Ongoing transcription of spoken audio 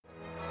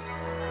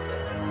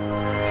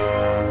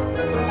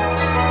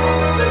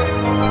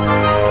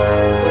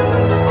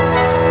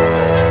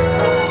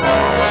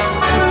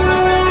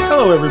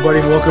everybody,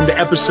 and welcome to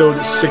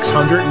episode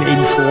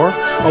 684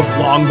 of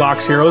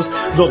Longbox Heroes,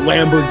 the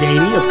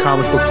Lamborghini of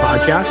comic book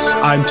podcasts.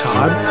 I'm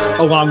Todd,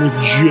 along with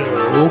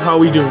Joe. How are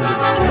we doing today,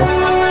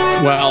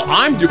 Joe? Well,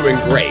 I'm doing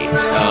great.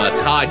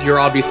 Todd, you're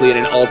obviously in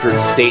an altered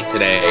state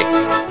today.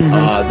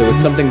 There was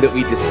something that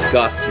we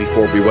discussed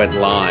before we went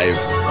live,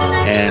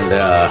 and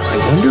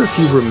I wonder if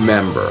you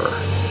remember.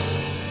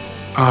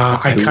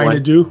 I kind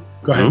of do.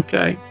 Go ahead.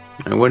 Okay.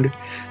 I wonder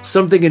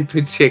something in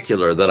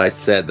particular that I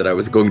said that I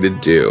was going to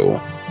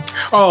do.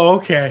 Oh,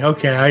 okay.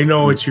 I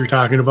know what you're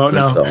talking about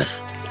now.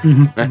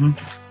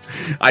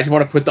 I just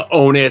want to put the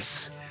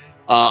onus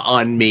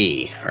on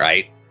me,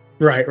 right?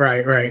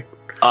 Right.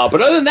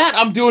 But other than that,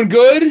 I'm doing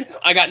good.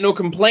 I got no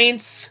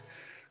complaints.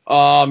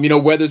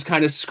 Weather's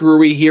kind of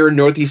screwy here in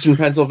northeastern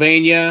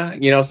Pennsylvania.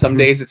 Some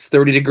days it's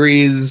 30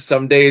 degrees,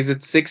 some days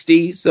it's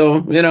 60.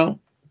 So,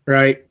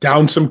 Right,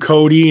 down some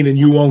codeine and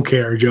you won't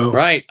care, Joe.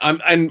 Right,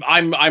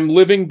 I'm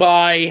living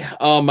by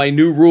my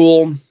new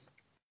rule.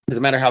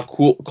 Doesn't matter how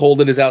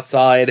cold it is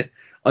outside,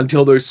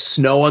 until there's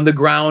snow on the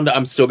ground,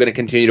 I'm still going to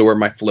continue to wear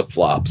my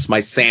flip-flops, my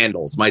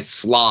sandals, my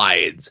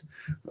slides.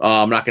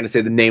 I'm not going to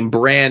say the name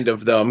brand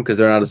of them because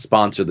they're not a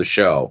sponsor of the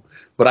show,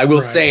 but I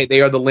will say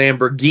they are the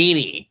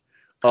Lamborghini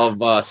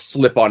of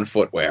slip-on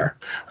footwear.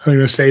 I'm going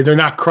to say they're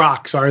not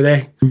Crocs, are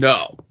they?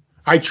 No,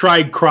 I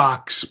tried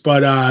Crocs,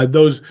 but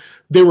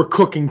they were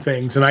cooking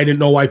things, and I didn't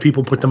know why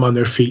people put them on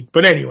their feet.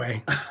 But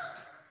anyway.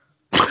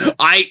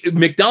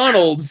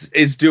 McDonald's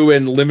is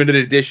doing limited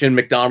edition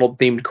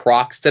McDonald-themed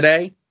Crocs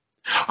today.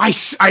 I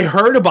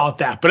heard about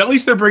that, but at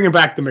least they're bringing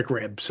back the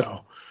McRib,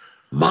 so.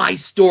 My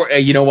store,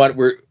 you know what?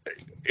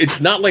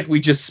 It's not like we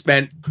just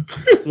spent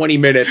 20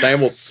 minutes. I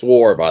almost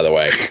swore, by the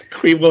way.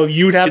 Well,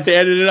 you'd have to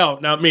edit it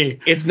out, not me.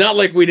 It's not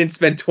like we didn't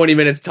spend 20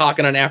 minutes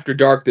talking on After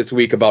Dark this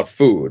week about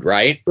food,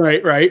 right?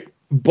 Right.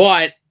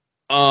 But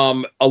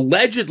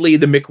allegedly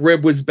the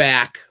McRib was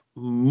back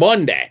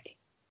Monday.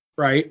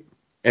 Right.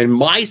 And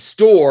my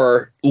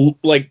store,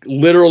 like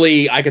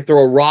literally I could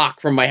throw a rock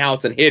from my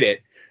house and hit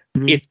it.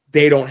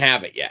 They don't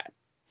have it yet.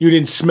 You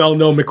didn't smell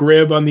no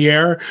McRib on the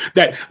air?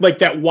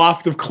 That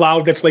waft of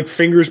cloud that's like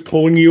fingers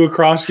pulling you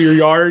across your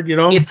yard,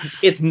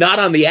 It's not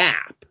on the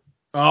app.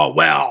 Oh,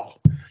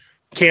 well.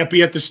 Can't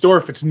be at the store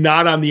if it's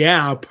not on the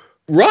app.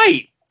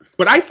 Right.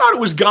 But I thought it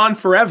was gone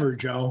forever,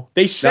 Joe.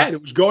 They said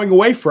it was going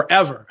away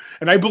forever.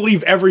 And I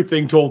believe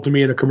everything told to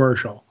me in a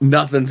commercial.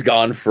 Nothing's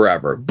gone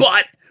forever.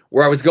 But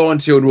where I was going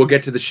to, and we'll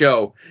get to the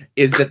show,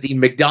 is that the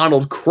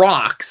McDonald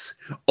Crocs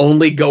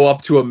only go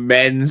up to a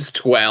men's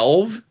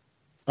 12.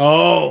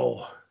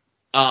 Oh.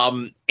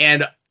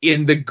 And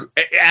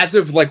as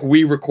of like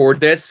we record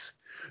this,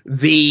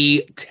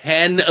 the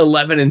 10,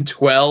 11, and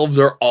 12s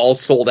are all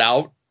sold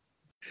out.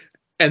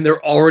 And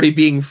they're already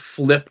being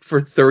flipped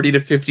for $30 to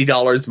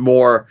 $50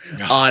 more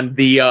on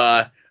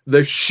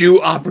the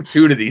shoe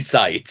opportunity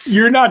sites.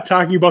 You're not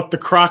talking about the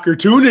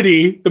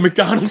Crocortunity, the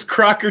McDonald's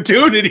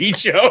Crocortunity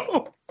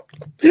show.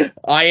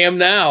 I am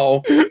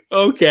now.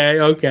 Okay.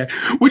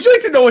 Would you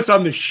like to know what's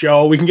on the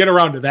show? We can get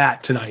around to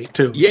that tonight,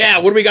 too. Yeah,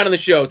 what do we got on the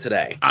show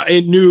today?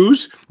 In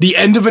news, the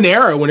end of an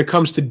era when it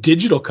comes to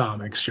digital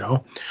comics,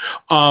 Joe.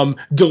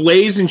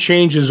 Delays and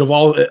changes of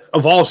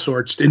all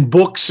sorts in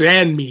books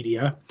and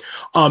media.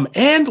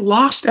 And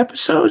lost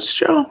episodes,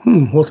 Joe.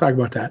 We'll talk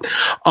about that.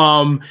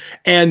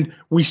 And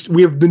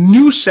we have the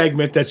new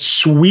segment that's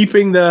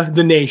sweeping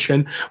the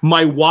nation,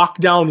 My Walk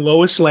Down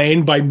Lois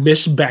Lane by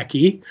Miss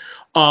Becky.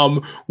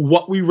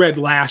 What we read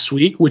last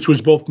week, which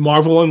was both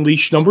Marvel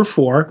Unleashed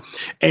 #4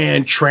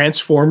 and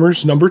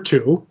Transformers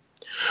 #2.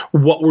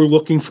 What we're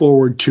looking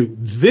forward to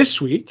this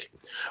week,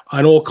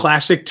 an old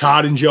classic,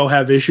 Todd and Joe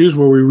Have Issues,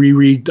 where we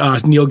reread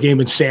Neil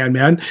Gaiman's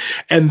Sandman.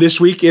 And this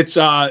week it's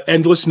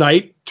Endless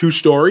Night, 2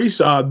 stories,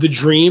 The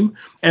Dream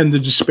and the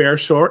Despair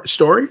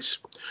stories.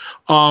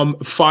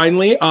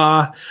 Finally,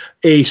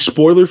 a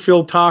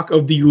spoiler-filled talk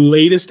of the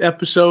latest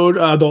episode,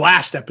 the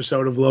last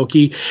episode of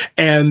Loki,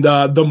 and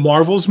the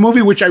Marvels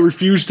movie, which I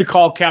refuse to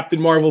call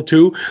Captain Marvel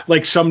 2,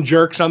 like some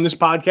jerks on this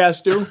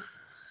podcast do.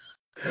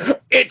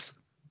 It's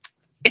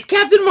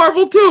Captain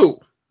Marvel 2.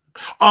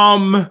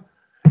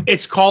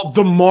 It's called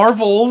The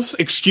Marvels.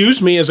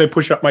 Excuse me as I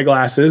push up my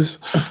glasses.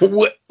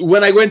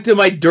 When I went to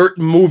my dirt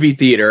movie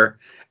theater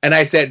and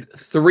I said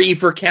 3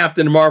 for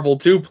Captain Marvel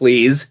 2,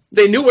 please,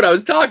 they knew what I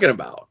was talking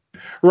about.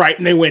 Right,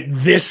 and they went,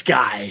 this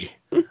guy,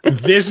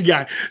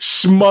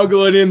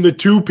 smuggling in the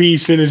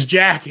 2-piece in his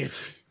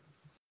jacket.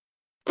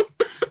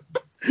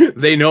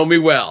 They know me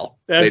well.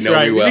 That's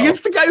right. I think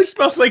it's the guy who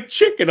smells like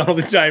chicken all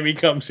the time he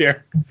comes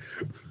here.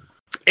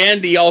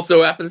 And he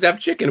also happens to have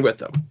chicken with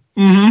him.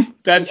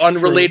 That's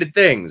unrelated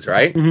things,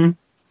 right?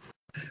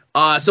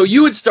 So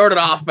you had started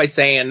off by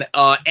saying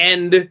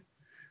end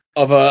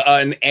of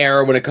an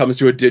era when it comes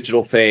to a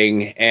digital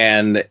thing.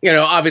 And,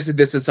 obviously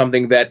this is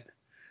something that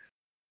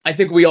I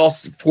think we all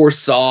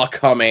foresaw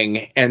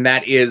coming, and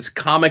that is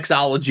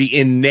Comixology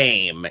in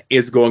name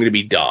is going to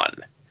be done.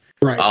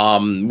 Right.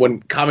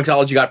 When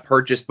Comixology got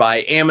purchased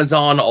by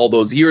Amazon all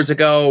those years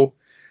ago,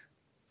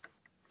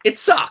 it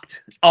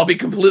sucked. I'll be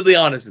completely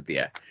honest with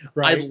you.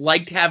 Right. I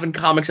liked having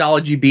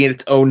Comixology being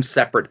its own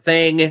separate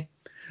thing.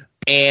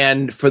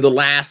 And for the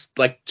last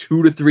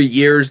 2 to 3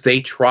 years,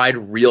 they tried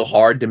real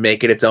hard to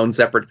make it its own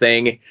separate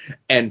thing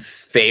and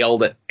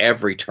failed at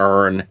every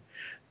turn.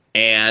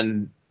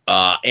 And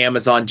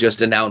Amazon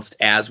just announced,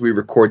 as we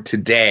record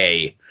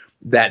today,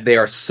 that they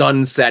are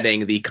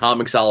sunsetting the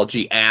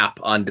Comixology app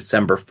on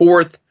December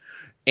 4th.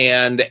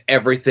 And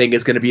everything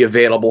is going to be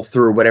available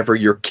through whatever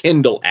your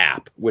Kindle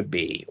app would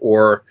be,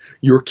 or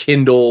your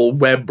Kindle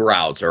web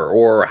browser,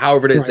 or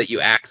however it is that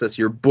you access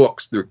your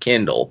books through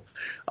Kindle.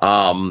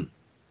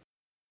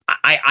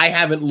 I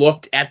haven't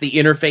looked at the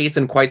interface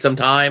in quite some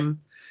time,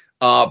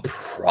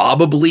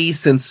 probably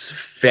since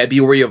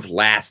February of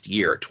last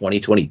year.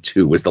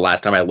 2022 was the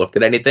last time I looked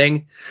at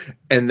anything.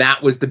 And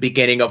that was the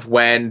beginning of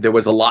when there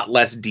was a lot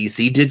less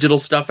DC digital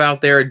stuff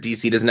out there.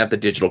 DC doesn't have the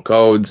digital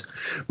codes.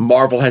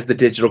 Marvel has the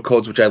digital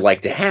codes, which I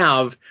like to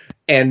have.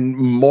 And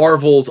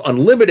Marvel's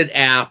Unlimited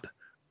app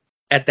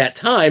at that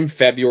time,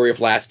 February of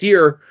last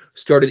year,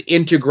 started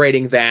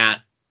integrating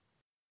that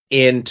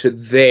into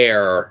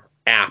their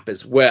app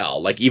as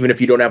well. Even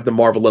if you don't have the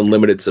Marvel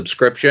Unlimited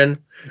subscription,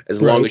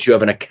 as long as you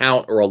have an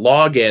account or a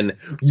login,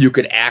 you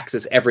can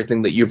access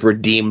everything that you've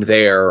redeemed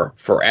there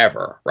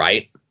forever,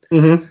 right?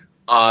 Mm-hmm.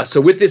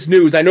 So with this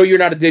news, I know you're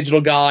not a digital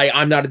guy,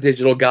 I'm not a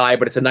digital guy,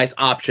 but it's a nice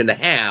option to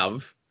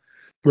have.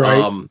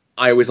 Right.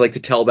 I always like to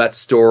tell that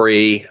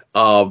story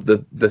of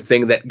the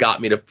thing that got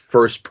me to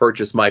first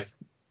purchase my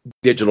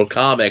digital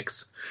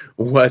comics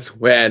was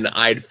when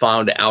I'd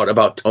found out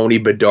about Tony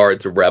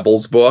Bedard's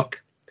Rebels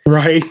book.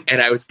 Right.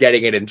 And I was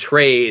getting it in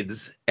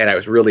trades, and I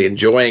was really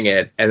enjoying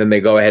it. And then they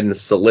go ahead and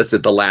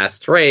solicit the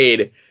last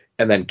trade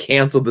and then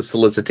cancel the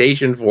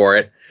solicitation for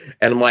it.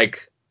 And I'm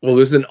like, well,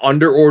 this is an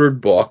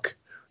under-ordered book.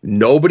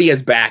 Nobody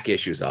has back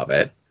issues of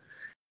it.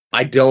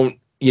 I don't,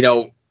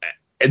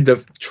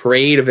 the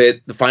trade of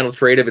it, the final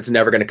trade of it's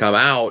never going to come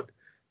out.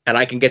 And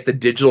I can get the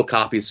digital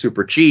copies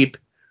super cheap.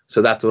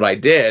 So that's what I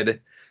did.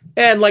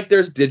 And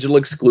there's digital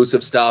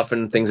exclusive stuff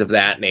and things of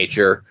that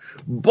nature.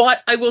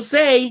 But I will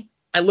say,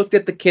 I looked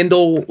at the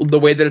Kindle, the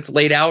way that it's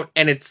laid out,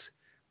 and it's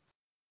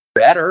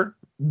better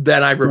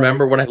than I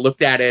remember when I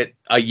looked at it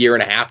a year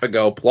and a half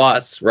ago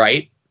plus,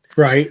 right?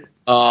 Right.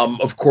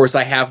 Of course,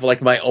 I have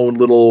my own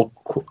little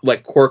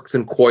quirks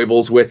and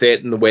quibbles with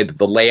it and the way that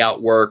the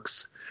layout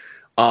works.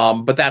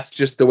 But that's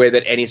just the way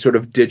that any sort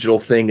of digital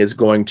thing is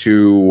going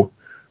to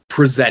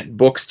present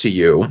books to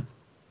you.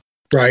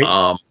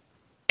 Right.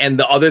 And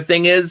the other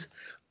thing is,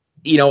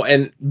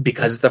 and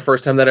because it's the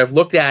first time that I've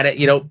looked at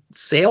it,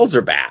 sales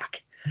are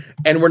back.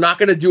 And we're not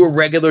going to do a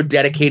regular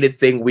dedicated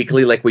thing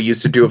weekly like we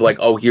used to do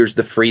of here's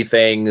the free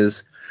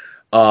things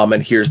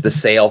and here's the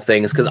sale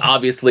things. Because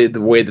obviously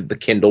the way that the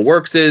Kindle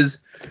works is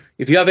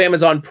if you have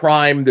Amazon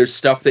Prime, there's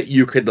stuff that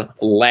you could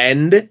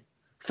lend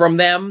from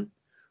them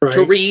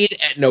to read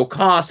at no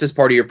cost as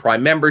part of your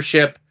Prime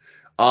membership.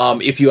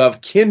 If you have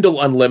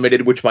Kindle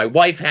Unlimited, which my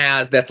wife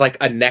has, that's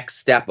a next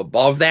step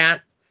above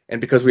that. And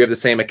because we have the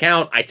same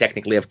account, I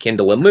technically have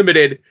Kindle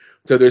Unlimited.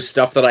 So there's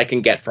stuff that I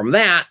can get from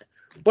that.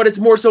 But it's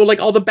more so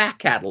all the back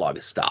catalog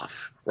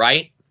stuff,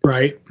 right?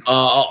 Right.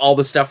 All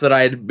the stuff that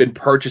I had been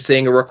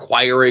purchasing or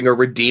acquiring or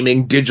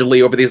redeeming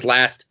digitally over these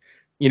last,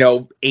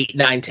 8,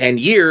 9, 10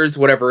 years,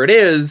 whatever it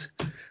is.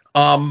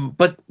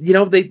 But,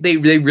 they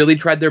really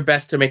tried their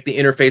best to make the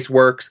interface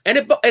work. And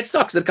it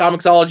sucks that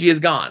Comixology is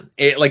gone.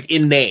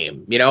 In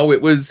name,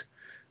 it was...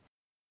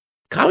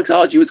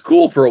 Comixology was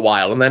cool for a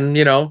while. And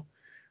then,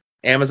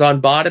 Amazon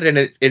bought it and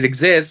it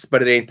exists,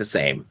 but it ain't the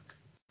same.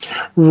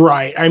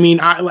 Right. I mean,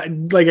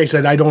 like I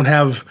said, I don't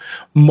have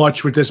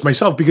much with this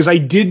myself because I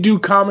did do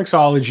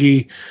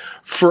Comixology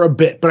for a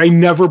bit, but I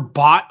never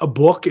bought a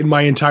book in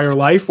my entire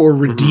life or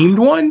redeemed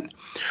one.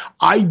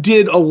 I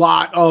did a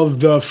lot of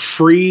the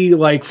free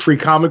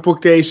comic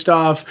book day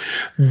stuff,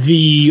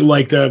 the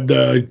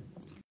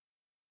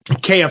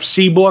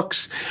KFC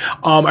books.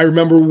 I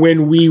remember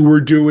when we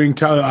were doing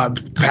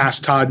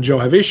past Todd and Joe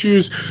Have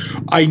Issues,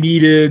 I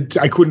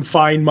couldn't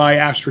find my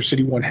Astro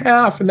City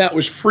 1/2, and that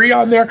was free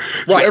on there.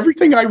 So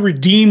everything I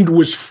redeemed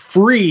was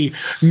free.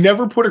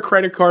 Never put a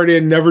credit card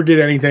in, never did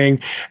anything.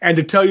 And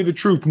to tell you the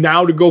truth,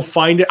 now to go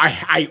find it,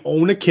 I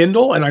own a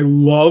Kindle and I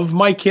love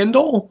my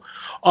Kindle.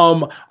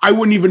 I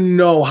wouldn't even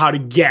know how to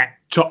get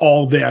to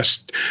all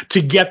this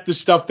to get the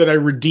stuff that I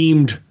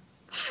redeemed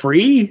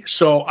free,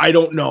 so I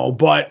don't know,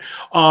 but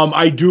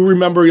I do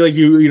remember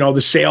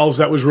the sales.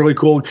 That was really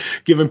cool,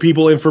 giving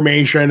people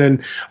information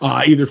and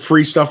either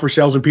free stuff or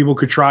sales and people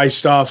could try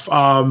stuff,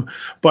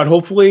 but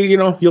hopefully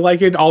you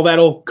like it. All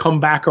that'll come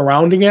back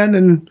around again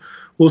and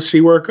we'll see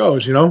where it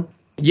goes.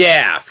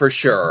 Yeah, for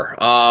sure.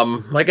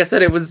 Like I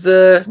said, it was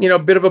a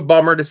bit of a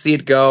bummer to see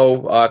it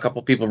go. A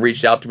couple people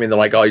reached out to me and they're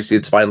like, oh, you see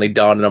it's finally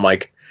done, and I'm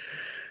like,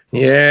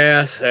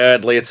 yeah,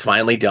 sadly, it's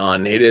finally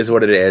done. It is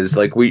what it is.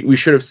 We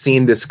should have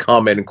seen this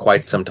coming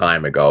quite some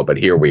time ago, but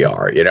here we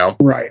are,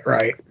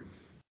 Right.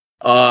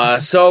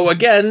 So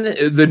again,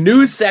 the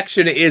news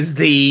section is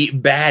the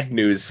bad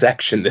news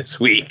section this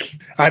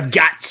week. I've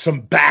got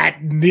some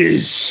bad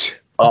news.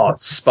 Oh,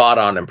 spot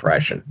on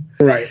impression.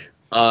 Right.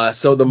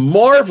 So the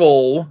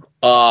Marvel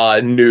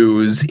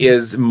news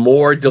is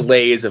more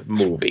delays of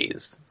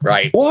movies,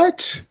 right?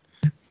 What?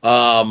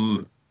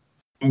 The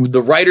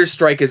writer's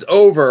strike is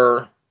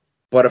over,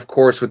 but of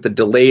course, with the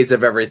delays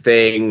of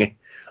everything,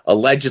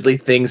 allegedly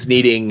things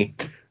needing,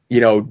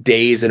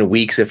 days and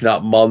weeks, if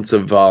not months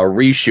of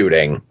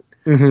reshooting.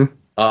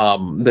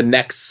 Mm-hmm. The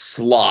next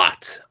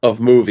slot of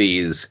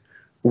movies,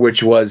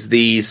 which was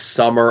the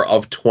summer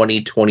of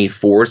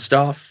 2024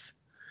 stuff,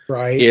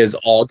 right, is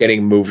all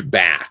getting moved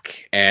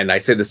back. And I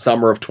say the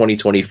summer of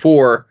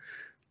 2024,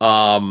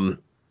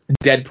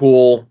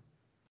 Deadpool,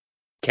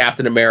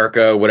 Captain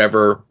America,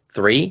 whatever,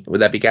 3?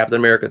 Would that be Captain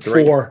America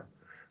 3? 4.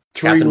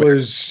 3 Captain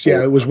was,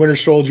 America 4. it was Winter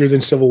Soldier,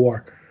 then Civil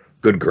War.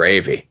 Good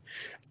gravy.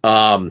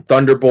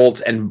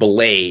 Thunderbolts and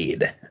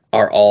Blade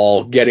are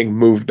all getting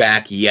moved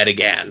back yet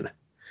again.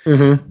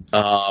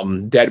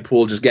 Mm-hmm.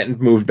 Deadpool just getting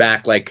moved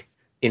back like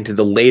into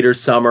the later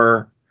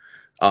summer.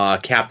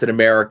 Captain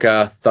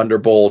America,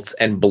 Thunderbolts,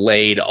 and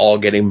Blade all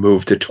getting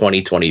moved to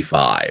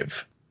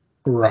 2025.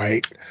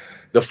 Right.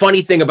 The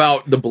funny thing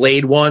about the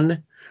Blade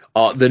one,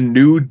 the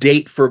new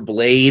date for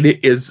Blade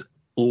is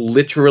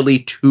literally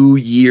 2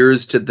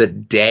 years to the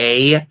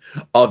day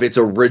of its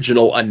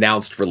original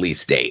announced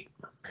release date.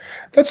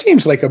 That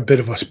seems like a bit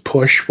of a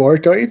push for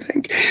it, don't you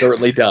think? It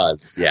certainly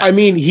does, yes. I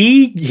mean,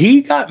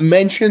 he got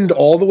mentioned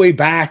all the way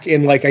back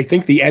in, like, I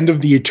think the end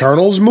of the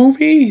Eternals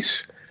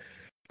movies.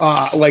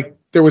 Like,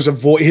 there was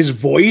his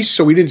voice,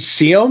 so we didn't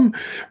see him.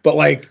 But,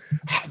 like,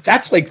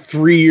 that's like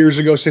 3 years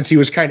ago since he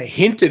was kind of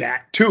hinted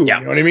at, too. Yep.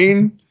 You know what I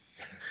mean?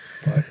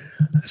 But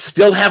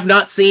still have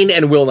not seen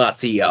and will not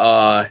see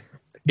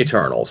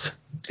Eternals.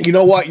 You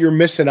know what? You're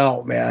missing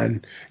out,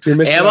 man. You're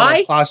missing out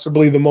on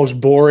possibly the most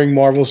boring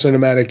Marvel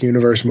Cinematic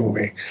Universe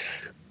movie.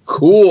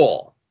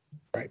 Cool.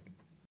 Right.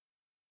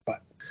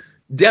 But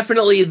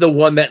definitely the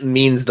one that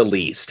means the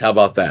least. How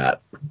about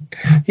that?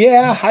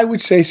 Yeah, I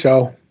would say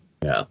so.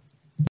 Yeah.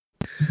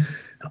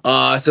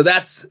 So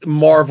that's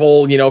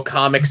Marvel,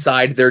 comic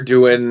side. They're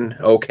doing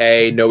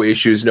okay. No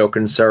issues, no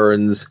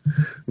concerns.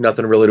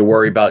 Nothing really to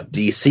worry about.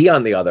 DC,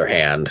 on the other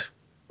hand,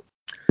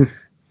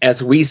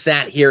 as we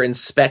sat here and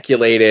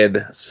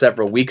speculated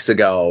several weeks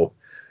ago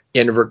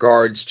in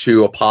regards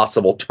to a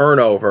possible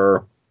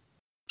turnover,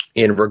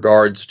 in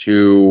regards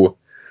to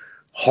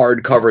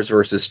hardcovers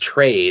versus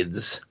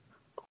trades,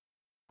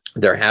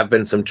 there have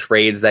been some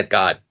trades that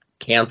got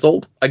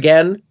canceled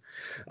again.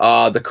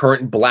 The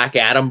current Black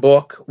Adam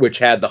book, which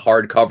had the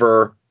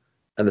hardcover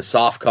and the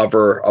soft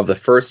cover of the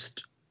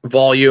first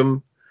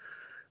volume,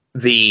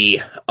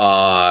 the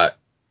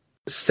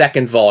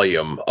second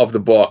volume of the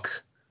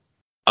book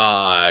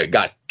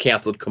got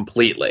canceled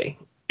completely.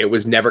 It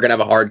was never going to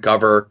have a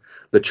hardcover.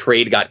 The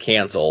trade got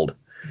canceled.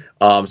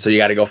 So you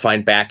got to go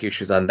find back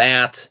issues on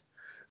that.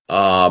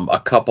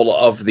 A couple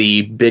of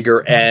the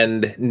bigger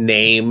end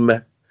name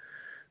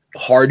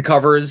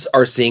hardcovers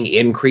are seeing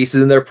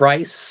increases in their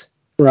price.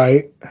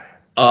 Right.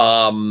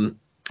 And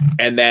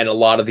then a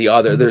lot of the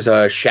other, there's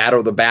a Shadow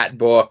of the Bat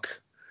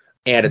book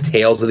and a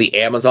Tales of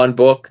the Amazon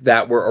book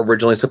that were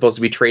originally supposed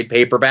to be trade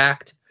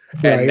paperbacked.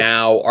 Right. And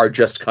now are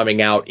just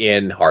coming out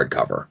in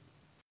hardcover.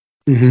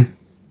 Mm-hmm.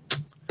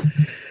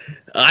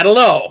 I don't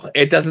know.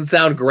 It doesn't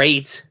sound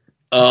great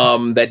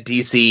that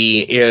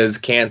DC is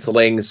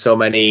canceling so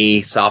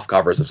many soft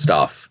covers of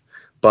stuff.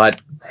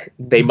 But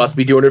they must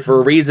be doing it for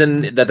a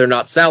reason, that they're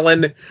not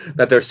selling,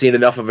 that they're seeing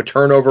enough of a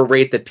turnover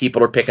rate that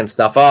people are picking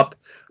stuff up.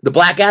 The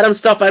Black Adam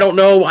stuff, I don't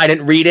know. I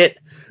didn't read it.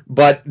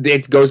 But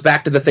it goes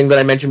back to the thing that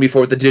I mentioned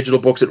before with the digital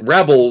books at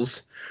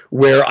Rebels,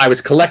 where I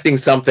was collecting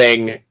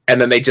something and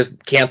then they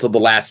just canceled the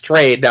last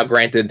trade. Now,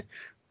 granted,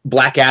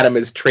 Black Adam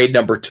is trade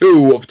number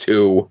 2 of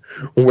 2,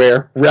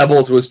 where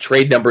Rebels was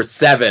trade number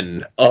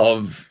 7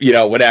 of,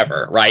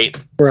 whatever, right?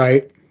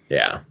 Right.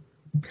 Yeah.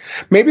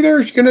 Maybe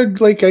they're going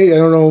to, like, I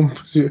don't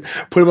know,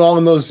 put them all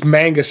in those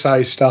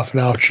manga-sized stuff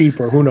now,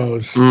 cheaper. Who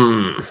knows?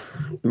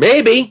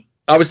 Maybe.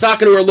 I was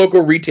talking to our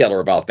local retailer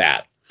about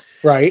that.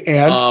 Right,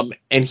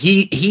 and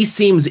he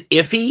seems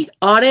iffy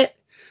on it.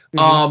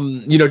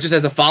 Mm-hmm. Just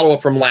as a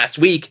follow-up from last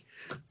week,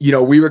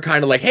 we were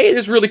kind of like, hey,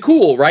 this is really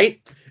cool, right?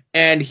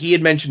 And he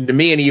had mentioned to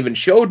me, and he even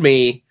showed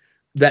me,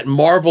 that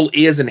Marvel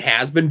is and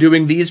has been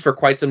doing these for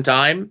quite some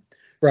time.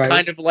 Right.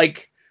 Kind of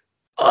like,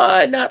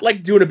 not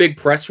like doing a big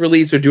press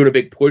release or doing a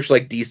big push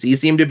like DC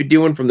seemed to be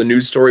doing from the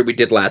news story we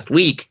did last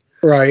week.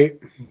 Right.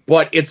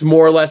 But it's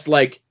more or less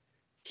like,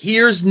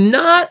 here's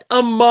not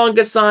a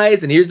manga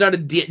size, and here's not a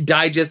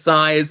digest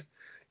size.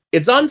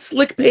 It's on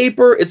slick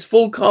paper, it's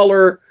full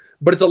color,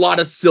 but it's a lot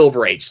of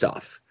Silver Age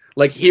stuff.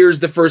 Like, here's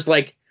the first,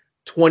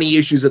 20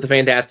 issues of the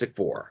Fantastic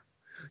Four.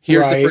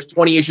 Here's the first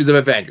 20 issues of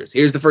Avengers.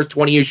 Here's the first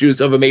 20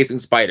 issues of Amazing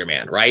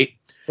Spider-Man, right?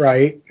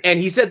 Right. And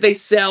he said they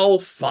sell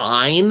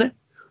fine.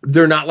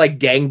 They're not like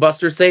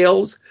gangbuster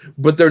sales,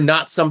 but they're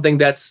something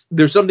that's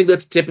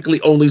typically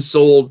only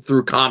sold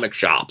through comic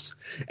shops.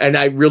 And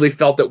I really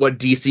felt that what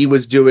DC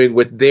was doing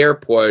with their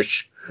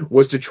push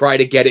was to try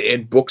to get it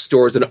in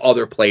bookstores and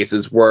other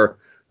places where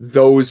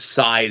those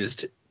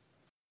sized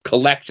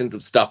collections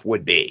of stuff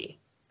would be.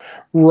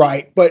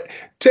 Right, but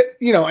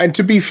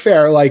to be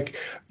fair, like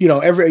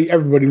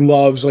everybody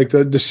loves like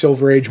the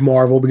Silver Age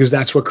Marvel because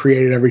that's what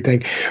created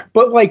everything.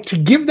 But like to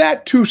give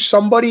that to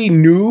somebody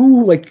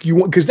new, like you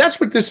want, because that's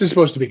what this is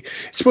supposed to be.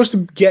 It's supposed to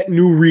get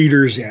new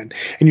readers in,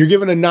 and you're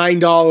given a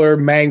 $9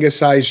 manga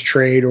size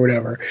trade or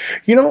whatever.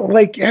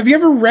 Like have you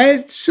ever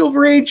read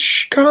Silver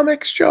Age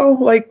comics, Joe?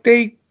 Like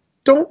they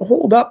don't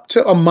hold up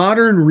to a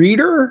modern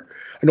reader.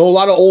 I know a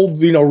lot of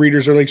old,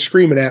 readers are like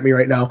screaming at me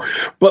right now,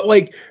 but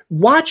like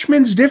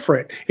Watchmen's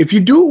different. If you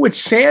do it with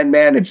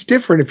Sandman, it's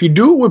different. If you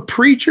do it with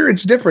Preacher,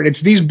 it's different.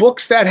 It's these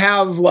books that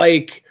have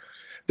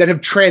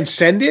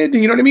transcended,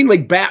 you know what I mean?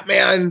 Like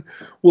Batman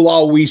will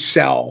always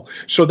sell.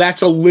 So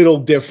that's a little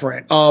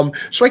different.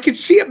 So I could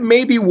see it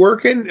maybe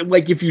working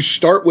like if you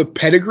start with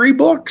pedigree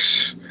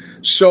books.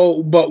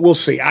 So, but we'll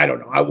see. I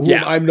don't know.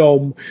 I'm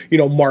no,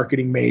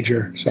 marketing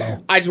major.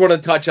 So I just want to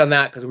touch on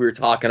that because we were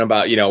talking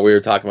about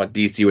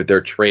DC with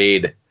their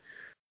trade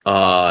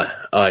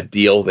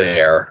deal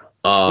there.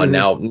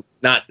 Now,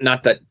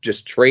 not that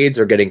just trades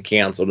are getting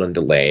canceled and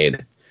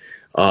delayed.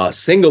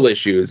 Single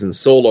issues and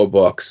solo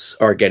books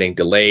are getting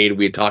delayed.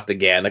 We had talked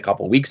again a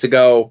couple weeks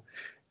ago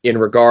in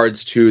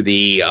regards to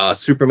the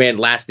Superman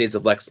Last Days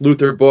of Lex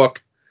Luthor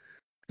book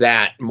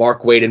that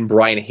Mark Waid and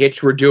Brian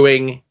Hitch were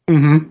doing.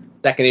 Mm-hmm.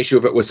 Second issue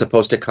of it was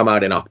supposed to come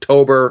out in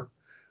October,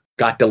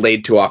 got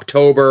delayed to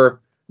October.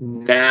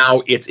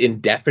 Now it's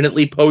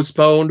indefinitely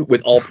postponed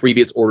with all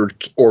previous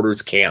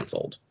orders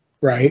canceled.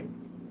 Right.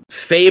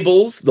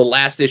 Fables, the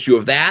last issue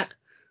of that,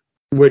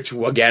 which,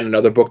 again,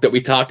 another book that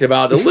we talked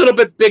about, a little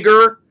bit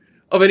bigger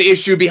of an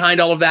issue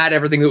behind all of that,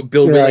 everything that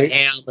Bill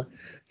Willingham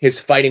is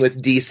fighting with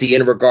DC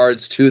in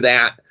regards to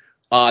that.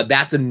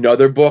 That's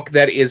another book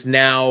that is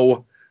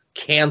now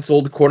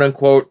canceled, quote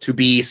unquote, to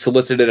be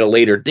solicited at a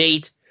later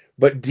date.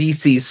 But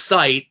DC's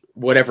site,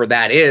 whatever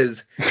that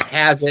is,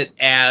 has it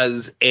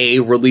as a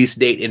release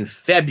date in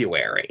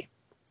February.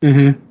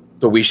 Mm-hmm.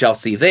 So we shall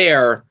see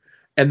there.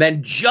 And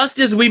then just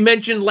as we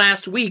mentioned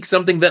last week,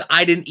 something that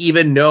I didn't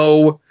even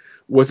know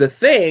was a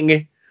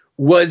thing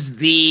was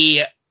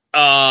the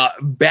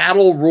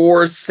Battle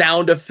Roar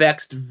sound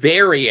effects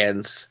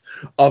variants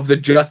of the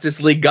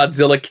Justice League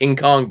Godzilla King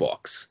Kong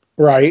books.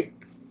 Right.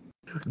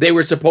 They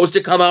were supposed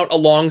to come out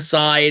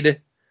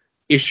alongside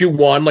issue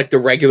 1, like the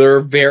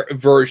regular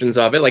versions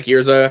of it. Like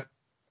here's a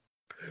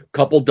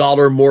couple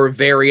dollar more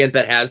variant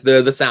that has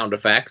the sound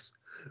effects.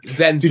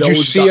 Then did you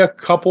see a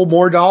couple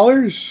more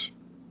dollars?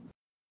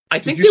 I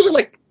think they were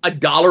like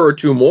 $1 or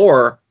 $2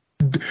 more.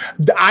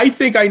 I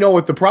think I know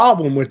what the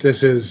problem with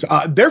this is.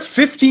 They're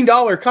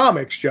 $15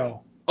 comics, Joe.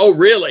 Oh,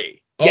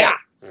 really? Yeah.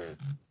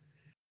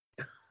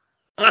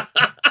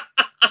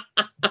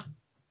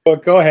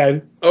 But go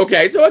ahead.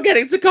 Okay, so again,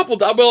 it's a couple.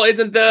 Well,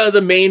 isn't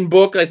the main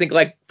book I think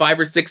like $5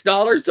 or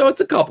 $6? So it's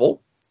a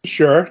couple.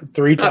 Sure,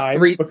 3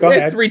 times. But go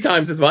ahead. 3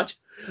 times as much.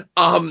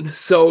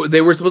 So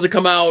they were supposed to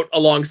come out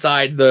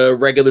alongside the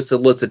regular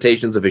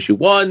solicitations of issue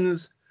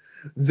 1s.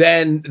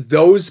 Then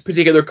those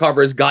particular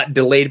covers got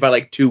delayed by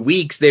like 2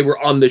 weeks. They were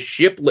on the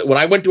ship. When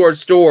I went to our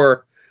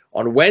store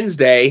on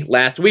Wednesday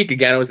last week,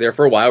 again, I was there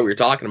for a while. We were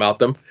talking about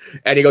them.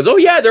 And he goes, oh,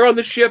 yeah, they're on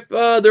the ship.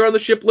 They're on the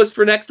ship list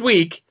for next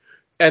week.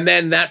 And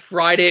then that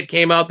Friday it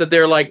came out that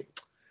they're like,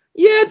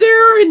 yeah,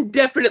 they're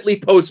indefinitely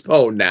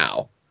postponed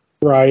now.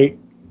 Right.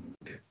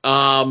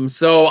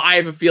 So I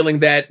have a feeling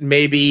that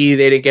maybe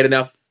they didn't get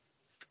enough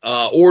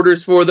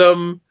orders for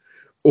them,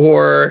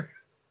 or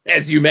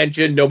as you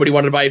mentioned, nobody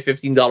wanted to buy a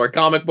 $15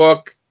 comic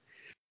book.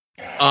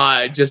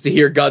 Just to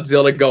hear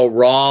Godzilla go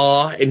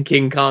raw and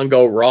King Kong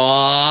go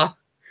raw.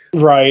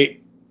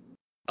 Right.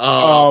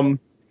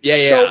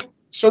 Yeah.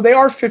 So they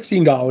are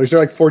 $15. They're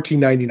like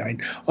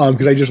 $14.99.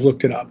 Because I just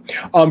looked it up.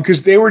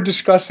 Because they were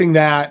discussing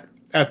that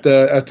at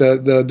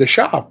the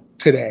shop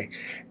today,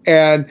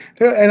 and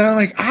I'm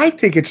like, I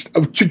think it's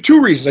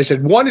 2 reasons. I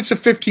said, one, it's a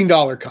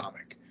 $15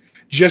 comic,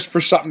 just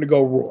for something to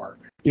go roar.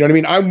 You know what I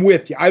mean? I'm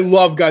with you. I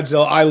love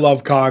Godzilla. I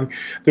love Kong.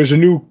 There's a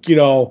new,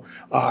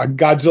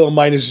 Godzilla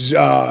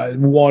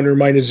 -1 or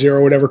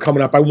 -0, whatever,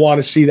 coming up. I want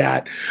to see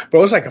that. But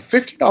it was like a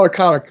 $15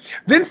 comic.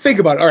 Then think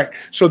about it. All right.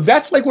 So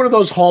that's like one of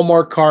those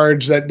Hallmark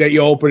cards that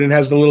you open and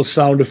has the little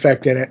sound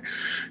effect in it.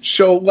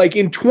 So like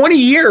in 20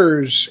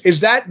 years, is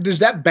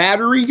that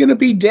battery going to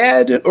be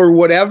dead or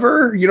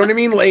whatever? You know what I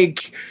mean?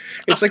 Like,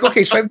 it's like,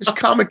 okay, so I have this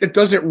comic that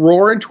doesn't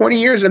roar in 20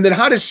 years, and then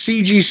how does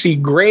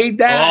CGC grade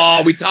that?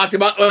 Oh, we talked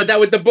about that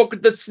with the book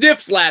with the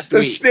sniffs last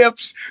week. The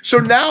sniffs. So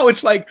now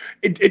it's like,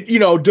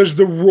 does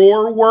the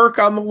roar work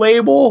on the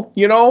label?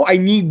 I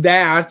need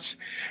that.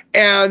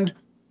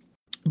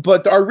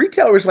 But our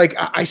retailer was like,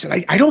 I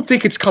said, I don't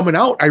think it's coming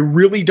out. I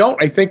really don't.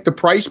 I think the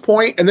price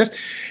point and this,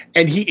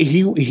 and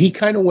he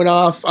kind of went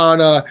off on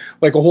a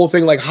whole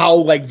thing, like how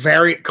like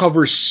variant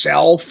covers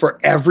sell for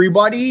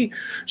everybody.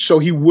 So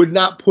he would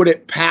not put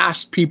it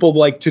past people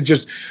like to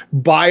just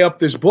buy up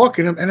this book.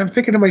 And I'm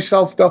thinking to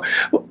myself though,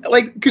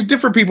 like, because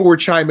different people were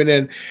chiming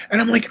in,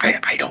 and I'm like,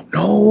 I don't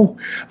know.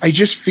 I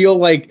just feel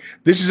like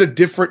this is a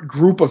different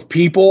group of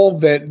people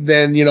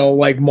than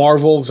like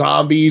Marvel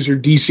Zombies or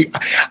DC.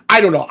 I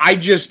don't know.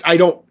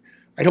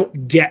 I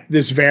don't get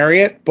this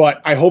variant,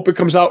 but I hope it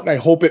comes out, and I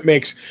hope it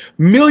makes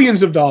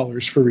millions of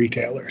dollars for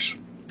retailers.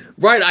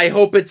 Right. I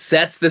hope it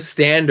sets the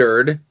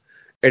standard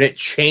and it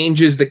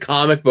changes the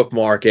comic book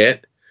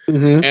market.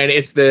 Mm-hmm. And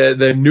it's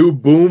the new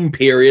boom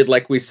period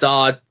like we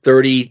saw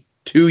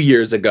 32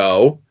 years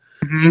ago.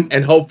 Mm-hmm.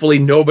 And hopefully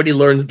nobody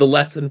learns the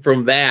lesson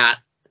from that.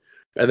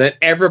 And then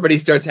everybody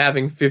starts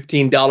having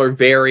 $15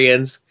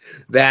 variants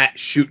that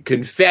shoot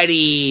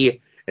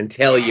confetti and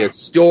tell you a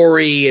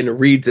story and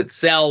reads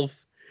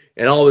itself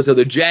and all this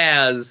other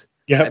jazz.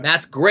 Yep. And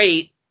that's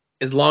great.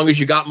 As long as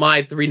you got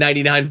my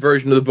 $3.99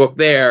 version of the book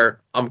there,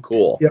 I'm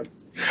cool. Yep.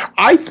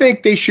 I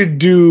think they should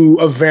do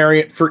a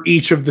variant for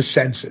each of the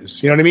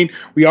senses. You know what I mean?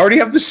 We already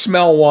have the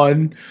smell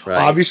one. Right.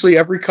 Obviously,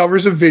 every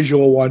cover's a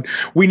visual one.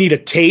 We need a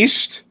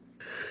taste.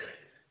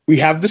 We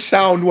have the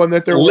sound one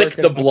that they're lick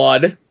the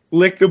blood.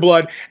 Lick the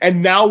blood.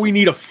 And now we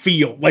need a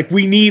feel. Like,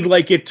 we need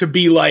like it to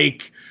be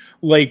like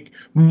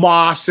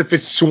Moss if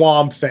it's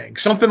Swamp Thing.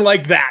 Something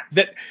like that.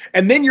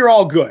 And then you're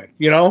all good,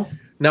 you know?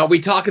 Now, are we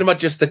talking about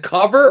just the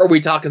cover, or are we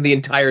talking the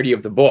entirety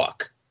of the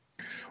book?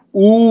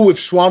 Ooh, if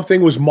Swamp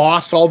Thing was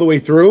Moss all the way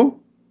through?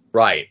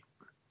 Right.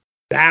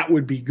 That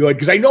would be good.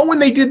 Because I know when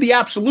they did the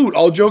Absolute,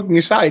 all joking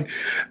aside,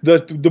 the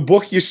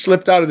book you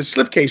slipped out of the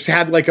slipcase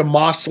had like a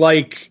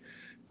Moss-like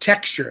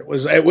texture.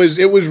 It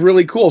was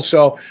really cool.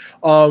 So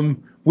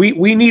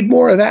we need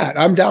more of that.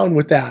 I'm down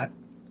with that.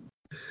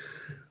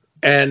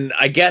 And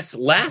I guess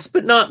last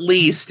but not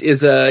least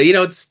is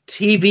it's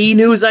TV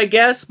news, I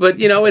guess, but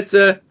it's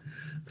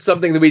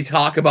something that we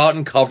talk about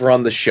and cover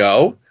on the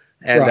show.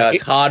 And right.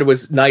 Todd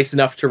was nice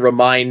enough to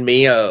remind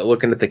me,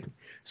 looking at the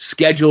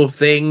schedule of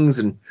things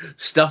and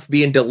stuff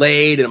being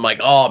delayed. And I'm like,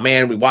 oh,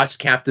 man, we watched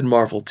Captain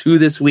Marvel 2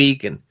 this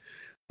week. And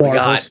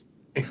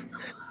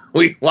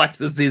we watched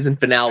the season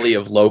finale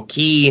of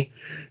Loki.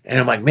 And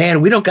I'm like,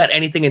 man, we don't got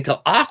anything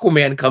until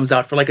Aquaman comes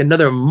out for like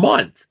another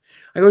month.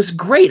 I go, it's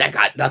great. I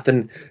got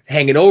nothing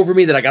hanging over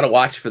me that I got to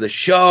watch for the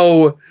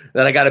show,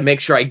 that I got to make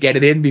sure I get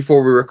it in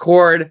before we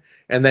record.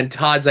 And then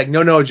Todd's like,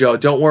 no, Joe,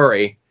 don't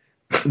worry.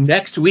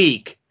 Next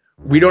week,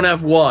 we don't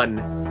have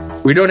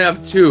 1, we don't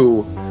have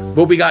 2,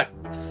 but we got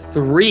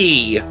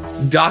 3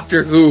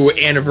 Doctor Who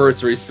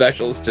anniversary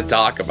specials to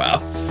talk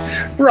about.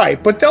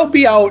 Right, but they'll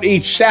be out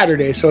each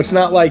Saturday, so it's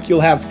not like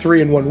you'll have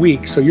 3 in 1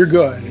 week, so you're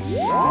good.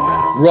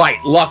 Right,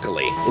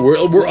 luckily.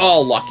 We're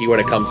all lucky when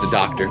it comes to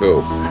Doctor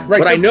Who. Right,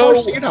 but I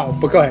know,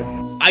 but go ahead.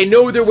 I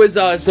know there was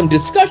some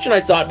discussion,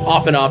 I saw it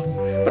popping up,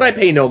 but I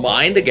pay no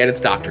mind. Again,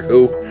 it's Doctor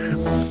Who.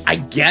 I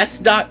guess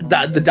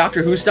the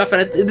Doctor Who stuff,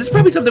 and this is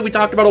probably something we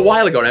talked about a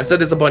while ago, and I've said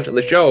this a bunch on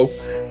the show,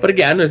 but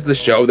again, there's the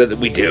show that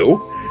we do,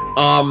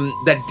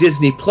 that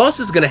Disney Plus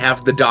is going to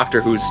have the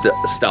Doctor Who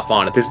stuff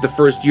on it. This is the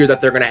first year that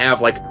they're going to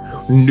have, like,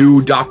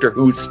 new Doctor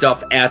Who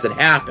stuff as it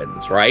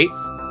happens, right?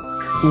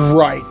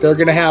 Right. They're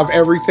going to have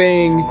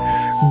everything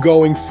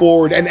going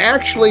forward. And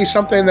actually,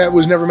 something that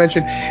was never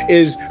mentioned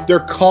is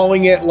they're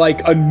calling it,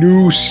 like, a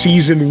new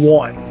season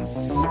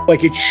 1.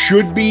 Like, it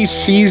should be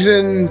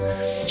season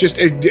just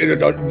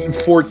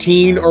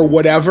 14 or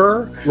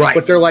whatever. Right.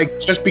 But they're like,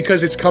 just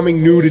because it's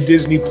coming new to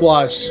Disney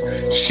Plus,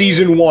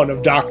 season 1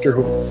 of Doctor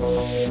Who.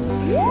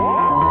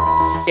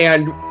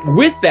 And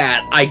with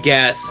that, I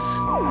guess,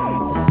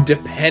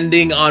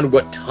 depending on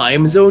what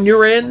time zone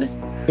you're in,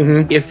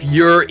 mm-hmm. if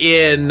you're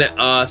in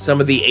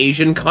some of the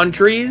Asian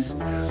countries,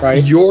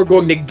 right. you're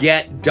going to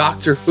get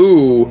Doctor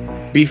Who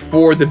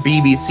before the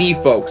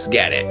BBC folks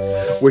get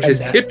it, which is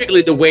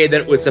typically the way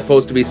that it was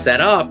supposed to be set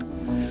up.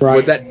 Right.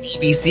 Was that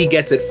BBC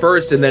gets it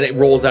first and then it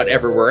rolls out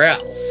everywhere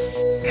else.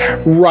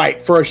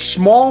 Right. For a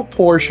small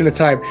portion of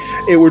time,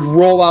 it would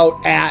roll out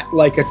at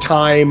like a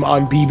time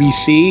on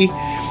BBC.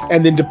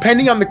 And then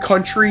depending on the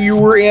country you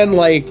were in,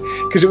 like,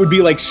 because it would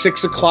be like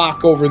 6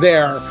 o'clock over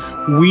there,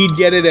 we'd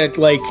get it at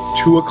like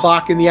 2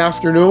 o'clock in the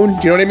afternoon.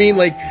 Do you know what I mean?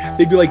 Like,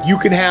 they'd be like, you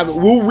can have it.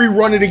 We'll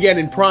rerun it again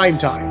in prime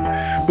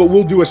time, but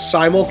we'll do a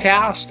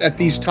simulcast at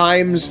these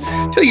times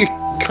till you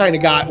kind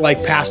of got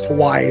like past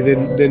Hawaii,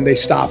 then they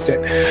stopped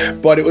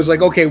it. But it was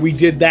like, okay, we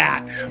did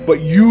that,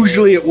 but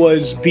usually it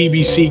was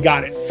BBC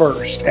got it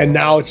first, and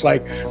now it's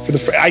like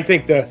I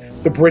think the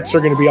Brits are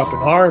going to be up in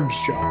arms,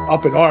 Joe,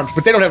 up in arms,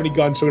 but they don't have any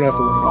guns, so we don't have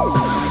to worry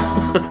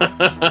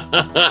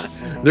about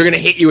it. They're going to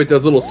hit you with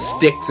those little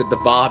sticks that the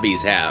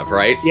bobbies have,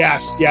 right?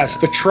 Yes,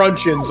 the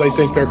truncheons, I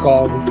think they're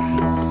called.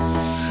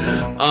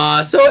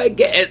 So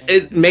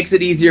it makes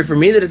it easier for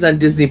me that it's on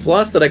Disney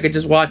Plus, that I could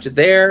just watch it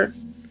there.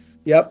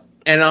 Yep.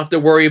 And I don't have to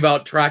worry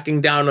about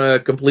tracking down a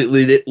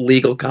completely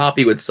legal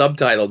copy with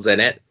subtitles in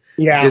it.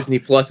 Yeah. Disney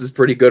Plus is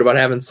pretty good about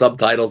having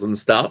subtitles and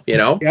stuff, you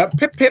know? Yeah,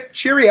 pip, pip,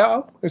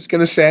 cheerio, it's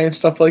going to say, and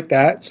stuff like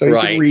that, so you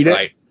can read it.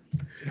 Right.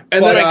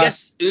 And then I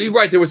guess,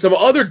 right, there was some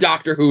other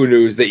Doctor Who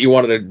news that you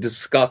wanted to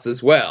discuss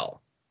as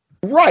well.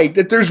 Right,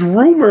 that there's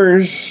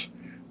rumors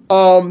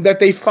that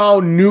they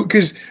found new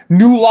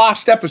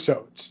lost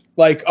episodes.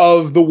 Like,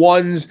 of the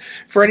ones,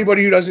 for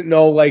anybody who doesn't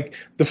know, like,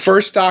 the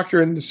first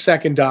Doctor and the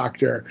second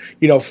Doctor,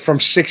 from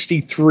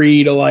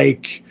 63 to,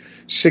 like,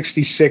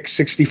 66,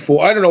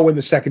 64. I don't know when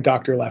the second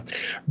Doctor left.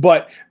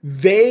 But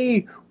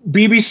they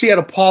BBC had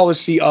a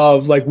policy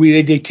of like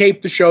they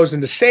taped the shows,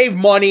 and to save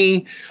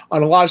money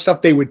on a lot of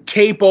stuff, they would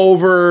tape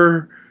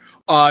over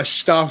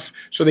stuff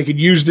so they could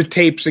use the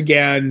tapes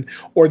again,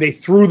 or they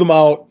threw them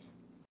out.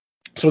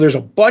 So there's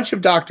a bunch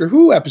of Doctor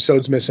Who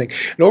episodes missing,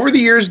 and over the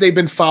years they've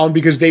been found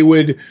because they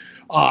would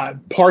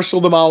parcel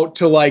them out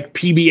to like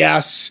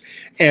PBS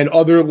and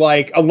other,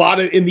 like a lot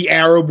of in the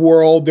Arab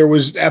world, there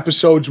was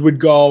episodes would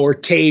go, or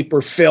tape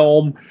or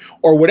film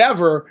or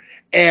whatever,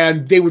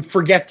 and they would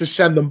forget to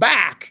send them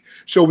back.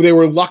 So they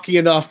were lucky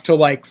enough to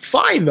like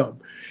find them.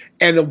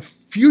 And a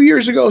few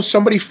years ago,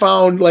 somebody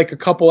found like a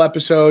couple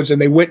episodes,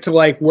 and they went to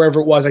like wherever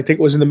it was. I think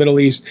it was in the Middle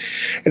East.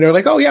 And they're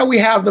like, oh yeah, we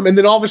have them. And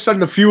then all of a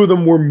sudden a few of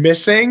them were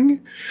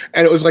missing.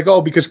 And it was like,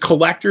 oh, because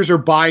collectors are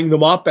buying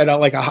them up at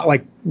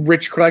like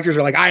rich collectors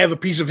are like, I have a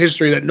piece of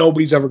history that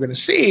nobody's ever going to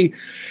see.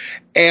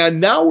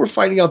 And now we're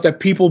finding out that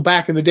people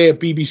back in the day at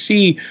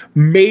BBC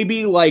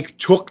maybe like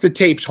took the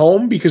tapes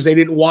home because they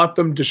didn't want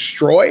them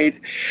destroyed.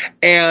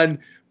 And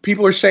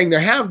people are saying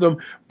they have them,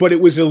 but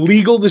it was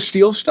illegal to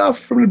steal stuff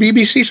from the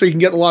BBC, so you can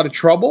get in a lot of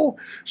trouble.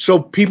 So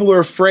people are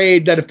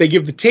afraid that if they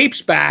give the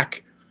tapes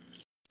back,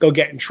 they'll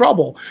get in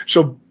trouble.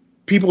 So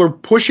people are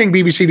pushing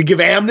BBC to give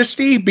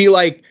amnesty, be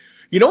like,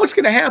 you know what's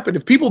going to happen?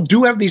 If people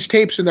do have these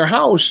tapes in their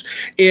house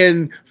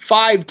in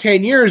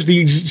 5-10 years,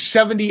 these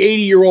 70,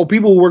 80-year-old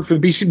people who work for the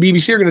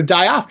BBC are going to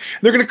die off.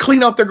 They're going to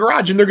clean out their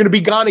garage, and they're going to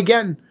be gone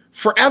again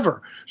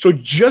forever. So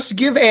just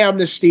give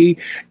amnesty.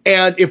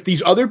 And if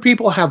these other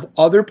people have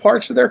other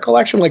parts of their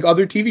collection, like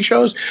other TV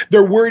shows,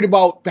 they're worried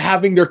about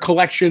having their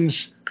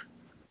collections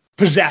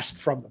possessed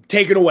from them,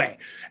 taken away.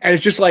 And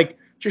it's just like,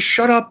 just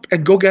shut up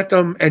and go get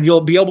them, and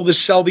you'll be able to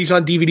sell these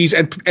on DVDs,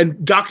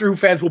 and Doctor Who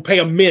fans will pay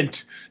a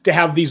mint to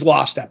have these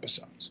lost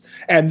episodes.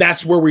 And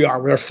that's where we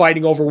are. We're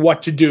fighting over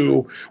what to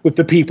do with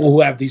the people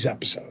who have these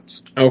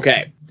episodes.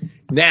 Okay.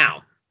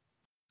 Now,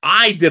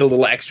 I did a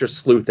little extra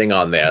sleuthing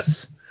on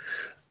this,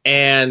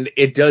 and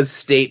it does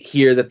state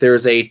here that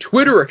there's a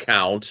Twitter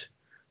account.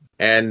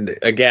 And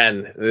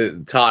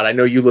again, Todd, I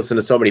know you listen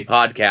to so many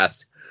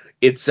podcasts.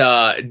 It's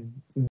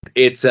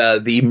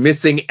the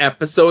Missing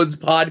Episodes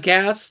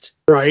podcast.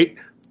 Right.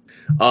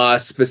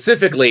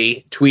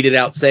 Specifically tweeted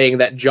out saying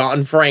that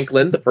John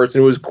Franklin, the person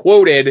who was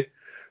quoted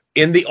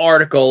in the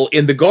article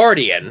in The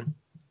Guardian,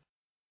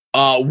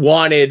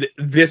 wanted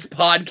this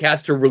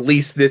podcast to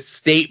release this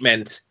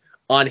statement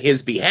on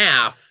his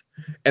behalf.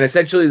 And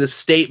essentially the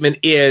statement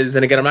is,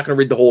 and again, I'm not going to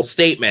read the whole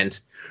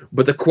statement,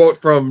 but the quote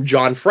from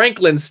John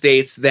Franklin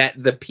states that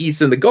the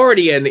piece in The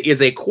Guardian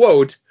is a,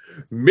 quote,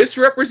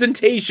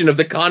 misrepresentation of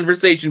the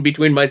conversation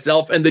between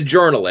myself and the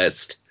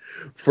journalist.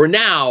 For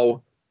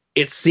now,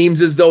 it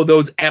seems as though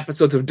those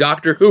episodes of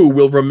Doctor Who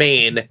will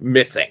remain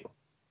missing.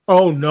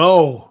 Oh,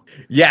 no.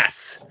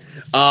 Yes.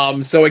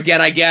 So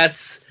again, I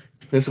guess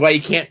this is why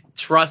you can't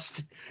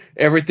trust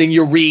everything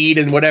you read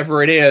and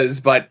whatever it is,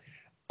 but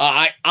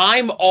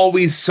I'm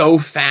always so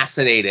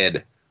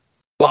fascinated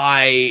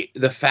by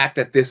the fact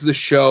that this is a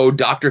show,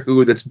 Doctor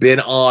Who, that's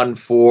been on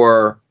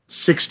for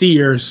 60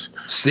 years.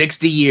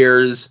 60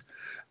 years,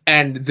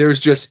 and there's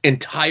just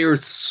entire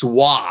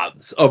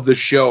swaths of the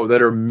show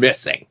that are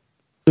missing.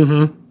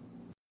 Mm-hmm.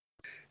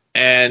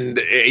 And,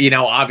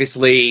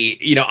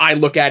 obviously, I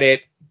look at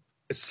it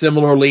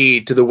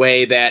similarly to the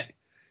way that,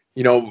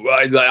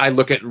 I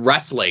look at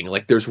wrestling.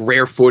 Like, there's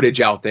rare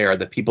footage out there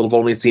that people have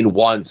only seen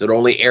once. It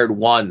only aired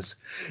once.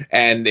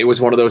 And it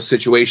was one of those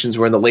situations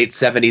where in the late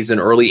 70s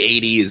and early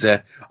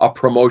 80s, a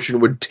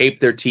promotion would tape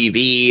their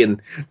TV and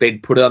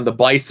they'd put it on the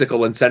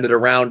bicycle and send it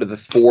around to the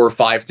 4 or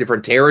 5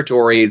 different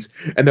territories.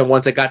 And then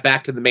once it got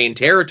back to the main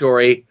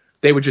territory,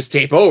 they would just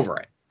tape over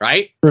it,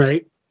 right?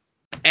 Right.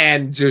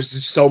 And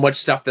there's so much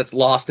stuff that's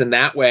lost in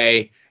that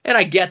way. And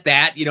I get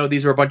that.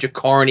 These are a bunch of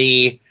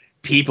carny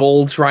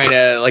people trying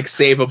to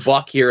save a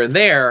buck here and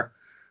there.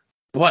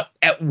 But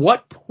at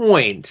what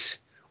point,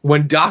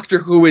 when Doctor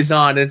Who is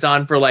on, and it's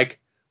on for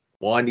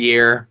 1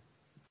 year,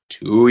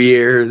 2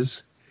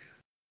 years,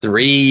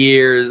 3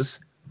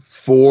 years,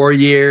 4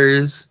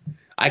 years,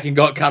 I can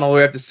go count all the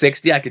way up to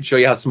 60. I can show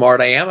you how smart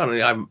I am.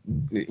 I'm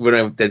when I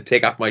have to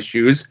take off my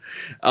shoes.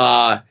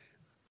 But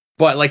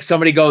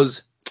somebody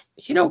goes,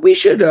 we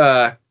should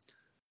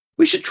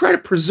try to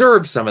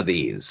preserve some of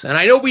these. And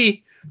I know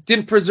we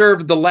didn't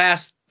preserve the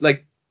last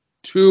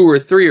 2 or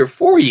 3 or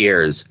 4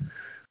 years.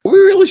 But we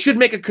really should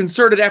make a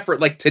concerted effort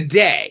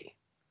today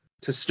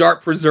to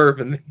start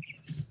preserving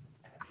these.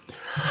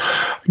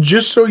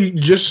 Just so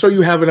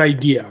you have an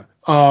idea,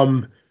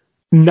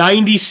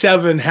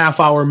 97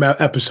 half-hour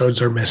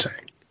episodes are missing.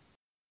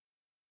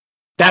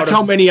 That's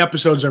how many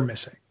episodes are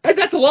missing.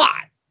 That's a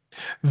lot.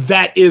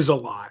 That is a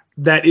lot.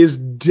 That is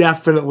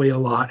definitely a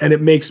lot. And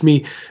it makes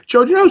me,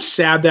 Joe, do you know how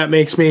sad that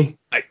makes me?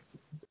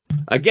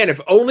 Again, if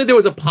only there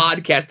was a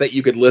podcast that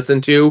you could listen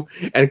to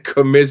and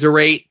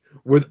commiserate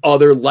with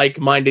other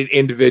like-minded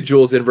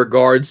individuals in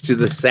regards to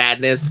the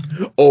sadness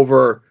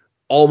over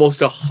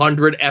almost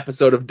 100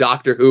 episodes of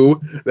Doctor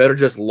Who that are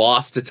just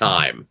lost to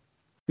time.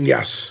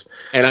 Yes.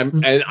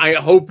 And I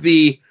hope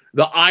the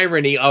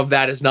irony of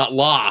that is not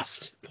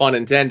lost pun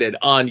intended,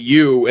 on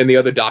you and the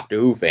other Doctor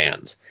Who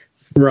fans.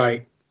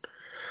 Right.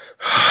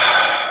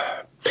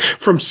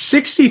 From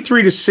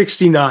 63 to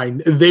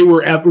 69, they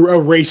were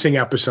erasing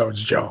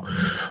episodes, Joe.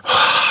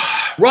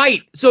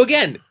 Right. So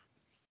again,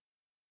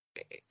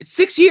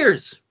 6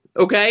 years,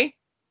 okay?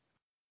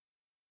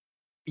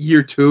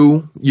 Year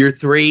 2, year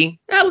 3,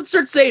 let's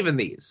start saving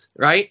these,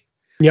 right?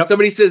 Yep.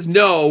 Somebody says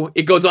no,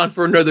 it goes on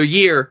for another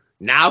year.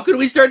 Now can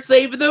we start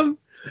saving them?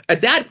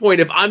 At that point,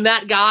 if I'm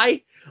that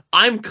guy,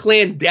 I'm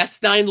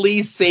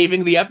clandestinely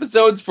saving the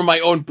episodes for my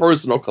own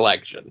personal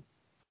collection.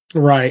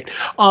 Right.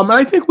 And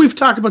I think we've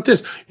talked about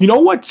this. You know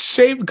what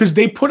saved, because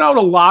they put out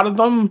a lot of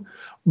them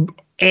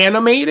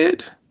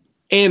animated,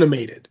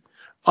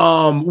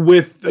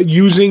 with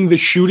using the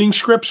shooting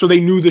script, so they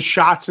knew the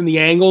shots and the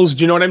angles.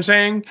 Do you know what I'm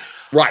saying?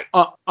 Right.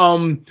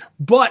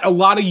 But a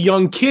lot of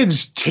young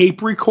kids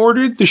tape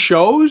recorded the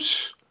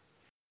shows,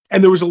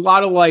 and there was a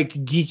lot of like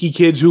geeky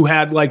kids who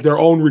had like their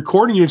own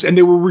recording units, and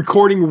they were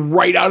recording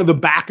right out of the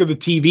back of the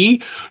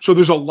TV. So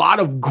there's a lot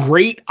of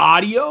great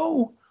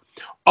audio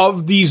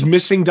of these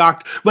missing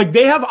Doctor. Like,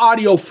 they have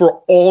audio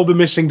for all the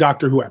missing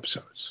Doctor Who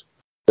episodes.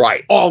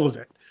 Right. All of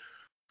it.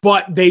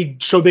 But they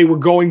were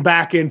going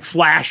back and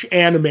flash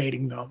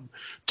animating them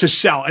to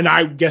sell. And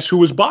I guess who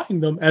was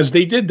buying them as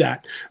they did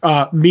that?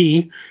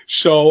 Me.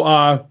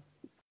 So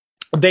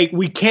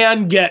we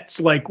can get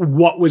like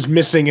what was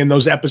missing in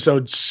those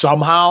episodes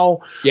somehow.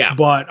 Yeah.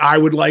 But I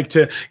would like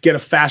to get a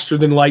faster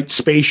than light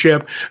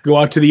spaceship, go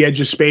out to the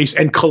edge of space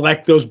and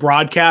collect those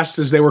broadcasts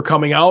as they were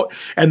coming out.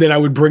 And then I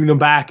would bring them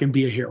back and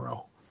be a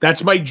hero.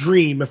 That's my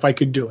dream if I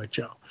could do it,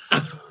 Joe.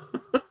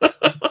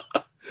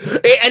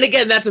 And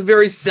again, that's a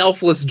very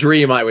selfless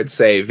dream, I would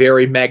say.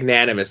 Very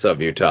magnanimous of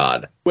you,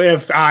 Todd.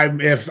 If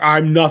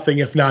I'm nothing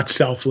if not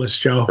selfless,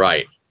 Joe.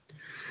 Right.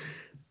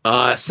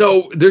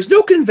 So there's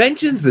no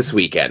conventions this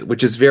weekend,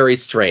 which is very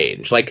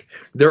strange. Like,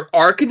 there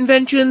are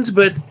conventions,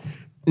 but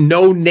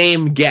no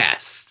name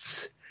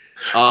guests.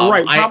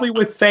 Right. Probably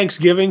with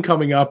Thanksgiving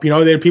coming up, there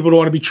are people who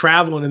want to be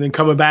traveling and then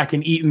coming back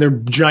and eating their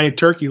giant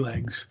turkey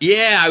legs.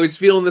 Yeah, I was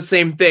feeling the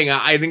same thing.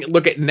 I didn't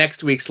look at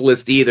next week's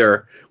list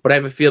either, but I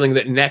have a feeling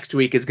that next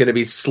week is going to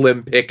be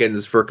slim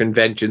pickings for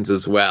conventions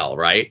as well,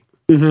 right?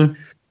 Mm-hmm.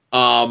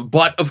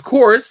 But of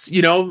course,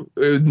 no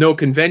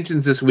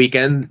conventions this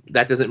weekend.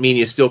 That doesn't mean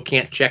you still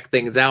can't check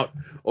things out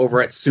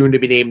over at Soon to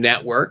Be Named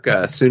Network,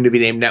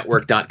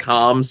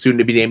 soon-to-be-named-network.com,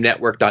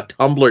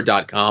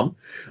 soon-to-be-named-network.tumblr.com.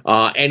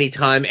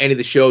 Anytime any of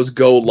the shows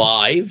go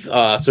live,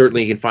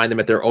 certainly you can find them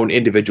at their own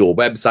individual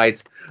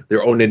websites,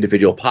 their own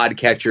individual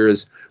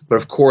podcatchers. But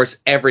of course,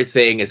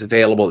 everything is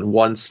available in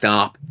one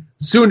stop,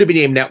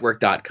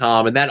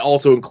 soon-to-be-named-network.com. And that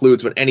also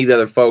includes when any of the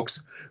other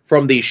folks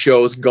from these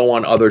shows go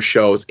on other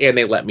shows and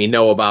they let me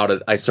know about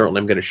it. I certainly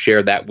am going to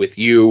share that with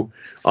you,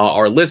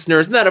 our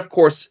listeners. And that, of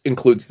course,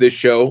 includes this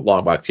show,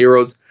 Longbox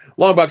Heroes,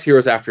 Longbox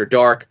Heroes After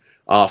Dark,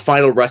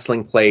 Final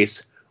Wrestling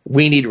Place,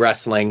 We Need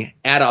Wrestling,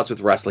 At Odds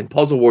with Wrestling,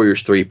 Puzzle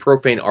Warriors 3,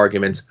 Profane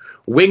Arguments,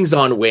 Wings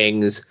on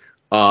Wings,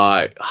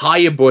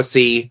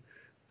 Hayabusa,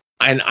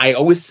 and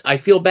I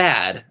feel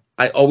bad.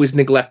 I always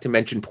neglect to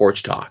mention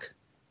Porch Talk.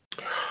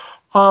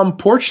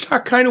 Porch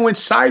Talk kind of went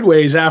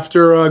sideways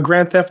after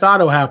Grand Theft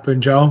Auto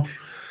happened, Joe.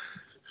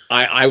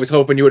 I was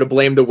hoping you would have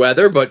blamed the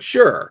weather, but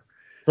sure.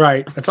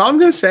 Right. That's all I'm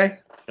going to say.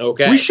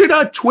 Okay. We should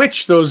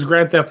Twitch those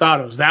Grand Theft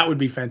Autos. That would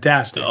be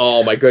fantastic.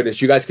 Oh, my goodness.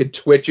 You guys could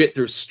Twitch it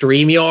through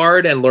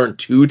StreamYard and learn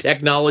two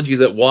technologies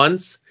at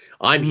once.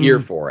 I'm here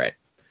for it.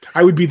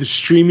 I would be the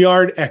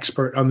StreamYard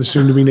expert on the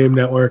soon-to-be-named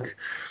network.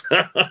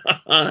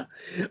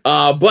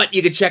 But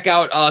you can check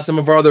out some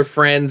of our other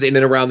friends in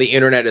and around the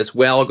internet as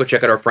well. Go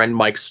check out our friend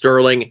Mike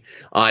Sterling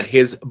on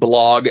his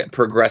blog,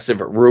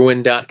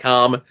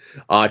 progressiveruin.com.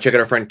 Check out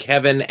our friend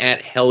Kevin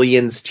at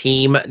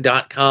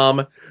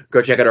hellionsteam.com.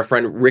 Go check out our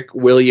friend Rick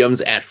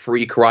Williams at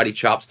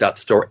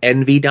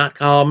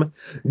freekaratechops.storeenvy.com.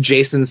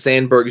 Jason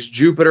Sandberg's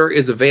Jupiter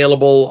is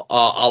available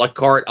a la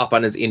carte up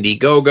on his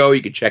Indiegogo.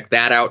 You can check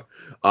that out.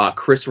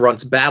 Chris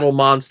Runt's Battle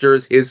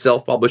Monsters, his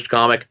self-published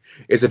comic,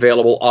 is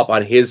available up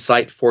on his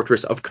site,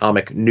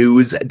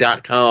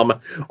 fortressofcomicnews.com.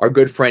 Our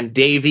good friend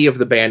Davey of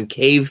the band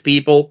Cave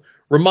People.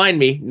 Remind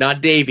me, not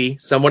Davey,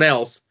 someone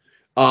else.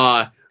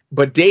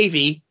 But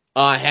Davey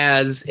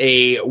has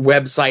a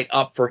website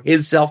up for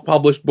his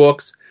self-published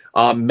books,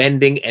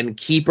 Mending and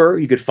Keeper.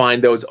 You could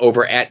find those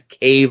over at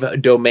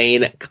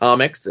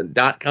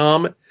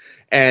cavedomaincomics.com.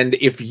 And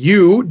if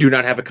you do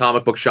not have a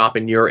comic book shop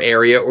in your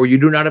area, or you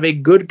do not have a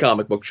good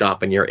comic book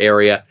shop in your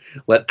area,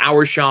 let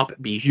our shop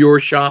be your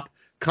shop.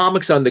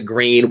 Comics on the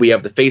Green. We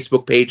have the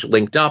Facebook page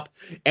linked up.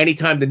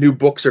 Anytime the new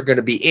books are going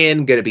to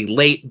be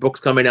late.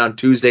 Books coming out on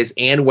Tuesdays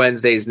and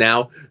Wednesdays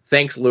now.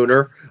 Thanks,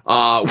 Lunar.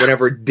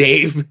 Whenever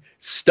Dave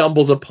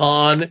stumbles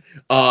upon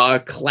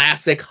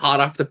classic,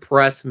 hot off the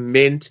press,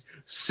 mint,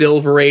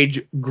 Silver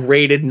Age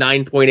graded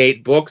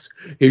 9.8 books,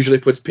 he usually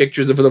puts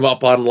pictures of them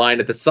up online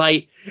at the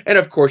site. And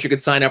of course, you can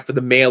sign up for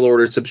the mail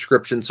order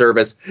subscription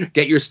service.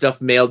 Get your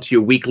stuff mailed to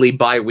you weekly,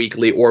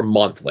 bi-weekly, or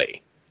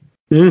monthly.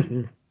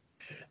 Mm-hmm.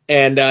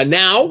 And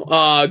now,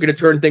 going to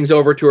turn things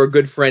over to our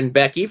good friend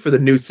Becky for the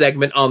new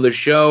segment on the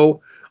show,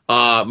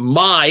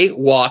 my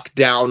walk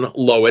down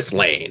Lois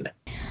Lane.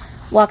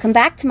 Welcome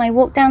back to my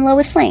walk down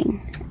Lois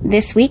Lane.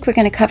 This week we're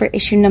going to cover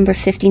issue number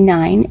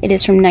 59. It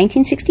is from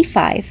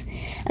 1965,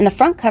 and the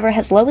front cover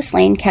has Lois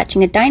Lane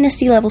catching a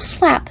Dynasty-level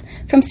slap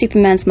from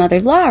Superman's mother,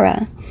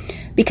 Lara,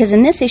 because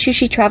in this issue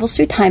she travels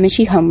through time and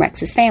she home-wrecks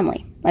his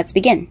family. Let's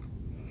begin.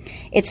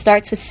 It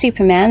starts with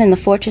Superman in the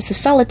Fortress of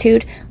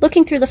Solitude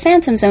looking through the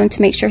Phantom Zone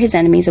to make sure his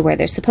enemies are where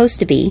they're supposed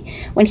to be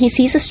when he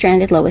sees a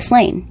stranded Lois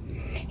Lane.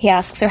 He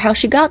asks her how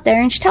she got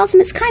there, and she tells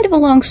him it's kind of a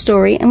long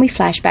story, and we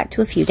flash back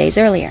to a few days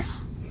earlier.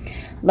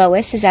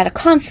 Lois is at a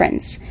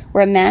conference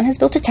where a man has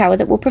built a tower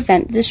that will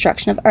prevent the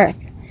destruction of Earth.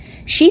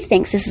 She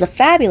thinks this is a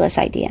fabulous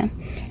idea,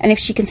 and if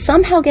she can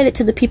somehow get it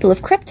to the people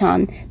of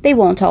Krypton, they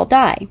won't all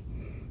die.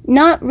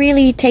 Not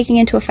really taking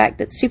into effect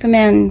that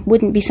Superman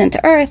wouldn't be sent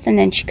to Earth and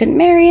then she couldn't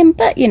marry him,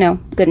 but,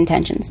 good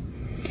intentions.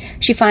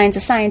 She finds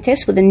a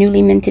scientist with a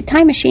newly minted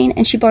time machine,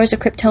 and she borrows a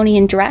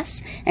Kryptonian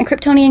dress and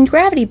Kryptonian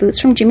gravity boots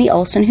from Jimmy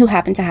Olsen, who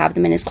happened to have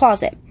them in his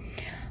closet.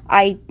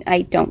 I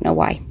don't know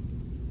why.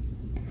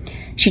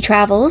 She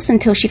travels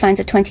until she finds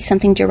a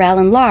 20-something Jor-El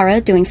and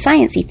Lara doing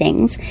sciencey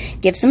things,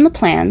 gives them the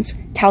plans,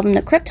 tell them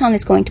that Krypton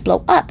is going to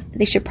blow up,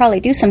 they should probably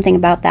do something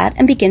about that,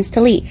 and begins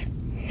to leave.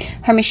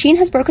 Her machine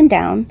has broken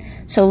down,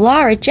 so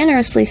Lara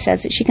generously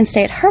says that she can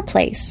stay at her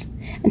place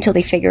until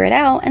they figure it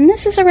out, and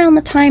this is around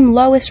the time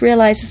Lois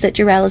realizes that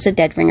Jor-El is a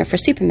dead ringer for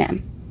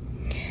Superman.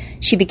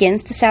 She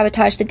begins to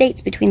sabotage the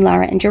dates between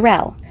Lara and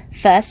Jor-El,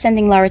 first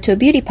sending Lara to a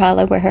beauty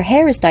parlor where her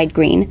hair is dyed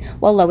green,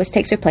 while Lois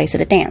takes her place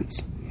at a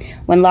dance.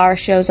 When Lara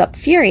shows up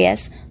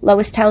furious,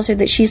 Lois tells her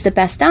that she's the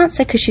best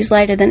dancer because she's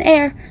lighter than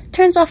air,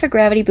 turns off her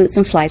gravity boots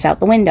and flies out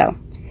the window.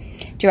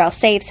 Jor-El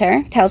saves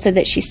her, tells her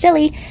that she's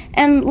silly,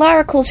 and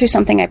Lara calls her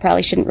something I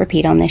probably shouldn't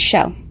repeat on this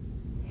show.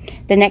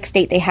 The next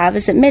date they have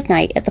is at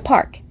midnight at the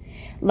park.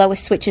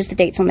 Lois switches the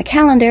dates on the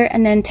calendar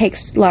and then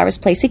takes Lara's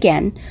place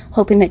again,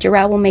 hoping that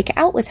Jor-El will make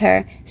out with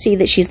her, see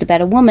that she's the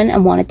better woman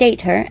and want to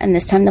date her, and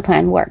this time the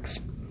plan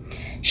works.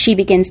 She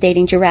begins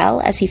dating Jor-El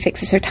as he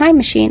fixes her time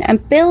machine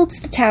and builds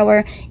the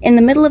tower in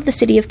the middle of the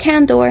city of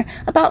Kandor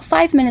about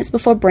 5 minutes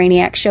before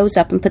Brainiac shows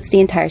up and puts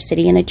the entire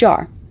city in a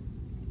jar.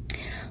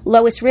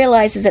 Lois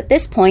realizes at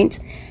this point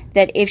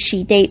that if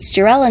she dates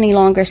Jor-El any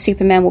longer,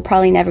 Superman will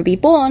probably never be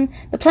born,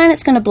 the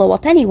planet's going to blow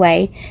up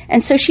anyway,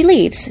 and so she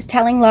leaves,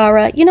 telling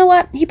Lara, you know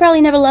what, he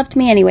probably never loved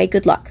me anyway,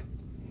 good luck.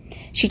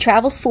 She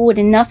travels forward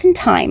enough in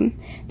time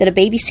that a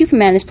baby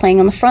Superman is playing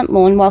on the front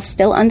lawn while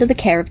still under the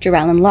care of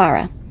Jor-El and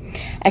Lara.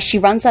 As she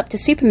runs up to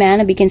Superman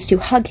and begins to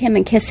hug him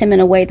and kiss him in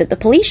a way that the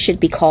police should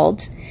be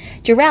called,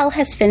 Jor-El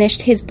has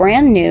finished his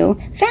brand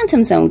new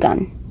Phantom Zone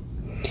gun.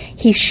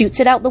 He shoots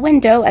it out the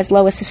window as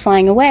Lois is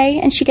flying away,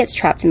 and she gets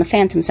trapped in the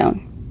Phantom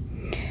Zone.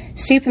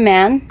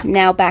 Superman,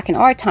 now back in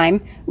our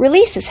time,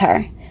 releases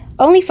her,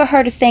 only for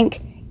her to think,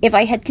 if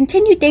I had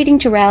continued dating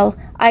Jor-El,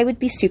 I would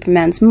be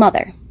Superman's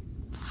mother.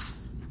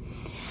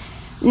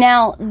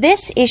 Now,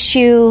 this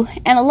issue,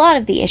 and a lot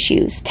of the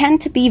issues,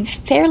 tend to be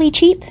fairly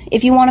cheap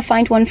if you want to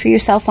find one for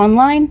yourself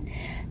online.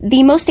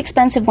 The most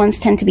expensive ones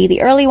tend to be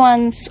the early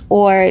ones,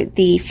 or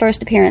the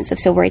first appearance of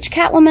Silver Age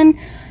Catwoman,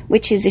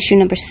 which is issue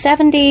number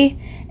 70,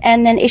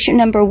 and then issue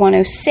number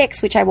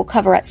 106, which I will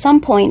cover at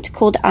some point,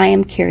 called I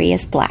Am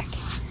Curious Black.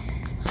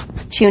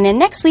 Tune in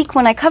next week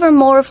when I cover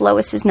more of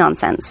Lois's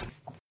nonsense.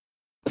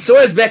 So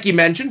as Becky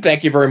mentioned,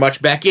 thank you very much,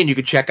 Becky, and you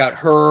can check out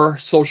her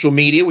social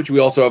media, which we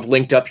also have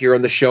linked up here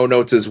in the show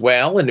notes as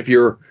well. And if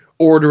you're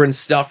ordering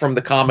stuff from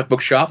the comic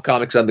book shop,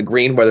 Comics on the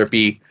Green, whether it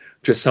be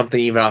just something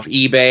even off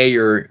eBay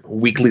or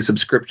weekly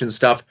subscription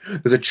stuff,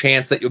 there's a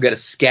chance that you'll get a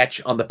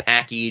sketch on the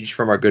package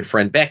from our good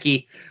friend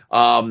Becky.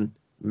 Man,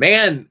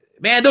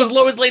 those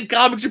Lois Lane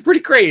comics are pretty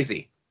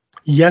crazy.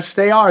 Yes,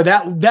 they are.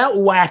 That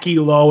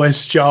wacky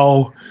Lois,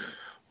 Joe.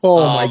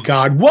 Oh my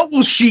God! What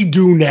will she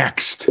do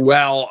next?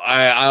 Well,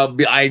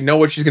 I know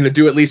what she's going to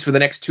do at least for the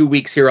next 2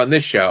 weeks here on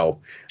this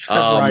show.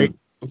 Right.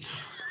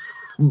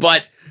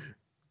 But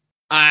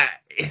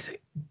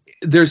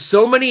there's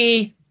so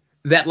many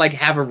that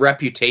have a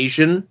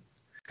reputation.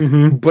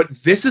 Mm-hmm. But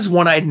this is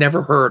one I'd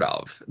never heard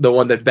of. The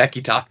one that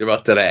Becky talked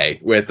about today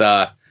with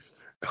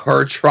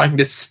her trying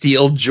to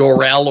steal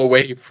Jor-El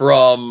away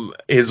from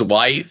his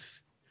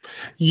wife.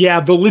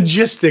 Yeah, the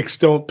logistics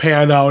don't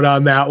pan out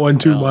on that one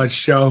too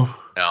much, Joe.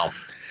 No.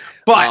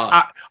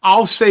 But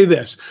I'll say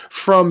this.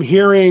 From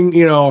hearing,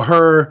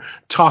 her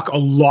talk a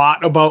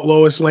lot about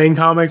Lois Lane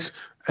comics,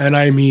 and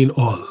I mean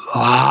a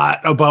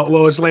lot about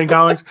Lois Lane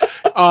comics,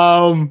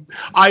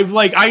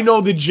 I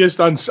know the gist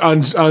on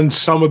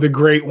some of the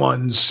great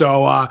ones.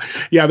 So,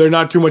 they're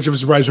not too much of a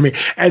surprise for me.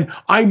 And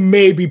I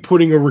may be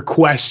putting a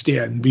request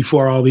in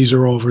before all these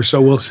are over,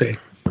 so we'll see.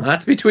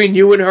 That's between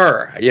you and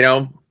her,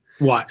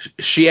 What?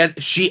 She a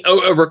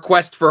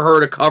request for her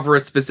to cover a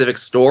specific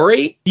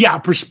story?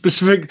 Yeah,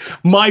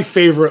 my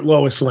favorite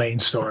Lois Lane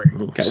story.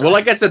 Okay. So. Well,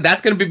 like I said, that's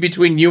going to be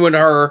between you and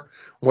her,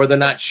 whether or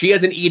not she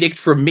has an edict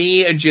from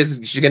me and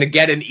she's going to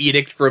get an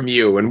edict from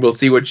you, and we'll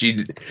see what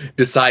she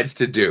decides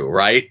to do,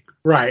 right?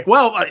 Right.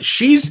 Well,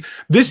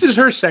 this is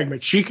her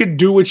segment. She could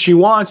do what she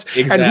wants.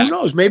 Exactly. And who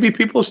knows? Maybe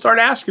people start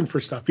asking for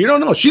stuff. You don't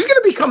know. She's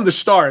going to become the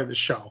star of the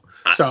show.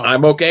 So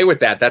I'm okay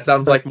with that. That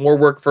sounds like more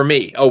work for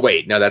me. Oh,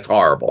 wait. No, that's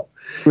horrible.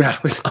 Yeah,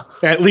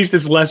 at least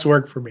it's less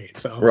work for me.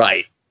 So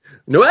right.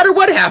 No matter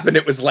what happened,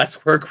 it was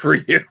less work for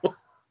you.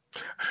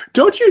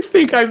 Don't you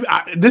think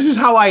this is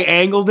how I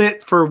angled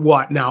it for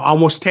what now?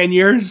 Almost 10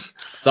 years?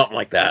 Something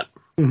like that.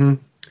 Mm-hmm.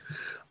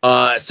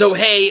 So,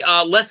 hey,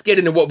 let's get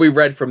into what we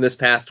read from this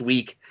past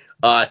week.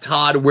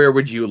 Todd, where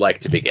would you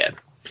like to begin?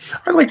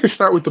 I'd like to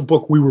start with the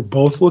book we were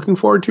both looking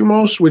forward to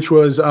most, which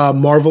was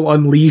Marvel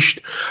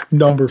Unleashed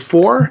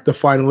 #4, the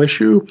final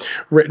issue,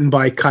 written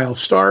by Kyle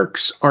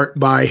Starks, art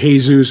by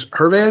Jesus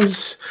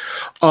Hervez.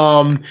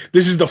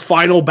 This is the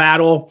final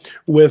battle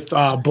with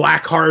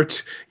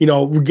Blackheart,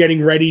 we're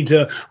getting ready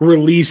to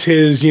release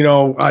his,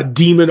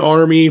 demon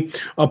army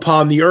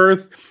upon the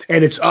Earth.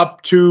 And it's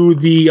up to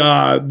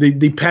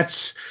the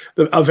pets,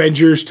 the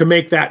Avengers, to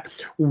make that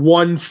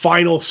one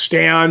final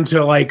stand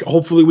to, like,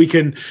 hopefully we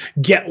can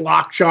get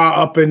Lockjaw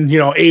up and,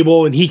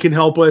 able, and he can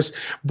help us.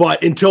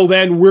 But until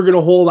then, we're going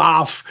to hold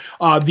off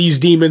these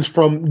demons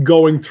from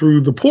going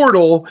through the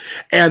portal.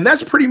 And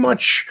that's pretty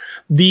much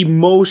the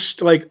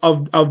most, like,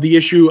 of the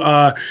issue.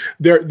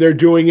 They're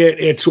doing it.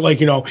 It's like,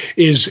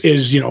 is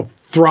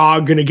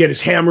Throg gonna get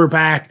his hammer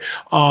back?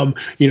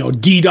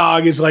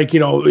 D-Dog is like,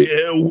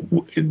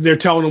 they're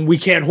telling him we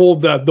can't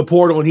hold the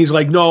portal, and he's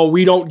like, no,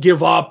 we don't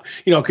give up,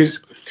 because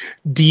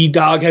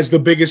D-Dog has the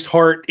biggest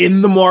heart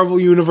in the Marvel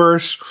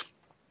universe.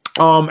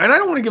 And I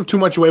don't want to give too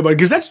much away about it,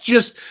 because that's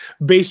just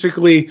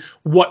basically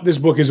what this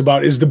book is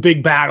about, is the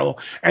big battle,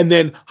 and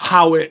then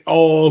how it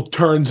all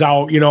turns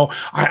out.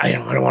 I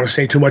don't want to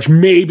say too much.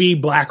 Maybe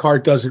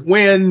Blackheart doesn't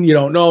win. You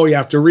don't know. You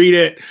have to read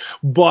it.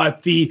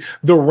 But the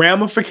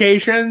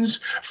ramifications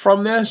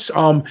from this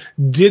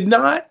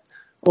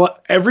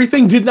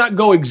everything did not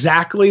go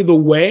exactly the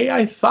way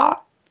I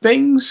thought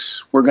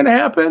things were going to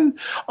happen.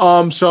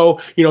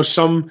 So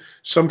some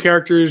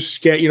characters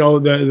get,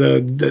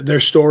 their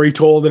story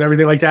told and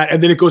everything like that.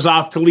 And then it goes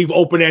off to leave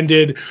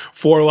open-ended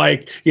for,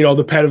 like,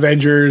 the Pet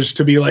Avengers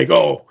to be like,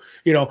 oh,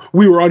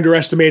 we were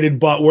underestimated,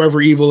 but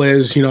wherever evil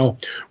is,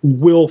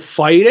 we'll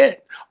fight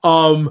it.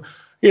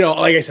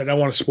 Like I said, I don't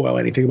want to spoil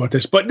anything about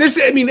this, but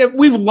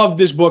we've loved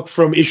this book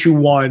from issue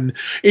 1.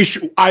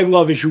 I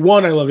love issue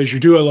 1. I love issue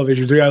 2. I love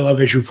issue 3. I love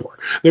issue 4.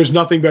 There's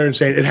nothing better than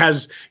saying it. It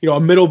has, a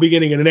middle,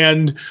 beginning, and an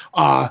end.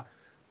 I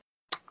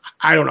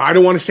don't know. I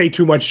don't want to say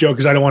too much, Joe,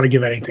 because I don't want to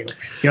give anything away.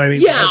 You know what I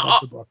mean?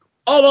 Yeah.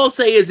 All I'll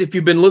say is, if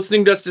you've been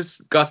listening to us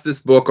discuss this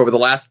book over the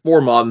last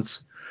 4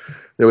 months,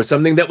 there was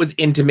something that was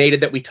intimated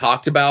that we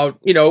talked about,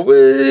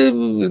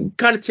 kind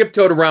of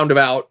tiptoed around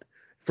about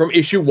from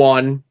issue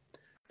 1.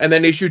 And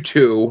then issue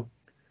 2,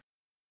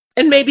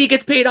 and maybe it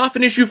gets paid off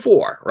in issue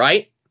 4,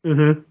 right?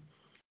 Mm-hmm.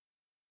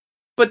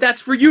 But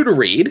that's for you to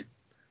read.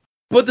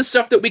 But the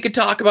stuff that we could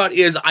talk about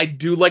is, I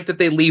do like that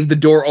they leave the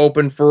door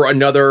open for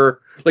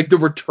another, like, the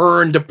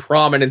return to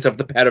prominence of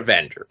the Pet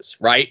Avengers,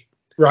 right?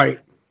 Right.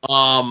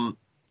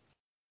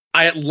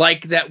 I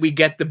like that we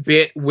get the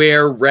bit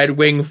where Red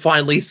Wing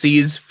finally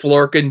sees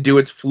Flurkin do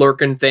its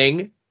Flurkin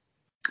thing.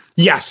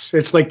 Yes,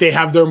 it's like they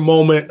have their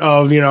moment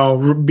of,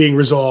 being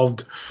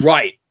resolved.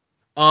 Right.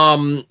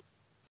 And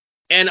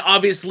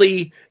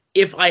obviously,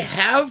 if I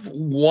have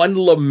one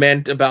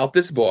lament about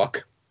this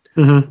book,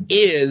 mm-hmm.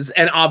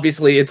 and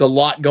obviously it's a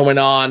lot going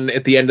on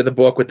at the end of the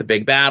book with the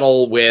big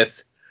battle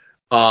with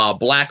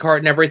Blackheart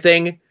and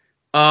everything,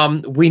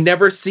 we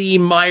never see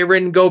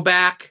Myron go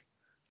back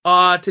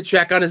to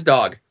check on his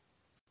dog.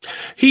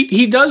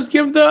 He does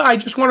give I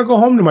just want to go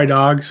home to my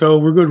dog, so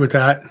we're good with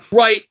that.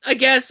 Right, I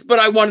guess, but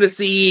I wanted to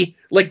see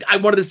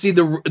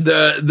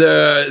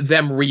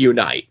them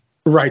reunite.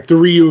 Right, the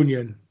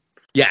reunion.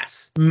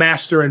 Yes.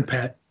 Master and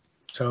Pet.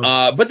 So,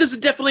 but this is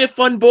definitely a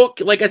fun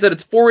book. Like I said,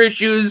 it's 4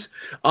 issues.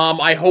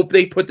 I hope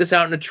they put this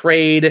out in a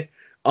trade.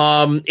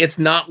 It's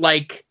not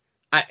like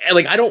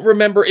I don't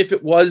remember if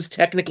it was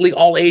technically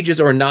all ages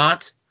or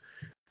not.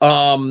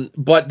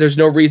 But there's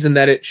no reason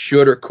that it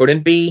should or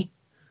couldn't be.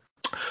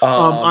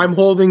 I'm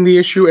holding the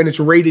issue, and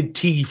it's rated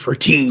T for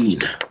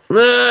teen.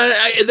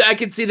 I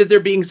can see that there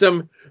being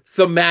some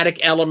thematic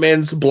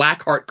elements.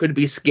 Blackheart could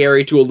be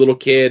scary to a little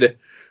kid.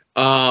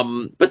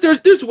 But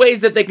there's ways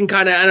that they can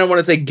kind of, I don't want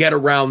to say get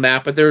around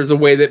that, but there's a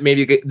way that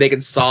maybe they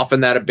can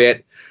soften that a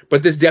bit.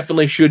 But this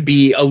definitely should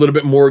be a little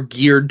bit more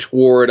geared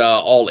toward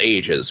all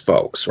ages,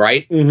 folks,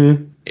 right?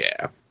 Mm-hmm.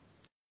 Yeah.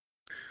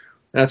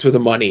 That's where the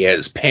money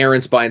is.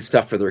 Parents buying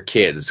stuff for their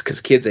kids,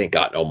 because kids ain't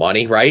got no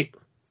money, right?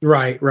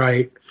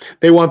 Right.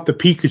 They want the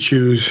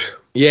Pikachus.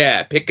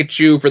 Yeah,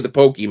 Pikachu for the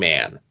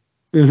Pokemon.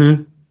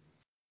 Mm-hmm.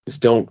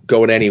 Just don't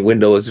go in any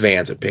windowless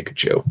vans with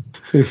Pikachu.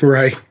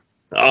 Right.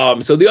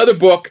 So the other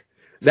book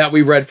that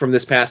we read from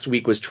this past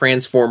week was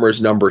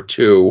Transformers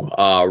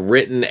 #2,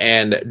 written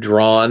and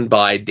drawn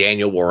by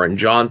Daniel Warren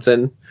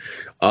Johnson.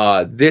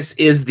 This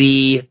is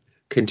the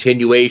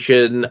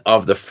continuation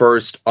of the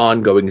first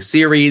ongoing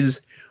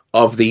series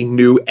of the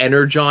new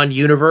Energon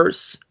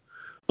universe.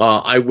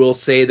 I will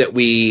say that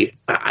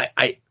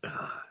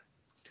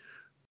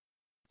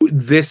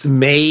this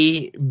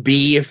may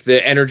be if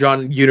the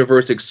Energon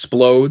universe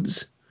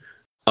explodes.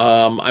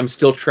 I'm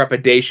still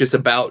trepidatious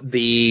about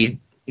the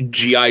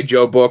G.I.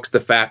 Joe books. The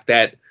fact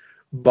that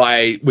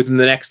within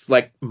the next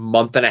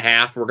month and a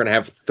half, we're going to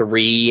have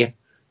 3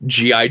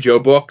 G.I. Joe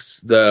books,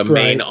 the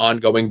main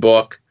ongoing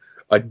book,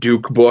 a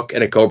Duke book,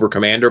 and a Cobra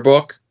Commander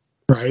book.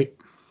 Right.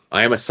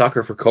 I am a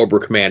sucker for Cobra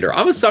Commander.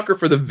 I'm a sucker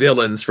for the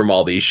villains from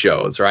all these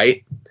shows,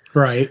 right?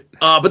 Right.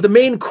 But the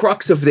main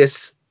crux of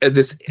this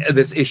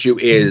issue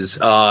is,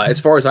 as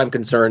far as I'm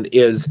concerned,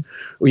 is,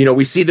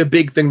 we see the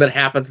big thing that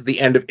happens at the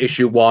end of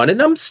issue 1,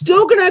 and I'm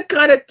still gonna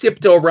kind of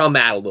tiptoe around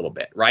that a little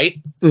bit, right?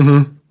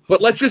 Mm-hmm.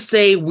 But let's just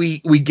say we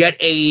get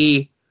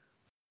a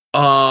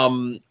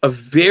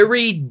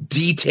very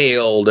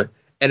detailed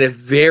and a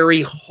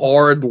very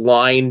hard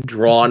line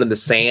drawn in the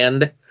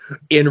sand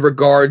in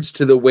regards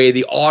to the way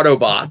the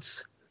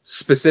Autobots,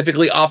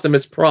 specifically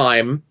Optimus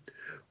Prime,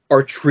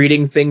 are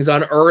treating things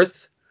on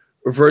Earth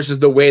versus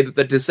the way that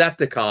the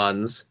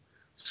Decepticons,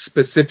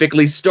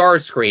 specifically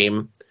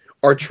Starscream,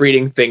 are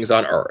treating things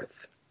on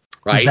Earth.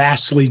 Right?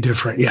 Vastly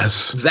different,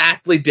 yes.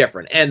 Vastly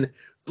different. And,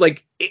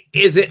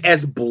 is it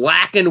as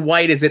black and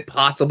white as it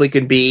possibly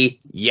can be?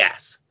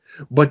 Yes.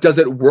 But does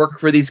it work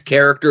for these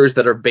characters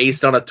that are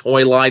based on a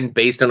toy line,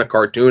 based on a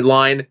cartoon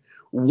line?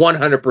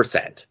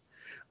 100%.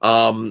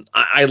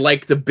 I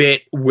like the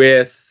bit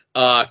with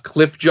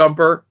Cliff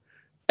Jumper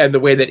and the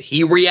way that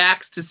he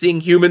reacts to seeing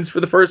humans for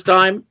the first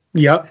time.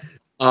 Yep.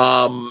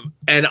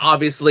 And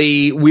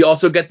obviously, we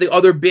also get the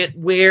other bit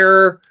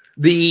where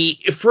the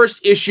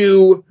first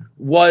issue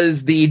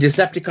was the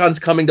Decepticons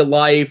coming to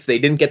life. They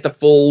didn't get the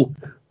full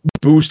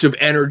boost of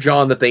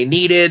Energon that they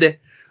needed.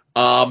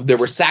 There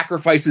were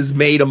sacrifices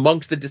made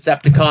amongst the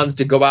Decepticons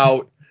to go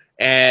out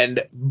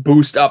and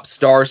boost up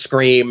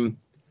Starscream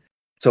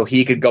so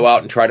he could go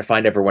out and try to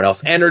find everyone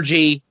else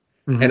energy.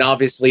 Mm-hmm. And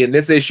obviously in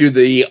this issue,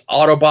 the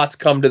Autobots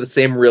come to the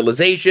same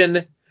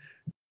realization,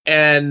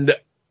 and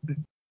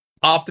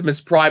Optimus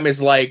Prime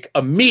is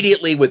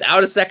immediately,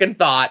 without a second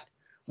thought,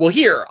 well,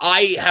 here,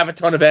 I have a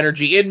ton of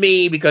energy in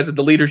me because of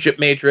the leadership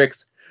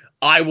matrix.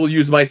 I will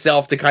use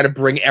myself to kind of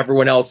bring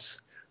everyone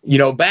else,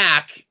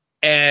 back.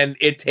 And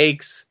it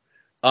takes,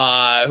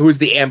 who's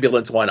the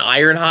ambulance one?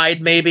 Ironhide,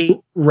 maybe?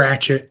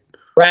 Ratchet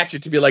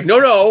to be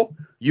no,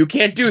 you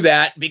can't do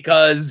that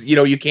because,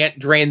 you can't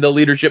drain the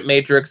leadership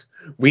matrix.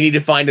 We need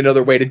to find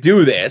another way to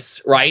do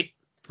this, right?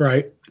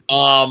 Right.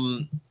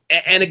 And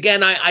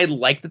again, I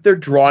like that they're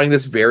drawing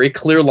this very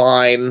clear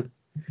line.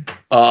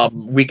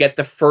 We get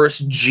the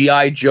first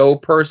G.I. Joe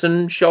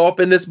person show up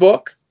in this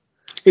book.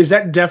 Is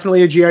that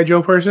definitely a G.I.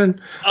 Joe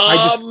person?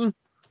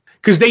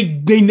 Because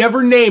they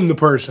never name the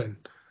person.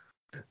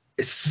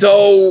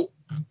 So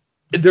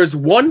there's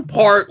one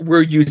part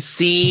where you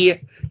see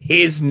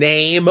his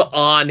name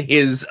on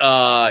his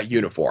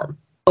uniform.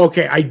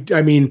 Okay,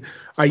 I mean,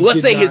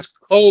 let's say his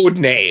code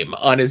name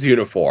on his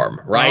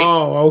uniform, right?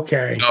 Oh,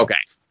 okay. Okay.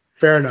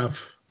 Fair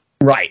enough.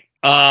 Right.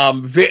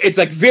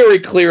 It's very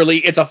clearly,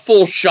 it's a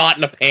full shot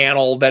in a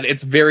panel that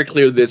it's very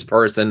clear this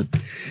person.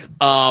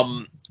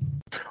 Oh,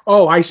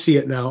 I see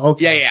it now.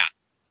 Okay.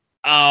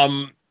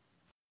 Yeah.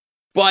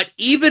 But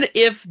even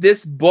if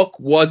this book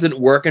wasn't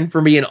working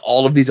for me in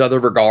all of these other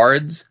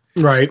regards,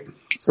 right,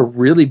 it's a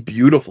really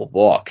beautiful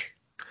book.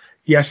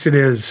 Yes, it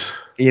is.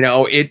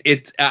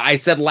 I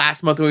said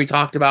last month when we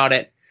talked about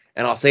it,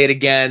 and I'll say it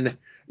again,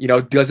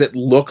 does it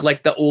look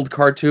like the old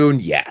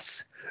cartoon?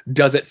 Yes.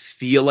 Does it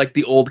feel like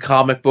the old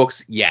comic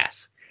books?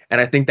 Yes.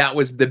 And I think that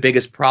was the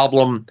biggest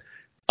problem.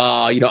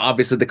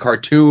 Obviously the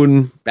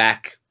cartoon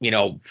back,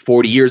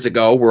 40 years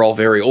ago, we're all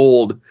very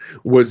old,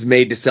 was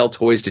made to sell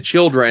toys to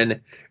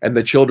children, and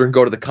the children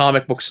go to the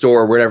comic book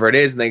store or whatever it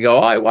is, and they go,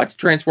 I watched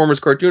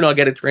Transformers cartoon, I'll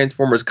get a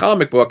Transformers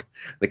comic book.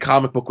 The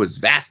comic book was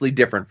vastly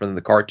different from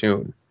the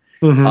cartoon.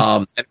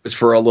 Mm-hmm. It was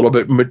for a little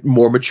bit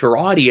more mature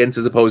audience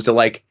as opposed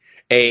to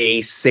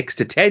a 6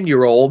 to 10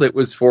 year old. It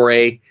was for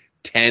a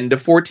 10 to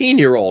 14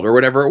 year old or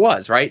whatever it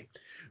was, right?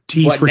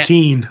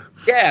 Teen.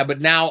 Yeah, but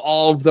now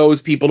all of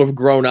those people have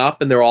grown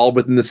up and they're all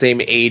within the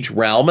same age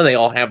realm and they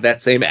all have that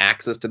same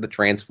access to the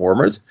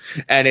Transformers.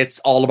 And it's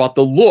all about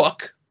the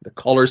look, the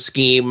color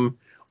scheme,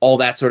 all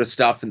that sort of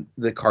stuff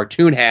the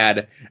cartoon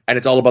had. And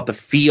it's all about the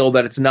feel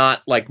that it's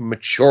not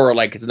mature,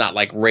 it's not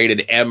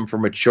rated M for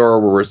mature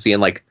where we're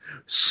seeing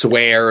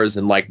swears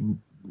and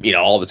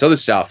all this other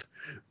stuff.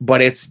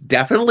 But it's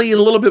definitely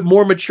a little bit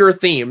more mature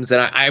themes,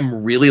 and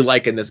I'm really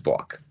liking this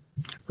book.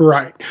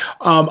 Right.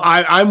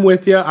 I'm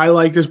with you. I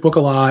like this book a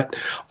lot.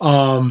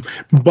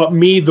 But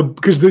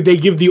because they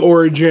give the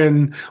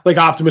origin,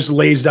 Optimus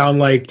lays down,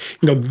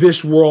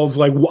 this world's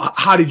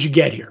how did you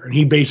get here? And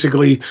he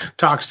basically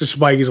talks to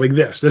Spike. He's like,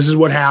 this is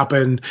what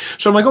happened.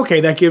 So I'm like, okay,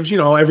 that gives,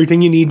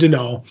 everything you need to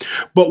know.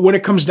 But when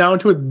it comes down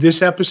to it,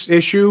 this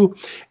issue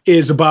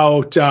is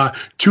about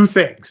 2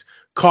 things: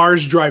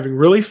 cars driving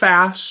really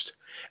fast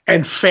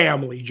and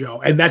family,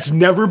 Joe. And that's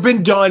never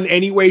been done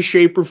any way,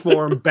 shape, or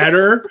form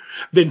better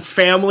than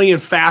family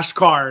and fast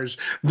cars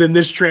than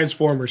this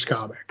Transformers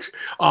comics.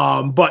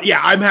 But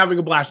yeah, I'm having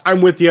a blast.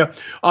 I'm with you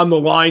on the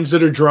lines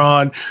that are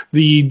drawn.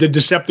 The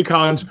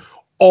Decepticons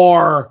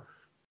are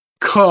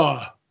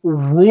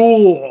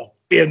cruel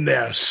in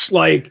this,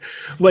 like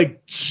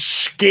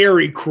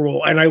scary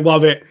cruel, and I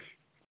love it.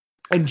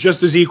 And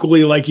just as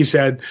equally, like you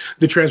said,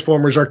 the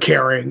Transformers are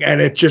caring, and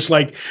it just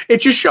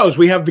shows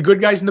we have the good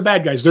guys and the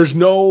bad guys. There's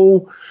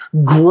no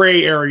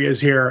gray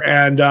areas here,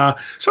 and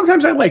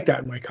sometimes I like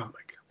that in my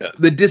comic.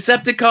 The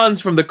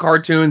Decepticons from the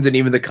cartoons and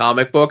even the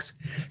comic books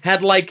had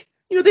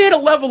they had a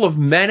level of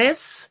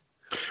menace.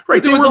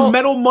 Right, they were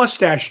metal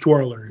mustache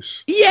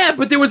twirlers. Yeah,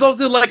 but there was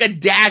also like a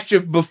dash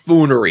of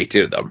buffoonery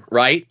to them,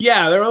 right?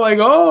 Yeah, they were like,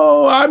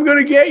 "Oh, I'm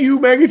gonna get you,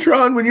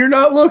 Megatron, when you're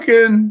not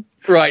looking."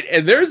 Right,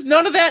 and there's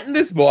none of that in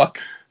this book.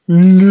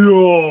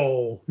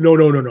 No.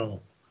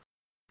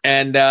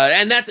 And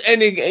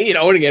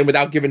again,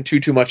 without giving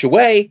too much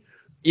away,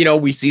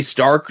 we see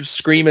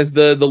Starscream as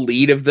the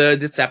lead of the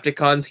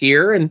Decepticons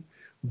here, and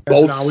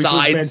both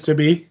sides meant to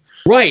be.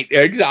 Right,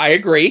 I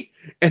agree.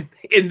 And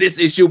in this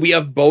issue, we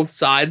have both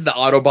sides, the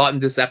Autobot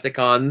and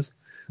Decepticons,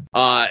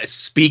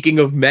 speaking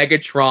of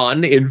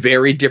Megatron in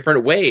very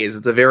different ways.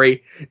 It's a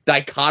very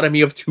dichotomy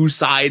of two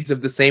sides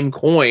of the same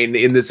coin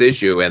in this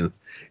issue, and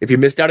if you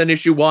missed out on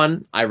issue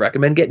 1, I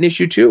recommend getting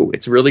issue 2.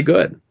 It's really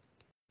good.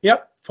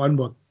 Yep, fun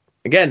book.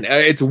 Again,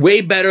 it's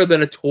way better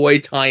than a toy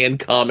tie-in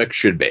comic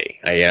should be.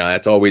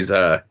 That's always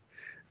I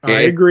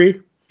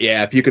agree.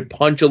 Yeah, if you could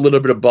punch a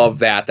little bit above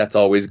that, that's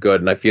always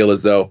good. And I feel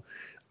as though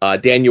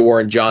Daniel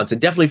Warren Johnson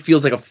definitely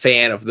feels like a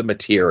fan of the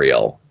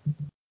material.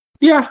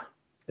 Yeah.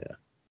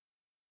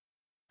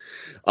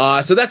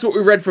 So that's what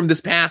we read from this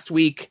past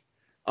week.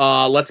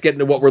 Let's get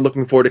into what we're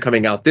looking forward to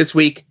coming out this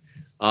week.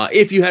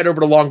 If you head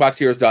over to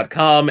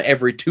longboxheroes.com,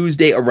 every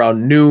Tuesday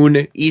around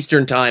noon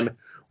Eastern time,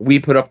 we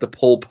put up the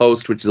poll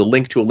post, which is a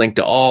link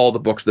to all the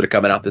books that are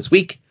coming out this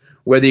week.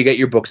 Whether you get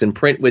your books in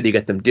print, whether you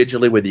get them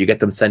digitally, whether you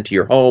get them sent to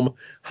your home,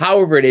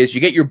 however it is,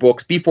 you get your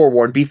books, be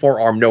forewarned, be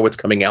forearmed, know what's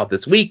coming out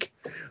this week.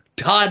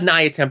 Todd and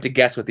I attempt to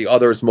guess what the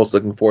other is most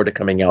looking forward to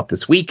coming out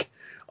this week.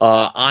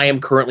 I am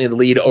currently in the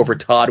lead over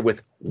Todd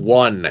with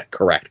one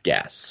correct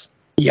guess.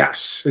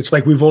 Yes, it's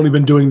like we've only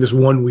been doing this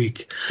 1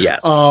 week.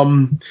 Yes.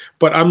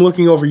 But I'm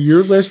looking over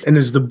your list, and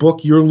is the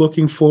book you're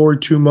looking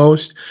forward to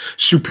most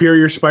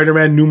Superior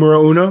Spider-Man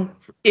numero uno?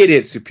 It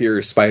is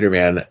Superior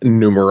Spider-Man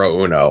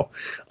numero uno.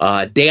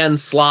 Dan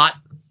Slott,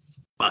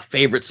 my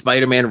favorite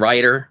Spider-Man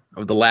writer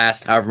of the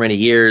last however many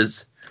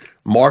years.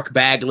 Mark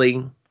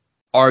Bagley,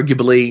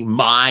 arguably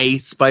my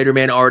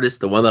Spider-Man artist,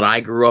 the one that I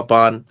grew up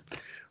on,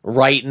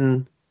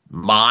 writing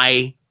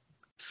my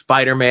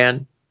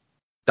Spider-Man,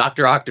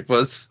 Dr.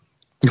 Octopus.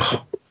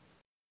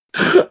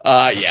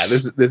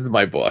 This is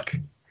my book.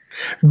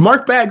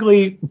 Mark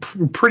Bagley,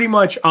 pretty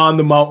much on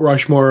the Mount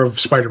Rushmore of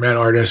Spider-Man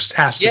artists,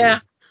 has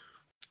to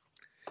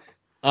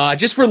be.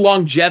 Just for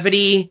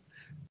longevity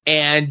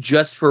and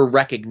just for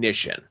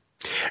recognition.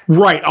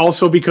 Right.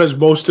 Also because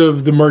most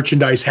of the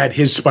merchandise had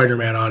his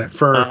Spider-Man on it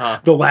for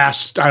the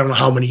last, I don't know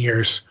how many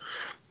years.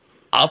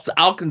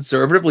 I'll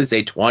conservatively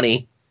say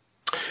 20.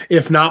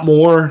 If not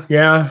more,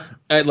 yeah.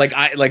 Like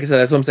I said,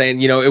 that's what I'm saying.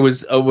 It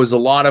was a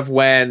lot of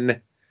when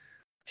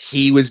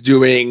he was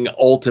doing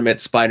Ultimate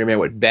Spider-Man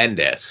with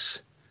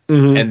Bendis,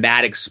 and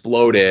that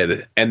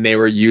exploded, and they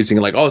were using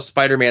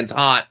Spider-Man's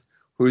hot.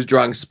 Who's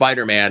drawing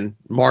Spider-Man?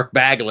 Mark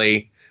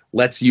Bagley.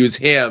 Let's use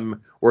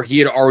him, where he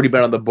had already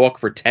been on the book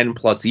for 10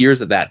 plus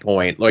years at that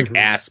point,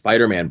 as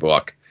Spider-Man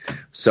book.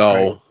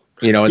 So,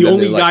 the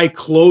only guy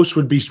close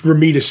would be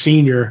Romita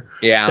Sr.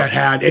 that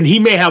had, and he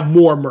may have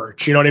more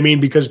merch, you know what I mean?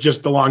 Because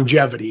just the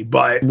longevity,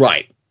 but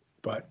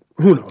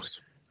who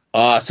knows?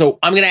 So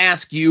I'm going to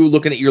ask you,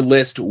 looking at your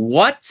list,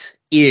 what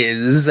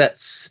is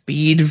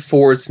Speed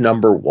Force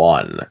number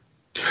 1?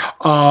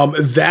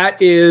 That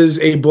is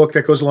a book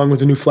that goes along with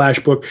the new Flash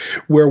book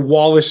where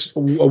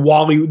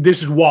Wally,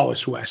 this is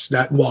Wallace West,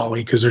 not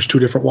Wally, because there's two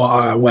different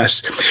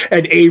Wests,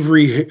 and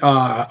Avery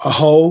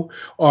Ho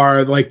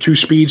are like two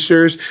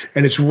speedsters,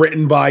 and it's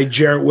written by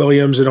Jarrett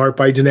Williams and art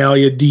by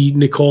Denalia Di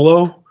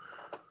Nicolo.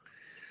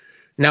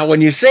 Now,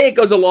 when you say it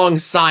goes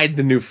alongside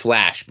the new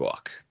Flash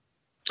book,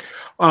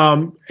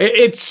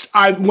 it's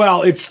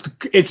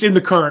in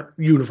the current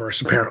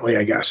universe, apparently,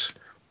 I guess.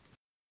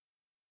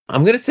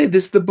 I'm going to say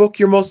this is the book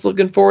you're most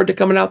looking forward to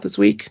coming out this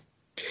week.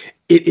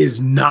 It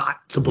is not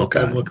the book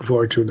I'm looking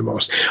forward to the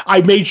most.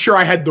 I made sure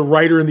I had the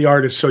writer and the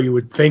artist so you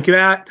would think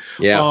that.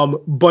 Yeah.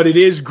 But it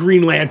is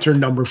Green Lantern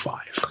number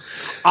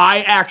 5.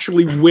 I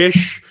actually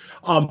wish,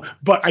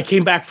 but I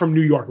came back from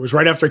New York. It was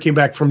right after I came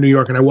back from New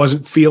York, and I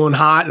wasn't feeling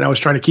hot, and I was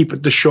trying to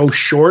keep the show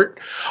short.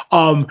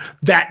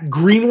 That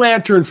Green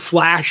Lantern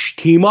Flash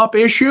team-up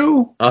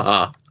issue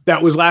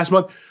that was last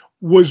month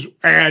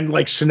and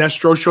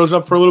Sinestro shows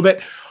up for a little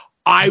bit.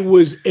 I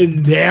was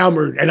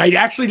enamored, and I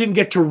actually didn't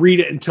get to read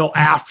it until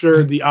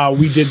after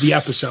we did the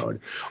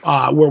episode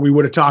where we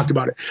would have talked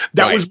about it.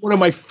 That was one of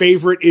my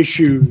favorite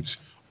issues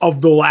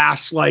of the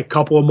last like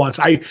couple of months.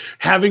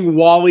 Having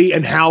Wally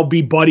and Hal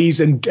be buddies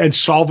and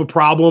solve a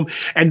problem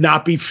and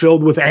not be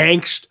filled with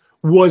angst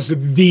was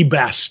the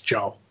best,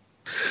 Joe.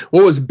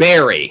 What was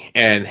Barry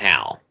and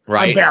Hal,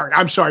 right? Barry.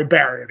 I'm sorry,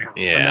 Barry and Hal.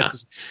 Yeah.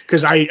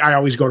 Because I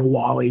always go to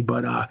Wally,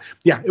 but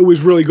yeah, it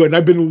was really good. And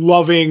I've been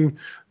loving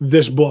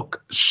this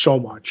book so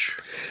much.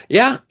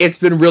 Yeah, it's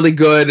been really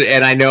good.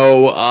 And I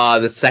know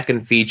the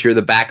second feature,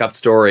 the backup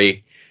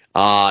story,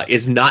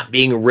 is not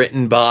being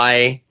written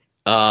by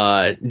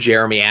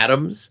Jeremy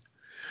Adams.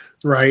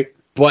 Right.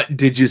 But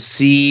did you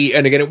see,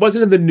 and again, it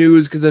wasn't in the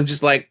news because I'm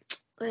just like,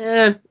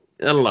 I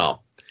don't know.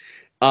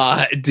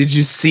 Did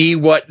you see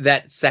what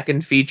that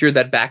second feature,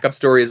 that backup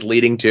story is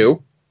leading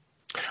to?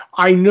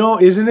 I know,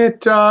 isn't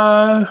it?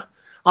 All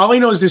I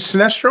know is there's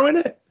Sinestro in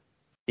it?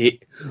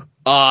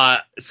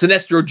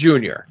 Sinestro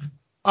Jr.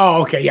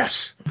 Oh, okay,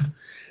 yes.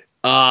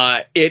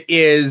 It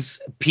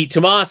is Pete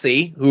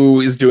Tomasi, who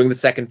is doing the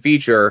second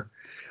feature,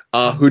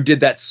 who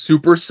did that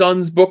Super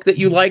Sons book that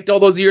you liked all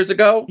those years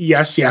ago.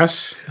 Yes.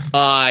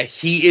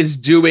 He is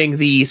doing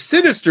the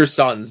Sinister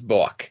Sons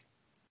book,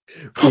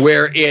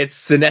 where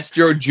it's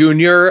Sinestro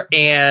Jr.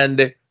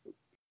 and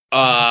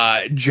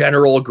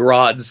General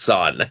Grodd's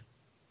son.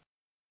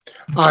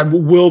 I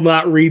will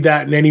not read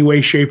that in any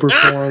way, shape, or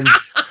form.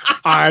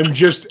 I'm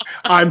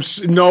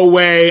no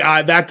way.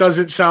 That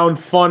doesn't sound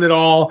fun at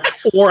all.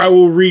 Or I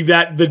will read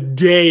that the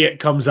day it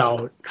comes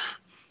out.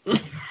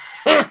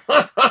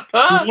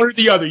 One or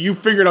the other. You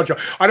figure it out, Joe.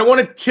 I don't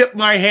want to tip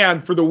my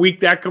hand for the week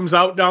that comes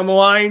out down the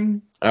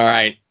line. All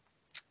right.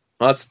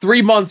 Well, it's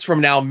 3 months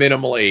from now,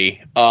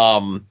 minimally.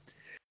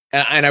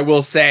 And I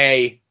will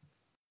say,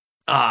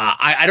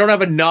 I don't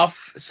have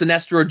enough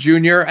Sinestro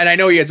Jr., and I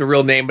know he has a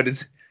real name, but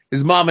his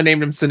mama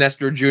named him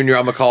Sinestro Jr. I'm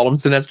going to call him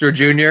Sinestro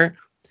Jr.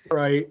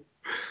 Right.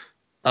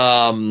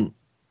 I'll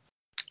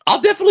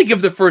definitely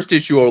give the first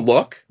issue a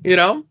look, you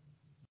know?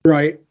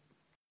 Right.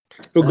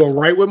 It'll go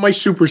right with my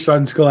Super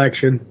Sons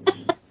collection.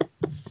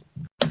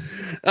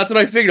 That's what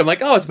I figured. I'm like,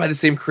 it's by the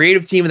same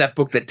creative team in that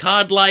book that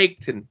Todd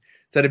liked, and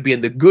instead of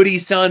being the Goody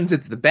Sons,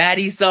 it's the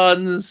Baddie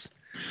Sons.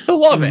 I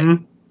love it.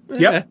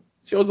 Yep.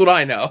 Shows what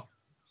I know.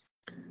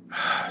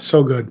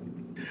 So good.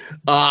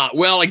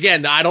 Well,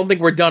 again, I don't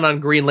think we're done on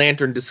Green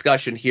Lantern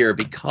discussion here,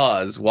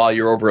 because while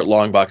you're over at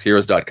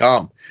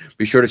longboxheroes.com,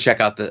 be sure to check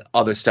out the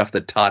other stuff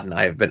that Todd and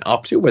I have been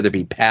up to, whether it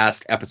be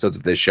past episodes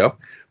of this show,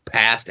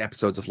 past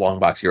episodes of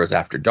Longbox Heroes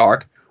After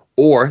Dark,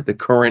 or the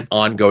current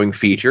ongoing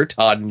feature,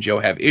 Todd and Joe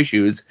Have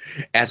Issues,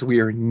 as we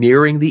are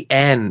nearing the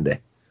end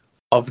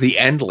of The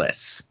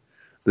Endless.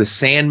 The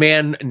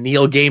Sandman,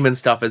 Neil Gaiman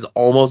stuff is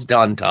almost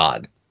done,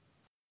 Todd.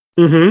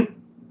 Mm-hmm.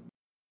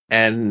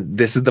 And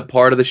this is the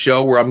part of the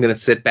show where I'm going to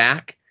sit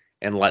back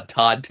and let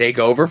Todd take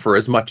over for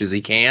as much as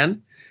he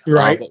can.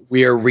 Right. But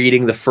we are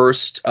reading the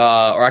first,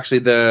 or actually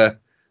the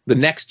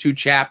next 2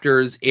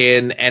 chapters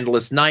in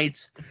Endless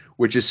Nights,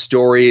 which is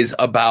stories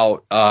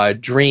about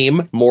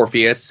Dream,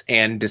 Morpheus,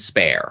 and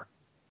Despair.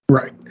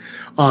 Right.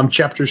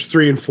 Chapters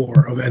 3 and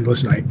 4 of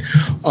Endless Night.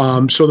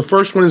 So the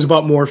first one is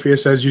about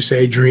Morpheus, as you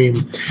say,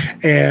 Dream.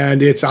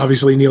 And it's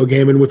obviously Neil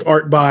Gaiman with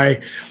art by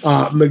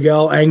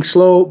Miguel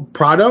Ángel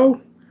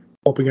Prado.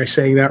 Hoping I'm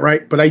saying that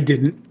right, but I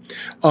didn't.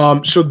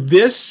 So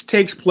this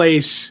takes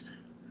place,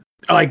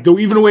 like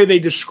even the way they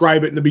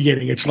describe it in the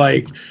beginning, it's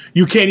like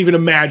you can't even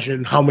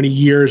imagine how many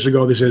years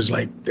ago this is.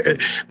 Like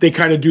they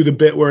kind of do the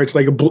bit where it's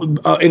like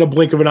in a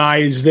blink of an eye,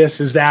 is this,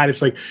 is that.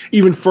 It's like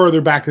even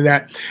further back than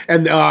that.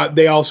 And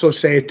they also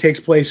say it takes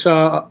place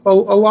a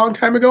long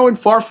time ago and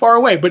far, far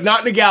away, but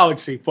not in a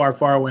galaxy far,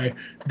 far away.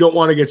 Don't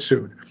want to get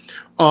sued.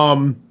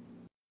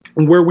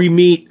 Where we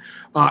meet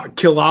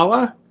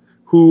Kilala,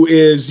 who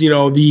is,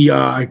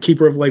 the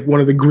keeper of like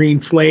one of the green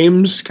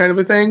flames kind of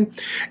a thing.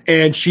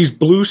 And she's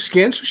blue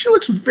skin. So she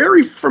looks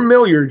very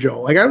familiar,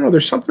 Joe. Like, I don't know.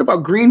 There's something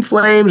about green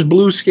flames,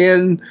 blue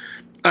skin.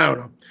 I don't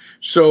know.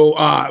 So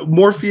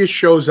Morpheus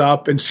shows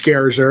up and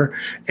scares her.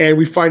 And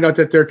we find out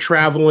that they're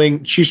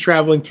traveling. She's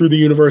traveling through the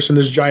universe in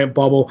this giant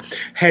bubble,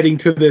 heading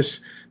to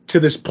this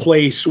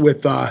place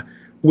with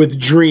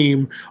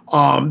Dream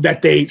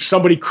that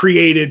somebody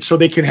created so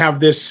they can have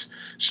this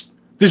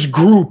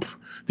group,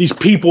 these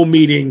people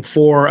meeting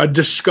for a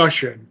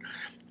discussion,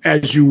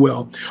 as you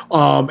will.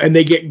 And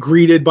they get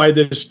greeted by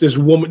this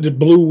woman, the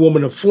blue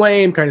woman of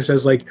flame, kind of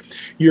says, like,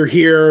 you're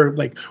here,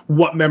 like,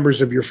 what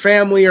members of your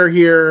family are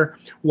here,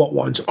 what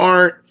ones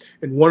aren't.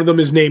 And one of them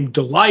is named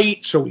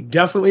Delight, so we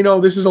definitely know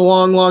this is a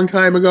long, long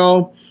time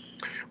ago.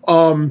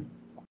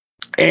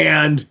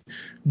 And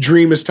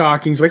Dream is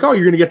talking. He's like, oh,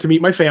 you're going to get to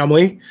meet my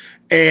family.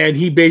 And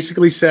he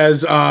basically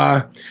says,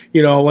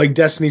 like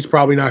Destiny's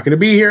probably not going to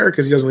be here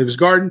because he doesn't leave his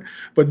garden.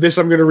 But this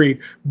I'm going to read.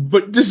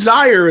 But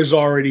Desire is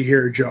already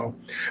here, Joe.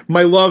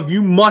 My love,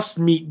 you must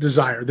meet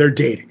Desire. They're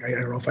dating. I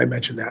don't know if I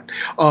mentioned that.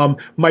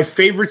 My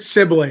favorite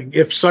sibling,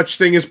 if such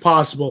thing is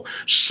possible.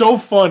 So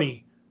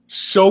funny.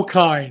 So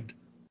kind.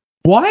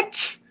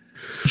 What?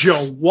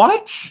 Joe,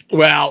 what?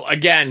 Well,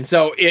 again,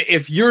 so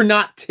if you're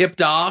not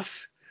tipped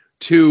off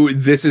to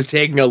this is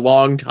taking a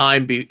long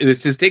time.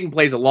 This is taking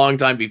place a long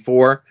time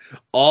before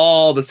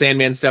all the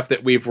Sandman stuff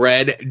that we've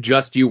read.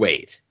 Just you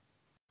wait.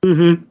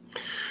 Mm-hmm.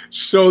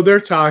 So they're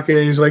talking,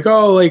 and he's like,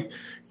 oh, like,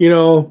 you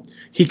know,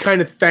 he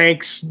kind of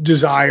thanks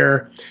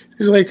Desire.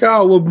 He's like,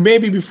 oh, well,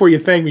 maybe before you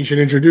thank me, you should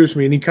introduce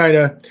me. And he kind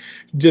of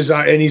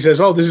and he says,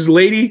 oh, this is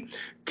Lady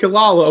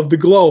Kilala of the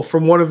Glow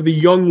from one of the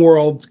young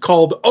worlds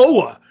called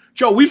Oa.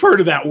 Joe, we've heard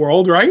of that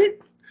world, right?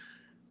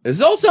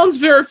 This all sounds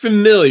very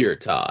familiar,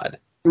 Todd.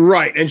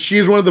 Right, and she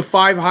is one of the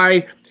 5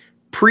 high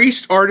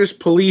priest, artist,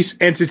 police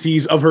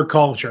entities of her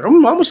culture.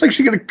 Almost like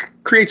she's going to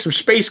create some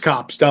space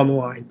cops down the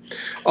line.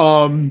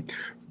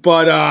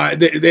 But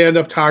they end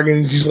up talking,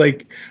 and she's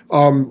like,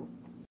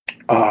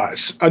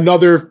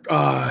 another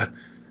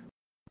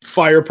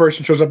fire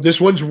person shows up. This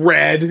one's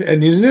red,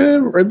 and he's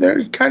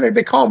they're kind of,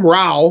 they call him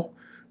Rao,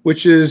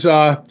 which is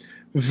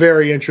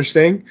very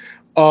interesting.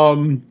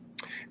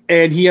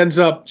 And she ends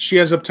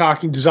up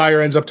talking, Desire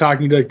ends up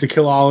talking to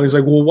Kilala. He's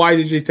like, well, why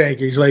did you thank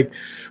her? He's like,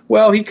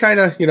 well, he kind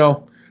of, you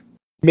know,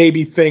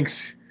 maybe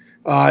thinks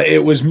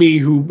it was me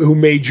who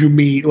made you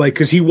meet, like,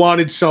 because he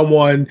wanted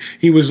someone,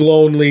 he was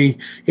lonely,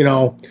 you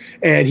know,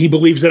 and he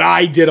believes that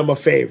I did him a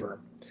favor.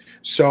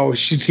 So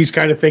he's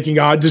kind of thinking,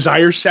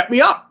 Desire set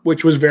me up,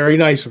 which was very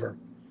nice of her.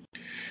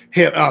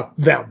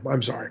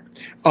 I'm sorry.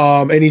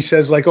 And he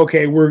says, like,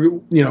 okay,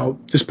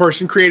 this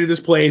person created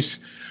this place.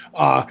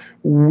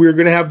 We're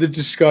going to have the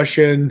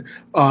discussion,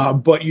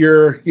 but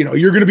you're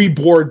going to be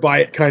bored by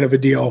it, kind of a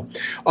deal.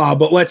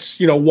 But let's,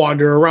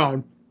 wander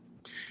around.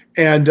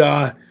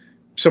 And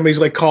somebody's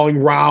like calling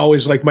Rao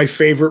is like my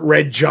favorite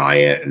red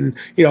giant. And,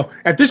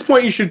 at this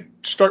point you should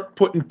start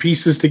putting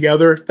pieces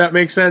together, if that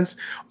makes sense.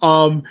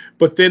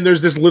 But then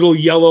there's this little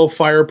yellow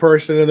fire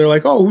person, and they're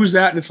like, oh, who's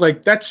that? And it's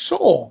like, that's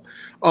Soul.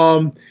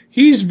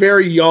 He's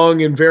very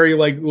young and very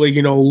like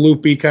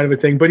loopy kind of a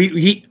thing, but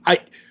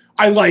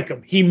I like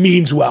him. He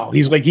means well.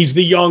 He's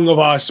the young of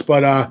us,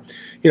 but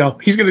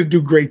he's going to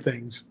do great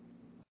things.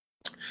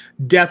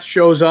 Death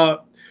shows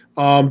up,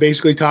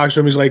 basically talks to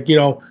him. He's like,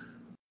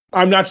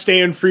 I'm not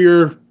staying for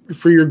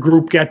your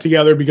group get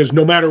together because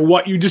no matter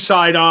what you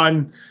decide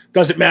on,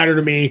 doesn't matter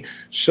to me.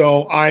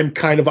 So I'm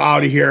kind of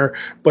out of here.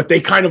 But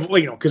they kind of,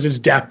 because it's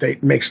Death,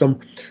 it makes them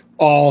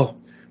all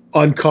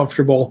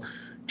uncomfortable.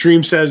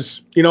 Dream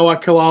says, you know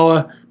what,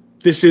 Kilala,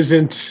 this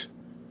isn't,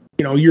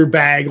 your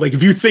bag. Like,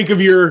 if you think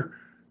of your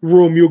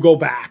room, you'll go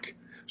back.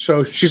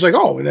 So she's like,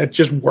 oh, and that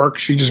just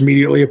works. She just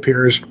immediately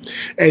appears,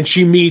 and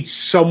she meets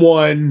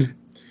someone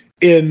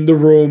in the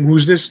room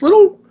who's this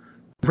little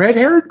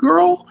red-haired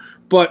girl,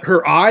 but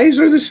her eyes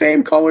are the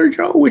same color,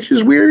 Joe, which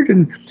is weird.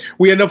 And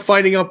we end up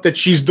finding out that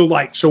she's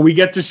Delight. So we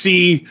get to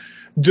see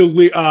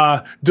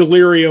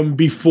Delirium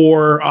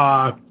before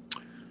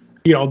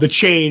the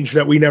change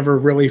that we never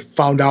really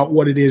found out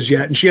what it is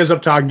yet. And she ends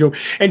up talking to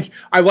him, and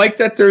I like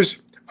that there's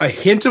a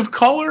hint of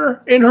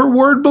color in her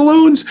word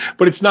balloons,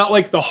 but it's not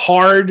like the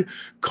hard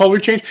color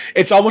change.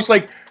 It's almost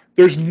like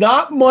there's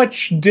not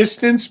much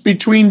distance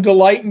between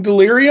Delight and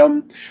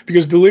Delirium,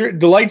 because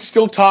Delight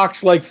still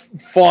talks like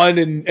fun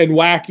and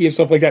wacky and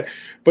stuff like that,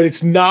 but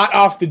it's not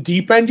off the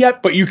deep end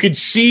yet. But you could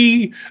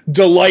see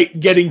Delight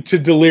getting to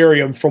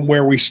Delirium from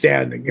where we're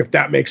standing, if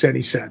that makes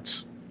any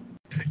sense.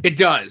 It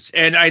does.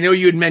 And I know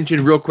you had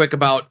mentioned real quick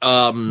about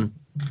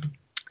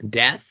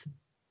Death.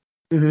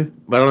 Mm-hmm.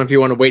 But I don't know if you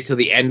want to wait till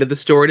the end of the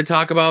story to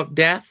talk about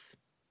Death.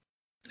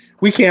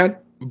 We can.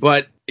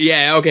 But,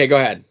 yeah, okay, go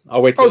ahead.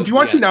 I'll wait till if you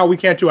want to now, we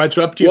can't do it. It's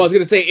up to you. Well, I was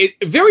going to say, it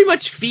very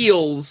much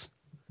feels,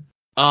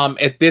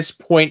 at this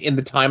point in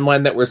the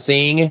timeline that we're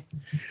seeing,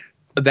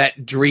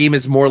 that Dream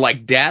is more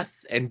like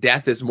Death, and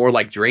Death is more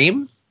like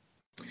Dream.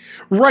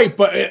 Right,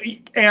 but,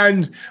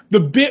 and the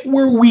bit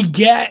where we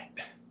get,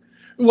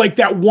 like,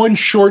 that one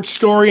short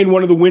story in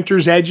one of the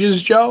Winter's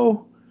Edges,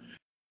 Joe,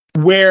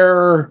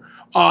 where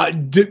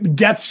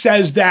Death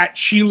says that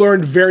she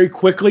learned very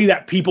quickly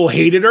that people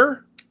hated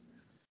her,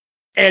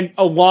 and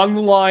along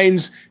the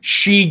lines,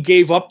 she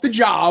gave up the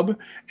job,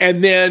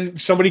 and then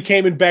somebody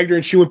came and begged her,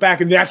 and she went back,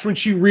 and that's when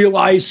she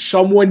realized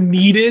someone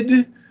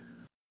needed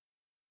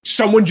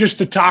someone just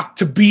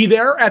to be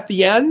there at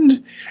the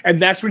end,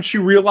 and that's when she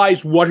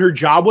realized what her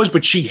job was,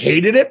 but she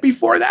hated it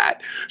before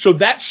that. So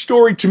that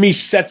story to me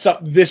sets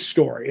up this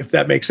story, if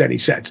that makes any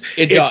sense.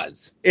 It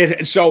does.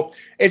 So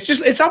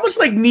it's almost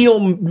like Neil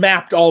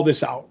mapped all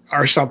this out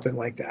or something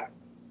like that.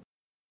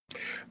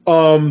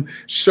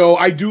 So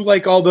I do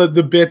like all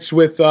the bits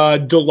with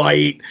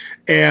Delight,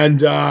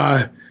 and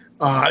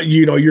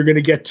you're going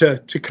to get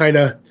to kind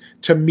of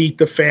to meet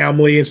the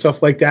family and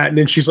stuff like that. And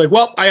then she's like,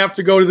 well, I have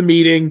to go to the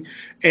meeting,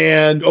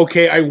 and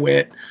okay, I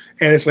went.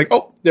 And it's like,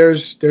 oh,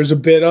 there's a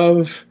bit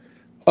of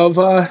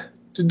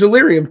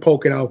Delirium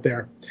poking out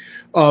there.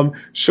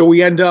 So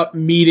we end up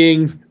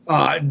meeting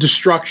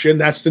Destruction.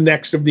 That's the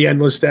next of the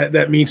Endless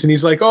that meets. And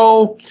he's like,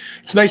 oh,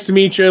 it's nice to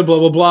meet you, blah,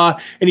 blah,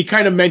 blah. And he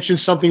kind of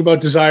mentions something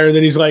about Desire. And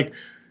then he's like,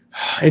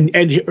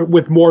 and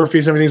with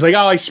Morpheus and everything, he's like,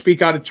 oh, I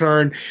speak out of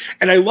turn.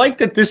 And I like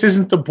that this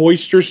isn't the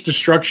boisterous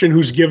Destruction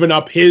who's given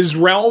up his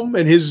realm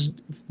and his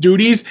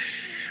duties.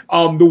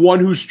 the one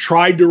who's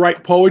tried to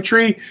write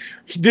poetry.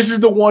 This is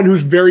the one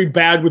who's very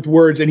bad with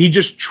words, and he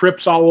just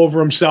trips all over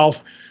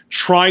himself,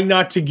 trying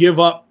not to give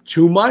up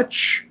too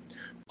much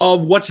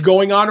of what's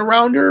going on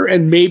around her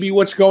and maybe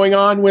what's going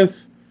on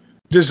with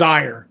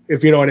Desire,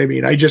 if you know what I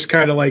mean. I just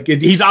kind of like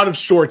it. He's out of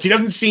sorts. He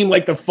doesn't seem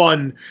like the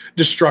fun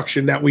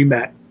destruction that we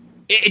met.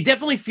 It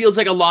definitely feels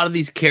like a lot of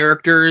these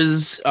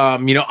characters,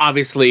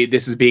 obviously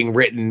this is being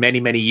written many,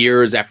 many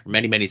years after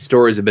many, many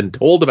stories have been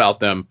told about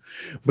them.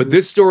 But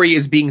this story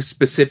is being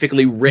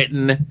specifically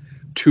written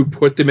to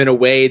put them in a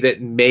way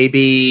that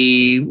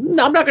maybe, I'm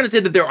not going to say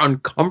that they're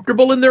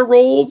uncomfortable in their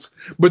roles,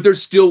 but they're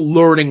still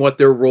learning what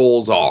their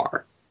roles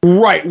are.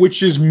 Right,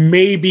 which is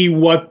maybe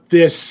what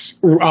this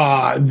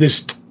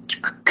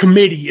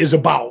committee is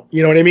about.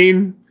 You know what I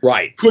mean?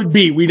 Right. Could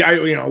be.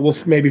 We'll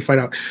maybe find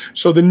out.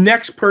 So the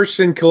next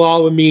person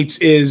Kalala meets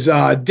is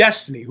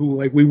Destiny, who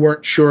we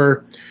weren't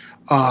sure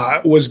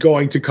was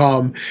going to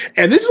come.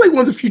 And this is one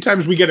of the few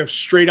times we get a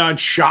straight on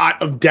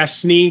shot of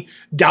Destiny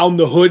down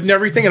the hood and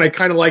everything. And I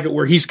kind of like it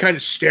where he's kind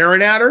of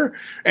staring at her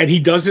and he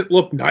doesn't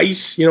look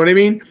nice. You know what I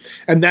mean?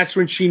 And that's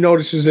when she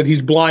notices that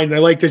he's blind. And I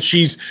like that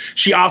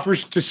she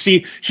offers to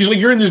see. She's like,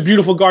 you're in this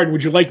beautiful garden.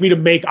 Would you like me to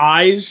make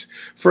eyes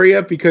for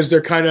you? Because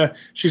they're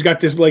she's got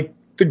this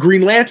the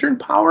Green Lantern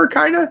power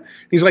kind of.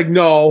 He's like,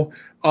 no.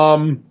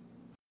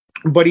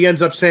 But he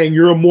ends up saying,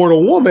 you're a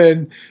mortal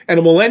woman, and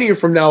a millennia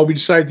from now, we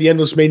decide the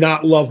Endless may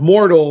not love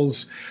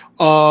mortals,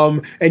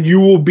 and you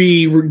will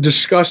be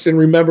discussed and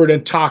remembered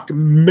and talked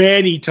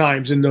many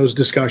times in those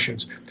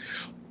discussions.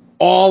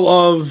 All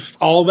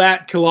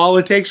that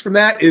Kalala takes from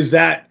that is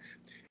that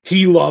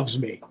he loves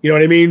me. You know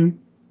what I mean?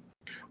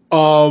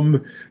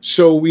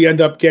 So we end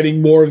up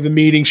getting more of the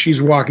meeting.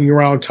 She's walking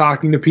around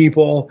talking to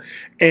people,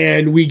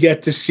 and we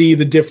get to see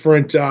the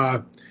different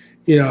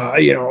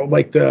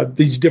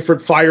these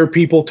different fire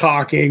people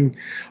talking,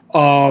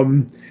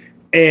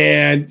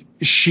 and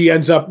she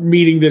ends up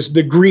meeting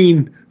the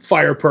green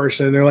fire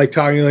person. They're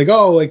talking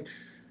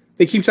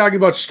they keep talking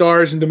about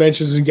stars and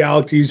dimensions and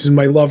galaxies and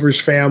my lover's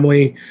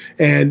family,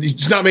 and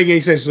it's not making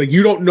any sense. It's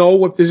you don't know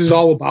what this is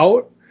all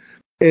about,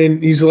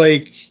 and he's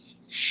like,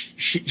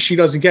 she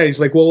doesn't get it. He's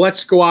like, well,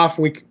 let's go off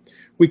and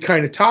we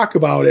kind of talk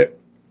about it.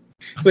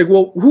 He's like,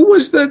 well, who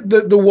was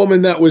the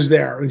woman that was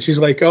there? And she's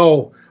like,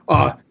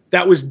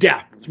 that was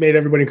Death. He made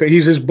everybody.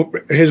 He's his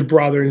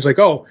brother. And he's like,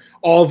 oh,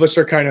 all of us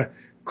are kind of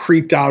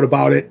creeped out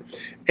about it.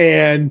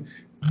 And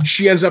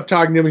she ends up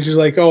talking to him, and she's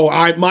like, oh,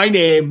 my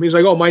name. He's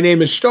like, oh, my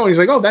name is Stone. He's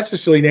like, oh, that's a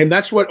silly name.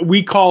 That's what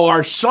we call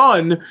our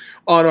sun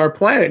on our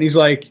planet. And he's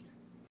like,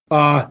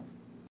 I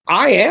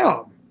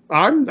am.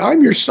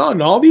 I'm your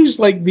son. All these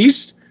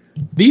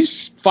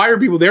these fire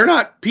people, they're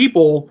not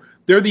people.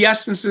 They're the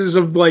essences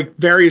of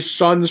various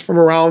suns from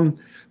around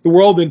the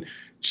world. And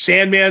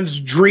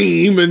Sandman's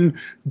dream and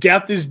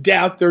Death is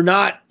Death. They're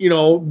not,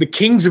 the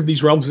kings of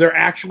these realms. They're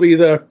actually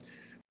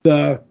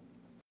the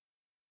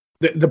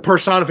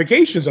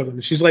personifications of them.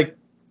 And she's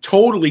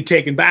totally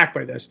taken back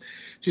by this.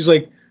 She's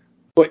like,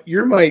 but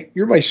you're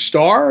my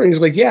star? And he's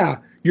like, yeah,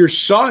 your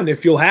son,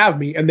 if you'll have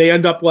me. And they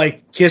end up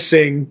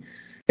kissing,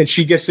 and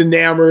she gets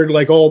enamored,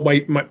 oh,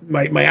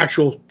 my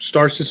actual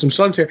star system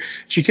son's here.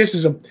 She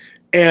kisses him,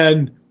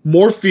 and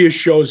Morpheus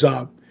shows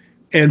up.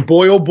 And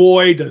boy, oh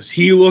boy, does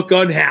he look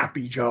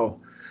unhappy, Joe.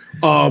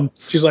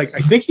 She's like, I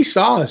think he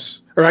saw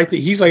us. Or I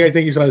think he saw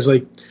us.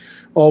 Like,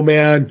 oh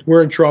man,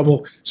 we're in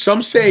trouble.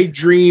 Some say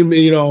Dream,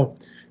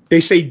 they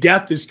say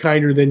Death is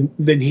kinder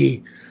than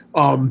he.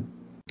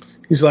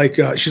 He's like,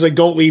 she's like,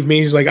 don't leave me.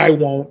 He's like, I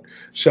won't.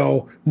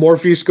 So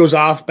Morpheus goes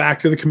off back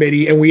to the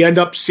committee, and we end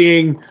up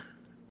seeing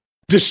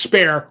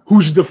Despair,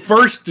 who's the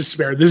first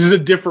Despair. This is a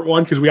different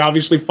one because we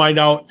obviously find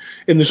out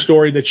in the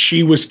story that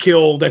she was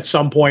killed at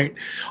some point.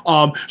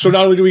 So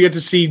not only do we get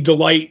to see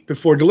Delight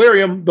before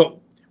Delirium, but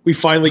we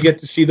finally get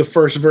to see the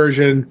first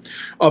version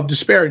of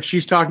Despair. And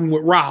she's talking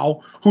with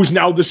Rao, who's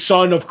now the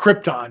son of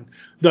Krypton,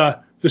 the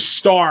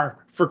star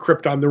for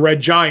Krypton, the Red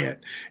Giant.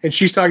 And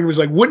she's talking, was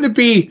like, wouldn't it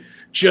be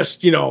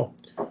just,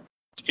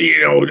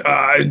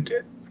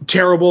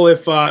 terrible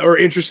if, or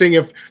interesting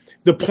if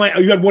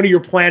you had one of your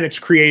planets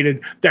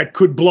created that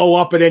could blow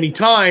up at any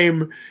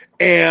time,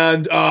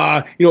 and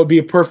it'd be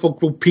a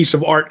perfect piece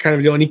of art kind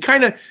of deal. And you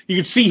can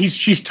see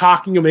she's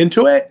talking him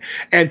into it.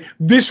 And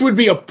this would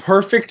be a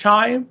perfect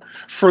time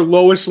for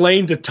Lois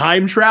Lane to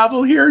time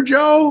travel here,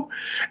 Joe,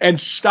 and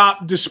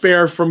stop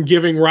Despair from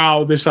giving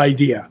Rao this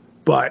idea.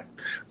 But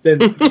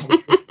then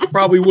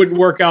probably wouldn't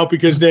work out,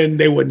 because then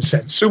they wouldn't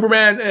send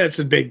Superman. It's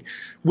a big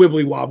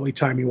wibbly wobbly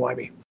timey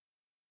wimey.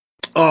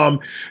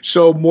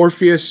 So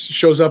Morpheus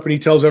shows up, and he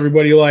tells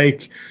everybody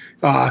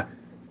that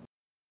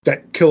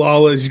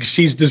Kalala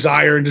sees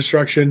desire and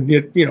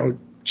destruction.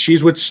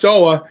 She's with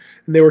Stoa,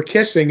 and they were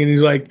kissing, and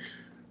he's like,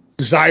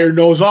 Desire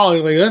knows all. And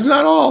he's like, that's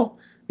not all.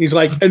 He's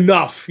like,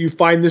 enough. You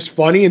find this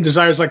funny? And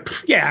Desire's like,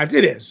 yeah,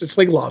 it is. It's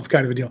like love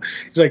kind of a deal.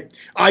 He's like,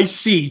 I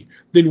see.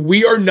 Then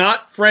we are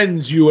not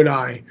friends, you and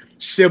I.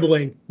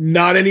 Sibling,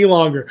 not any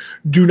longer.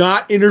 Do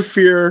not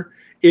interfere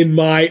in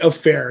my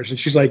affairs. And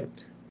she's like,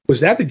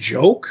 was that a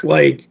joke?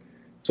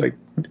 It's like,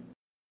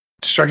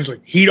 Sergeant's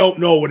like, he don't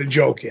know what a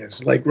joke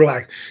is. Like,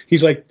 relax.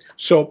 He's like,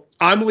 so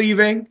I'm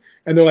leaving.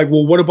 And they're like,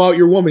 well, what about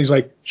your woman? He's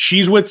like,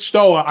 she's with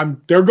Stoa.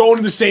 They're going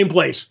to the same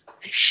place.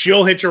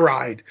 She'll hitch a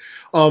ride.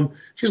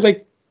 She's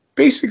like,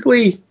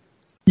 basically,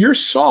 you're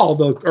Saul,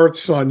 the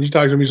Earth's son. He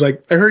talks to him. He's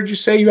like, I heard you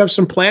say you have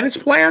some planets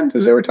planned,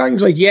 as they were talking.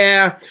 He's like,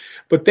 yeah,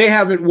 but they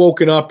haven't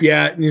woken up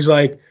yet. And he's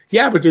like,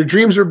 yeah, but their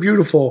dreams are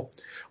beautiful.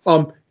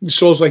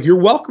 Saul's like, you're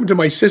welcome to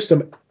my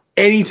system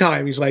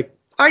anytime. He's like,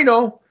 I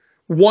know,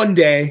 one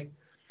day.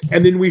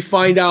 And then we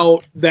find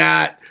out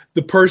that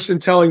the person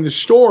telling the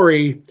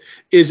story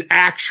is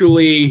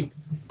actually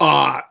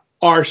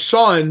our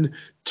son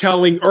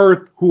telling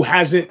Earth, who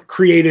hasn't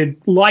created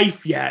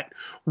life yet,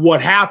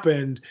 what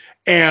happened.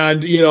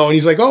 And, and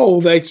he's like,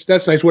 oh, that's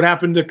nice. What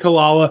happened to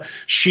Kalala?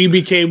 She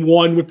became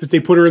one with they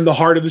put her in the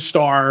heart of the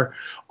star.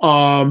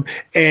 And,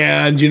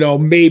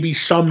 maybe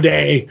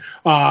someday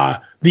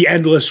the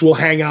Endless will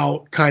hang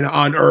out kind of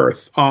on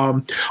Earth.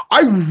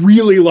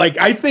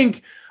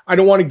 I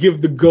don't want to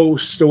give the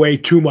Ghost away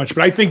too much,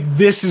 but I think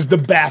this is the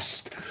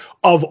best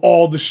of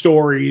all the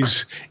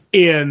stories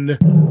in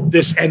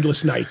this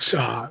Endless Nights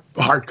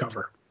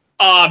hardcover.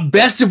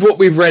 Best of what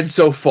we've read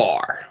so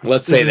far.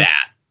 Let's say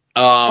that.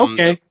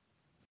 Okay.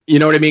 You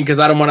know what I mean? Because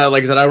I don't want to,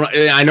 like I said,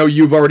 I know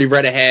you've already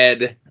read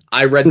ahead.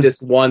 I read this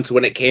once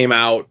when it came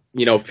out,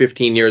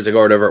 15 years ago,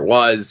 or whatever it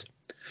was.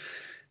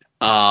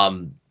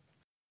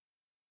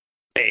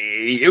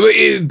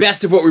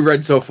 Best of what we've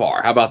read so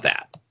far. How about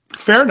that?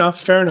 Fair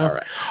enough. All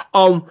right.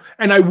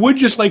 And I would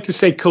just like to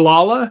say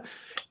Kalala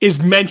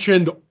is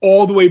mentioned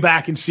all the way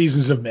back in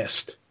Seasons of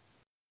Mist.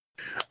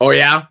 Oh,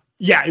 yeah?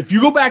 Yeah, if you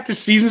go back to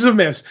Seasons of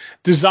Mist,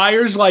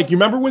 Desire's like, you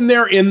remember when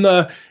they're in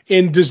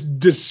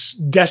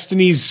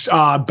Destiny's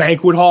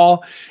banquet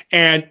hall,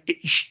 and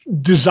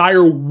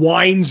Desire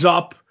winds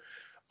up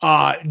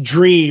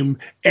Dream,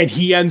 and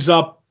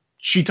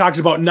she talks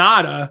about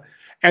Nada,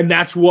 and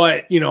that's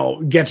what,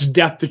 gets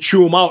Death to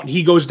chew him out. And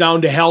he goes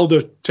down to hell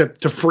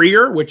to free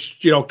her, which,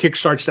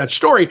 kickstarts that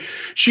story.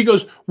 She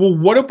goes, well,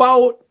 what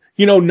about,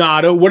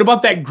 Nada? What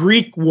about that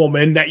Greek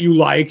woman that you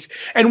liked?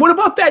 And what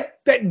about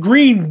that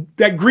green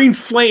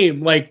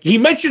flame? Like, he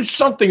mentioned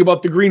something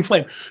about the green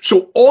flame.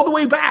 So all the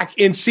way back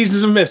in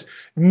Seasons of Mist,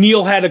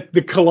 Neil had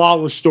the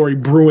Kalala story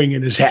brewing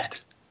in his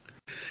head.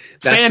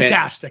 That's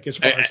fantastic as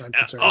far as I'm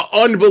concerned.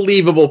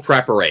 Unbelievable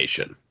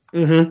preparation.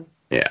 Mm-hmm.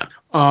 Yeah.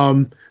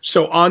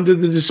 So on to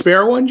the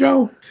Despair one,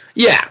 Joe?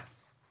 Yeah.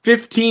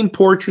 15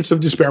 Portraits of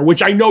Despair,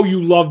 which I know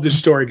you love this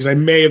story because I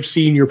may have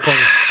seen your post.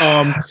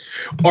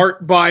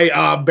 Art by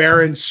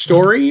Baron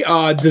Story,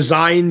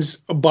 designs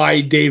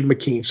by Dave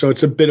McKean. So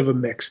it's a bit of a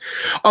mix.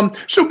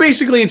 So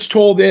basically it's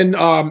told in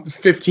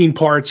 15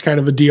 parts,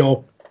 kind of a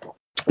deal,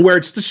 where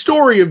it's the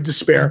story of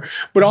despair,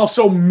 but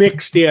also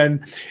mixed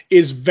in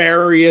is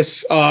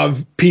various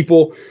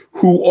people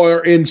who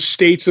are in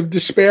states of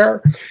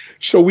despair.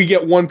 So we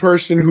get one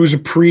person who's a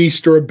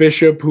priest or a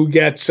bishop who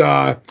gets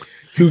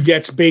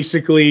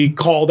basically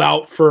called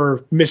out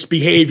for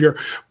misbehavior,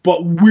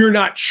 but we're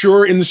not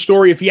sure in the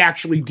story if he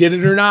actually did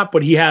it or not,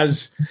 but he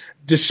has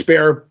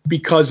despair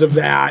because of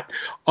that.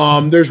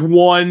 There's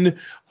one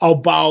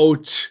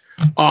about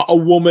a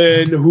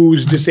woman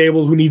who's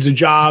disabled who needs a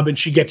job, and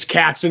she gets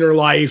cats in her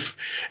life,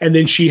 and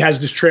then she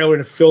has this trailer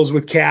that fills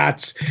with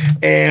cats,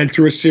 and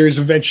through a series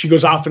of events she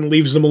goes off and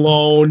leaves them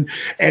alone,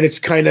 and it's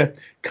kind of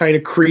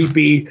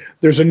creepy.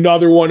 There's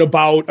another one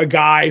about a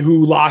guy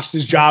who lost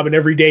his job, and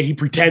every day he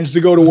pretends to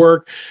go to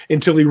work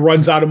until he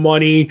runs out of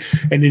money,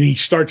 and then he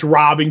starts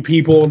robbing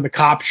people, and the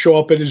cops show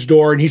up at his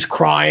door, and he's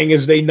crying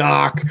as they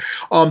knock.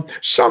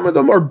 Some of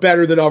them are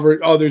better than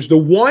others. The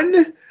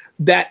one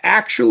that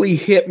actually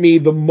hit me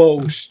the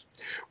most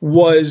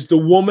was the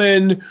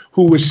woman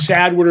who was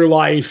sad with her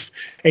life,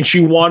 and she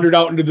wandered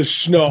out into the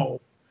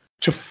snow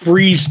to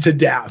freeze to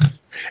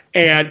death.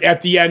 And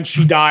at the end,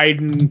 she died,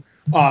 and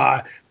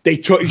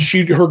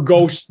her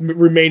ghost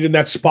remained in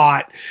that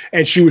spot,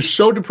 and she was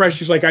so depressed.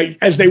 She's like,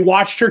 as she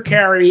watched her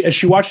carry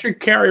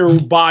her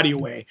body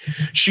away,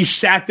 she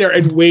sat there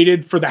and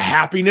waited for the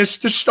happiness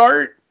to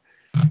start.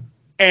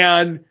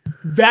 And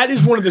that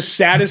is one of the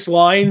saddest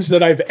lines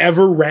that I've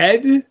ever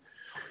read.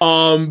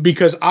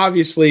 Because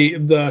obviously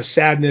the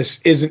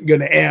sadness isn't going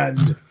to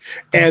end.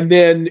 And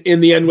then in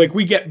the end, like,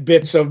 we get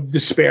bits of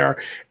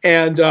despair.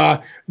 And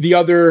the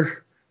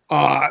other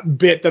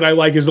bit that I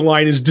like is the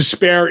line is,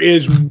 despair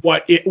is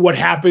what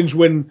happens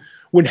when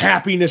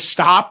happiness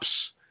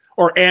stops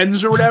or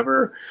ends or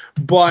whatever.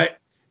 But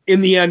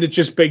in the end, it's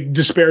just big.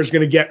 Despair is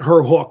going to get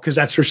her hook because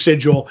that's her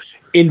sigil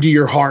into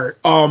your heart.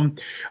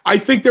 I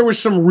think there was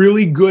some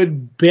really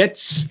good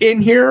bits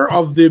in here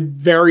of the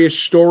various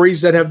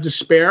stories that have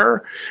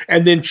despair,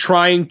 and then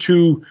trying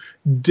to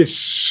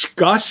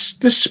discuss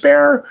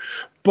despair.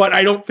 But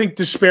I don't think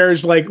despair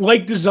is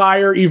like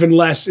Desire, even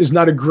less, is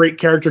not a great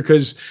character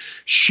because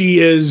she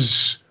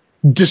is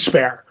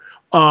despair.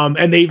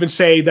 And they even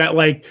say that,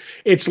 like,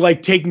 it's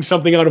like taking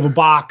something out of a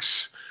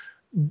box.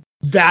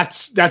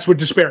 That's what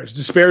despair is.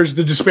 Despair is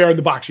the despair in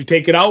the box. You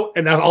take it out,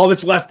 and all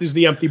that's left is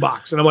the empty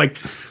box. And I'm like,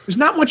 there's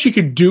not much you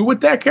could do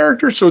with that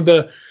character. So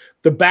the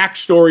the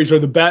backstories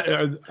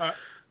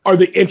are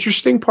the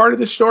interesting part of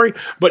the story,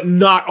 but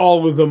not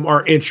all of them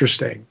are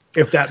interesting,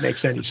 if that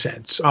makes any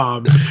sense.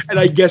 And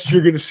I guess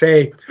you're going to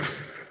say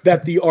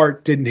that the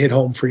art didn't hit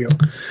home for you.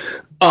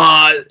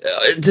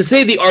 To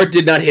say the art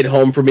did not hit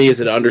home for me is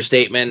an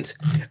understatement.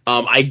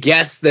 I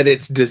guess that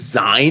it's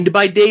designed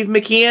by Dave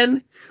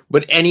McKean,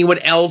 but anyone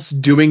else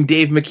doing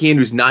Dave McKean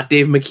who's not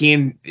Dave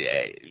McKean,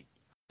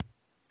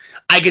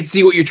 I can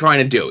see what you're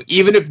trying to do.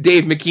 Even if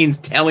Dave McKean's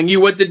telling you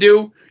what to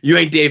do, you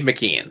ain't Dave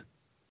McKean.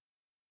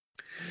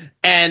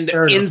 And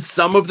in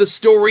some of the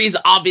stories,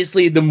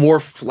 obviously the more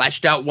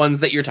fleshed out ones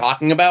that you're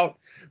talking about,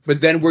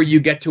 but then where you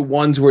get to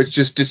ones where it's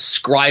just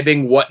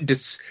describing what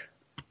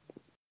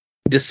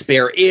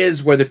despair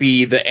is, whether it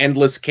be the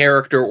endless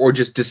character or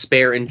just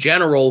despair in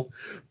general,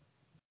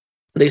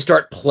 they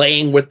start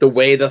playing with the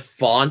way the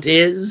font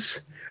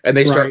is, and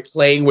they start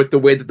playing with the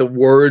way that the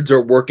words are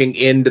working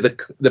into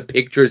the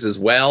pictures as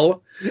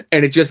well,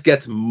 and it just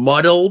gets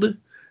muddled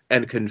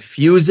and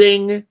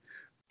confusing,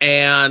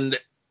 and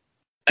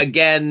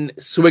again,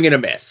 swing and a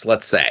miss,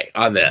 let's say,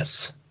 on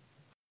this.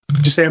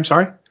 Did you say, I'm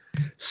sorry?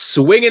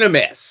 Swing and a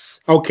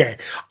miss. Okay.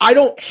 I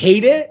don't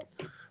hate it,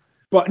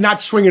 but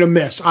not swing and a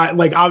miss.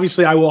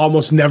 Obviously, I will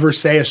almost never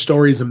say a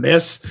story's a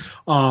miss,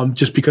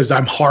 just because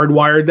I'm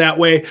hardwired that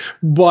way,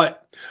 but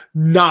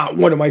not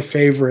one of my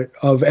favorite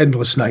of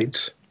Endless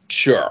Nights.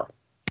 Sure.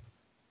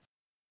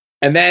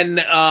 And then,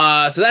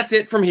 so that's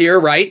it from here,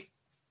 right?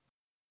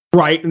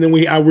 Right, and then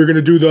we're going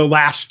to do the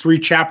last 3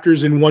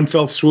 chapters in one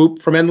fell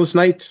swoop from Endless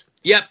Nights.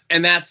 Yep,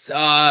 and that's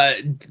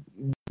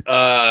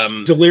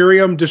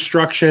Delirium,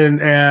 Destruction,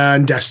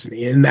 and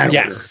Destiny in that order.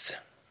 Yes.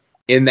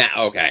 In that,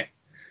 okay.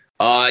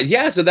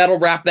 So that'll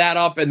wrap that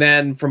up, and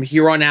then from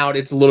here on out,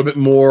 it's a little bit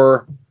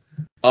more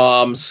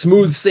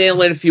smooth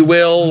sailing, if you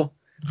will.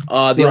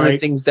 The only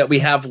things that we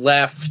have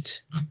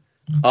left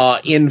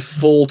in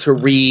full to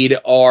read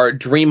are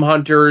Dream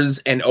Hunters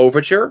and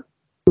Overture.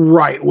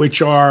 Right,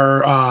 which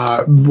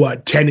are,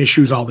 10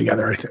 issues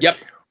altogether, I think. Yep.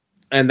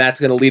 And that's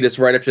going to lead us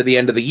right up to the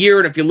end of the year.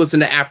 And if you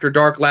listened to After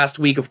Dark last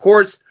week, of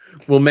course,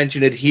 we'll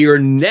mention it here.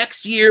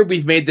 Next year,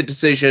 we've made the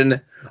decision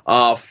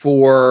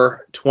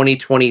for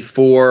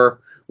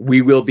 2024,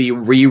 we will be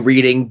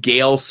rereading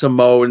Gail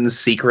Simone's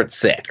Secret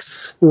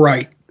Six.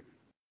 Right.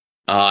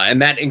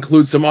 And that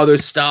includes some other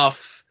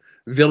stuff,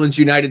 Villains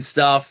United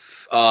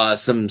stuff,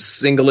 some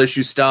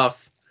single-issue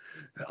stuff,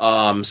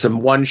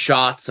 some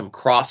one-shots, some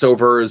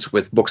crossovers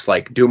with books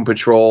like Doom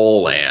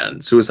Patrol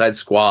and Suicide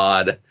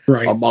Squad,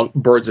 among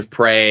Birds of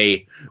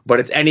Prey. But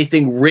it's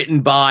anything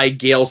written by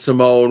Gail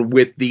Simone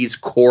with these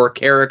core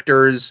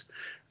characters.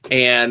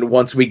 And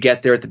once we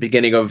get there at the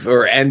beginning of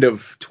or end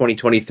of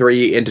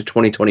 2023 into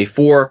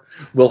 2024,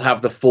 we'll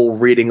have the full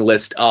reading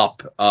list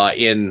up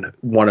in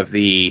one of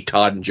the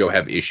Todd and Joe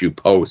Have issue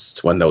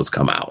posts when those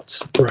come out.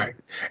 Right.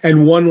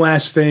 And one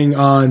last thing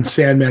on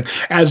Sandman.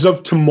 As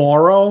of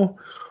tomorrow,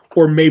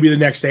 or maybe the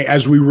next day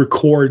as we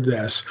record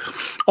this,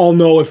 I'll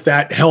know if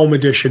that Helm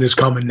edition is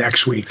coming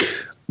next week.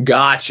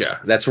 Gotcha.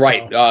 That's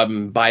right.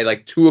 So, by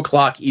like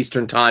 2:00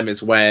 Eastern time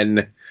is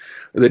when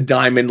the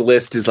Diamond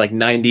list is like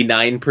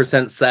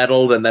 99%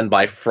 settled, and then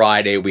by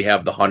Friday we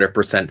have the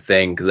 100%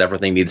 thing because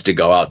everything needs to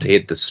go out to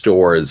hit the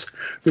stores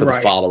for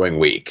the following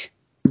week.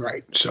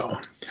 Right. So,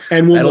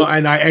 and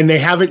they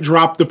haven't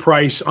dropped the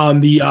price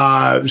on the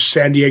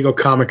San Diego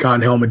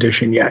Comic-Con Helm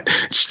edition yet.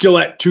 It's still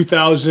at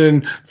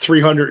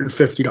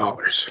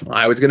 $2,350.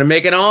 I was going to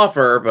make an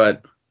offer,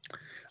 but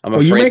I'm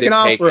afraid you make an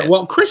take offer. it.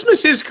 Well,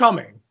 Christmas is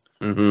coming.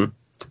 Mm-hmm.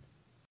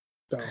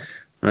 So.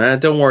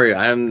 Don't worry.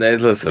 I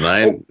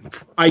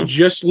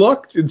just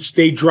looked.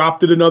 They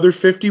dropped it another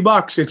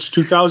 $50. It's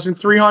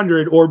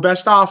 $2,300 or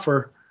best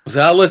offer.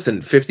 So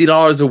listen,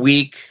 $50 a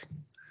week,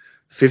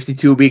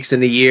 52 weeks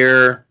in a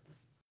year.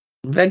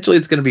 Eventually,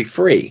 it's going to be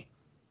free.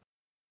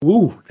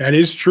 Ooh, that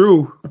is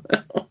true.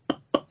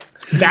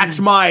 That's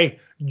my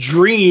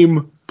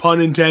dream,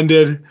 pun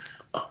intended.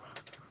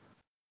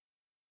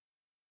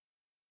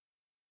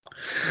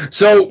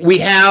 So we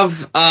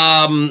have,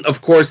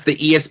 of course, the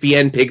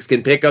ESPN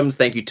Pigskin Pick'ems.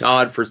 Thank you,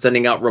 Todd, for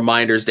sending out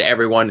reminders to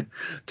everyone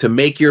to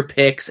make your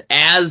picks.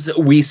 As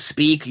we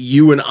speak,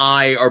 you and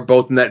I are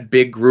both in that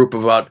big group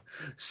of about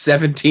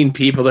 17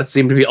 people that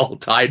seem to be all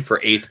tied for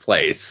 8th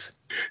place.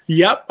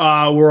 Yep.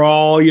 We're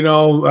all,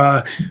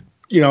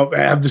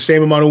 have the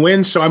same amount of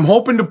wins. So I'm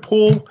hoping to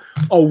pull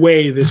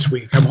away this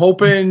week. I'm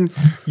hoping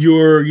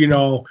your,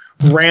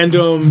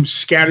 random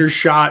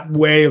scattershot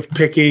way of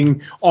picking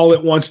all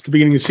at once at the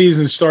beginning of the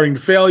season is starting to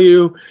fail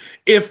you.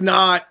 If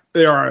not,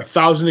 there are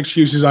 1,000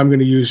 excuses I'm going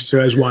to use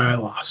as why I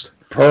lost.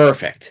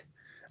 Perfect.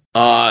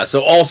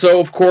 So also,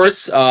 of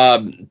course,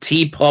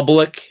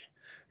 TeePublic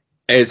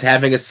is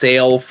having a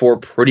sale for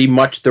pretty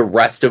much the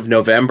rest of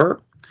November.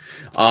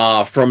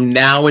 From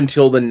now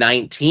until the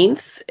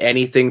 19th,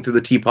 anything through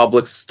the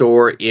TeePublic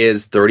store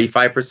is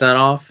 35%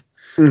 off.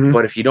 Mm-hmm.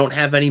 But if you don't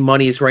have any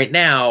monies right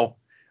now,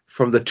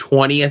 from the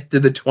 20th to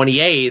the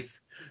 28th,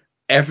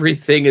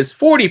 everything is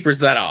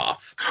 40%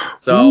 off.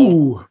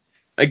 So,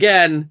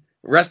 Again,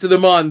 rest of the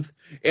month,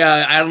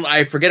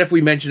 I forget if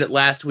we mentioned it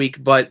last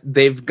week, but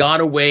they've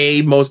gone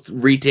away. Most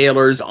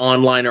retailers,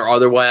 online or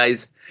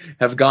otherwise,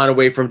 have gone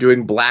away from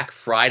doing Black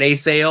Friday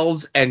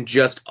sales, and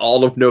just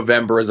all of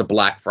November is a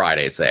Black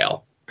Friday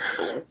sale.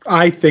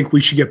 I think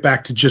we should get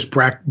back to just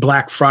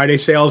Black Friday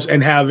sales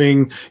and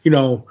having,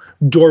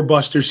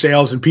 doorbuster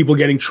sales and people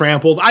getting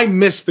trampled. I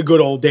miss the good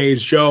old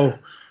days, Joe.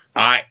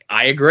 I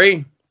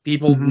agree.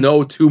 People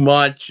know too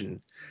much,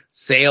 and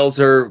sales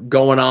are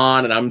going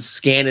on, and I'm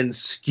scanning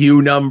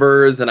SKU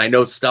numbers, and I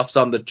know stuff's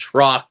on the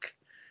truck.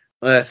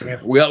 Listen,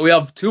 we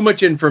have too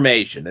much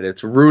information, and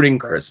it's ruining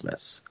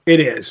Christmas. It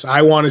is.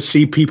 I want to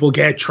see people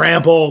get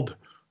trampled.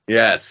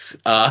 Yes.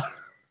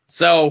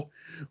 So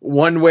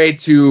one way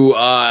to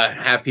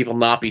have people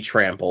not be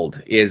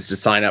trampled is to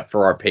sign up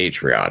for our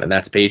Patreon, and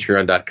that's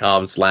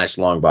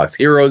patreon.com/Longbox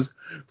Heroes.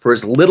 For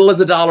as little as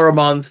 $1 a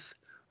month,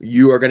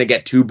 you are going to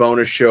get 2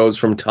 bonus shows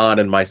from Todd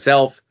and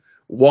myself.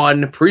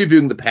 One,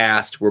 previewing the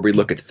past, where we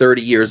look at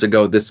 30 years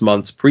ago this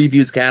month's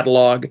previews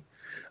catalog.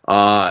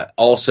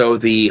 Also,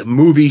 the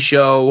movie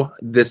show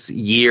this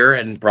year,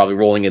 and probably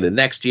rolling into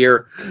next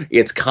year,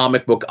 it's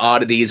Comic Book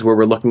Oddities, where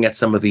we're looking at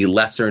some of the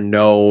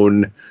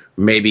lesser-known,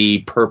 maybe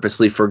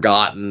purposely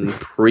forgotten,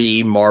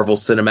 pre-Marvel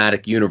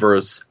Cinematic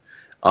Universe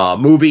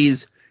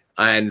movies.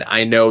 And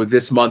I know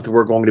this month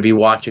we're going to be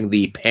watching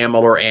the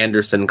Pamela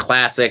Anderson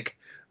classic,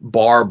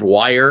 Barbed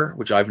Wire,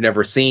 which I've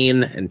never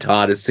seen, and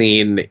Todd has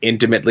seen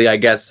intimately, I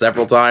guess,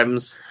 several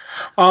times.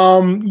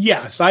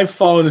 Yes, I've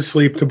fallen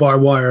asleep to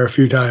Barbed Wire a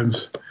few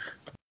times.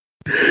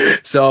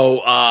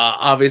 So,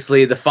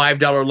 obviously, the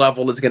 $5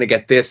 level is going to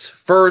get this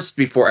first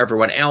before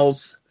everyone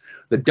else.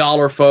 The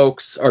dollar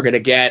folks are going to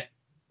get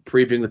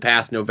previewing the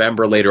past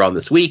November later on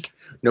this week.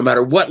 No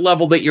matter what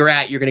level that you're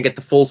at, you're going to get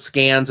the full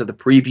scans of the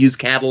previews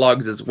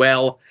catalogs as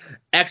well.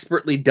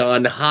 Expertly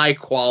done, high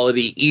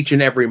quality, each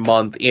and every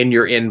month in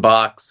your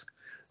inbox.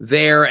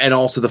 There, and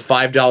also the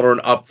 $5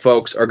 and up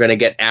folks are going to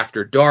get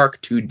After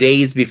Dark 2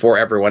 days before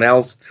everyone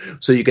else,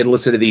 so you can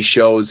listen to these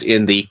shows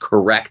in the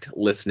correct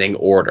listening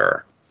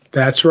order.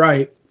 That's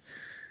right.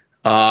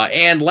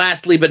 And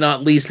lastly, but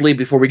not leastly,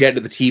 before we get into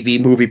the TV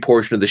movie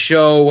portion of the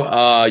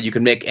show, you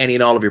can make any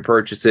and all of your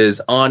purchases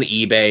on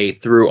eBay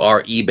through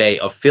our eBay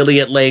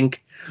affiliate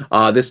link.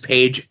 This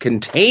page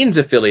contains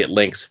affiliate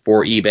links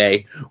for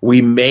eBay.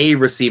 We may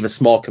receive a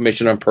small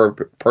commission on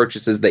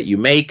purchases that you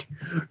make.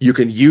 You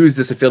can use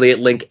this affiliate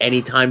link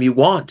anytime you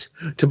want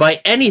to buy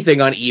anything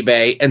on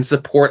eBay and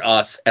support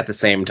us at the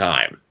same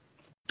time.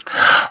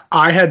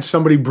 I had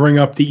somebody bring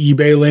up the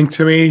eBay link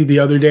to me the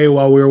other day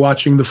while we were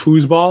watching the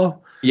foosball.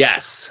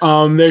 Yes.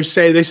 They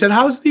said,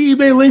 how's the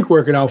eBay link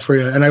working out for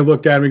you? And I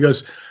looked at him, he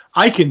goes,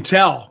 I can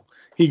tell.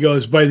 He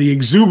goes, by the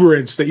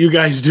exuberance that you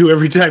guys do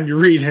every time you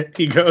read it.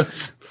 He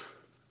goes,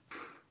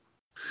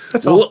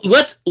 that's all.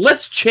 Well,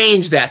 let's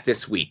change that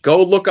this week.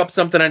 Go look up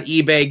something on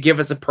eBay, give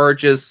us a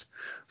purchase,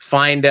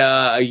 find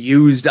a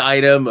used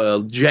item,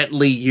 a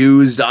gently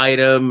used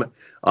item.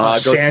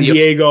 San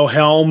Diego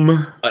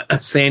helm. A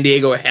San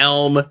Diego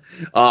helm.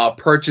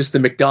 Purchase the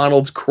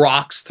McDonald's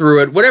Crocs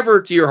through it.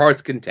 Whatever to your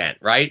heart's content,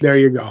 right? There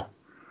you go.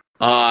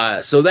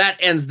 So that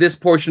ends this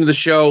portion of the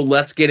show.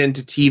 Let's get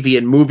into TV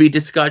and movie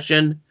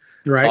discussion.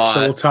 Right, so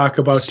we'll talk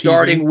about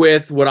starting TV.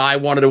 with what I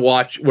wanted to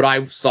watch, what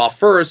I saw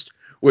first,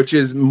 which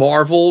is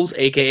Marvel's,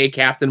 a.k.a.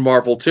 Captain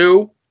Marvel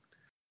 2.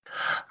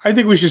 I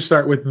think we should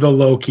start with the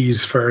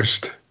Lokis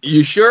first.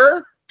 You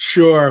sure?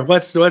 Sure,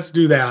 let's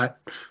do that.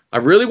 I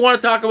really want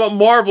to talk about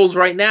Marvels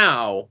right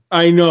now.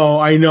 I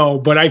know,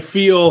 but I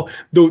feel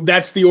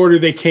that's the order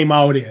they came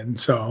out in,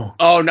 so.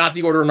 Oh, not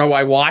the order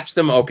I watched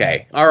them?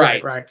 Okay, all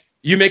right. Right.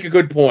 You make a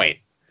good point.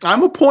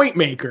 I'm a point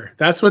maker.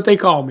 That's what they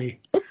call me.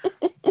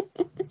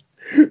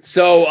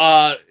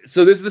 So this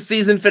is the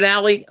season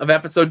finale of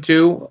episode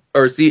 2,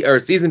 or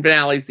season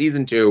finale,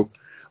 season 2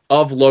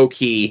 of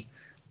Loki.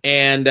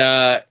 And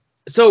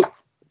so,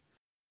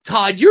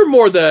 Todd, you're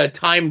more the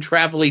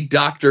time-traveling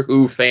Doctor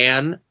Who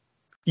fan.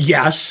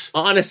 Yes.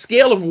 On a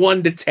scale of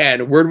 1 to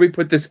 10, where do we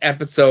put this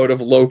episode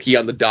of Loki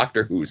on the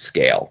Doctor Who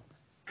scale?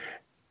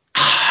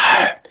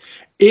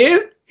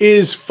 It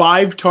is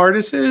 5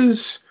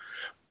 TARDISes,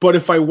 but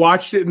if I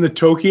watched it in the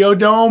Tokyo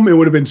Dome, it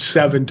would have been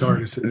 7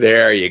 TARDISes.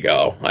 There you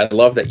go. I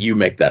love that you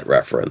make that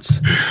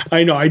reference.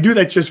 I know. I do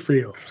that just for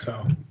you.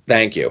 So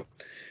thank you.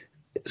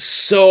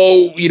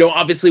 So,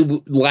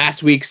 obviously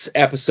last week's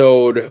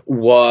episode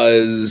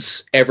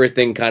was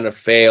everything kind of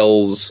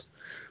fails.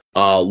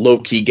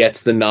 Loki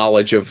gets the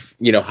knowledge of,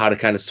 how to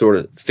kind of sort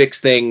of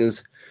fix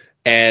things,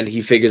 and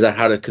he figures out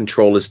how to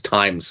control his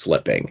time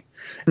slipping.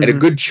 Mm-hmm. And a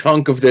good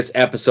chunk of this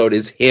episode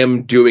is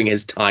him doing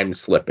his time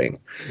slipping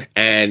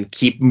and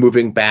keep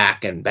moving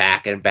back and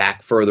back and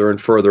back, further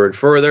and further and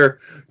further,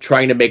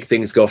 trying to make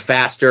things go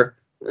faster.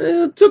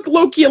 It took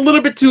Loki a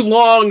little bit too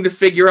long to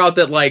figure out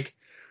that,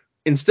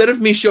 instead of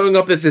me showing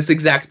up at this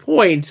exact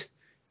point,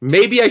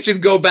 maybe I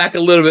should go back a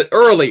little bit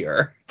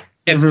earlier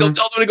and still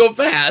tell them to go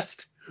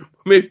fast.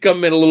 Maybe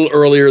come in a little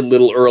earlier.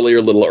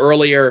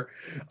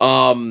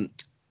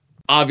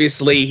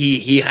 Obviously,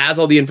 he has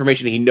all the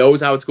information. He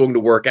knows how it's going to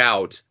work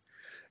out.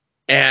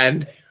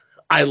 And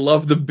I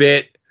love the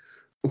bit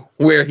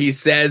where he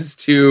says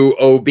to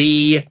OB,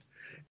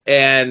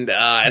 and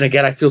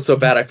again, I feel so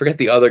bad. I forget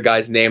the other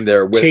guy's name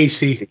there. With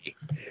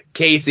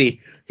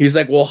Casey. He's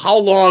like, well, how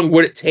long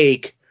would it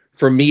take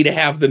for me to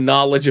have the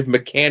knowledge of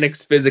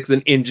mechanics, physics,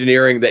 and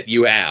engineering that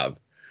you have?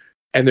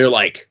 And they're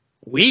like,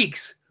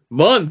 weeks,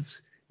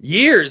 months,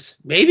 years,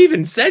 maybe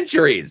even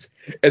centuries.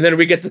 And then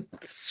we get the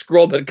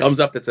scroll that comes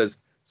up that says,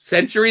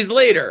 centuries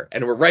later,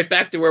 and we're right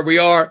back to where we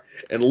are,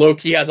 and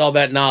Loki has all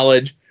that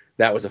knowledge.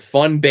 That was a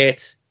fun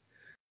bit.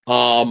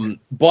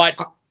 But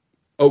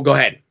go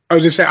ahead. I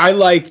was gonna say I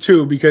like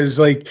too because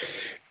and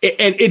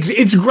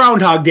it's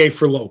Groundhog Day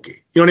for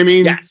Loki. You know what I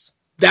mean? Yes,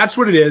 that's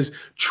what it is.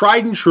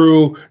 Tried and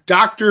true.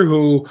 Doctor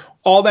Who,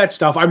 all that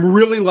stuff. I'm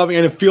really loving it,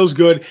 and it feels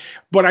good.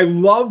 But I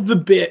love the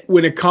bit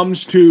when it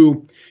comes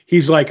to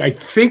he's like, I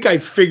think I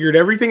figured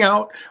everything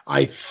out.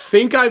 I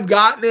think I've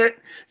gotten it.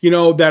 You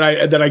know, that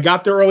I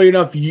got there early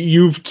enough.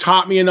 You've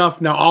taught me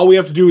enough. Now all we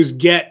have to do is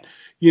get,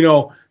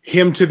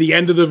 him to the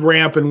end of the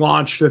ramp and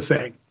launch the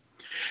thing.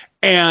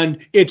 And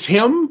it's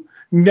him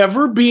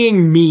never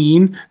being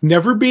mean,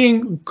 never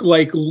being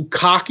like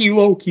cocky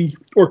Loki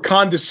or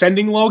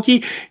condescending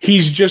Loki.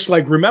 He's just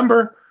like,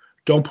 remember,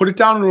 don't put it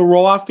down. It'll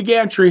roll off the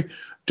gantry.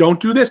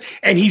 Don't do this.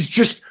 And he's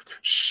just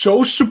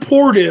so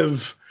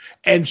supportive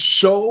and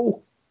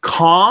so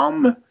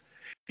calm.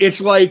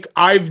 It's like,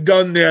 I've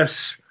done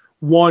this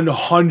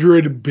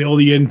 100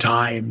 billion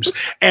times,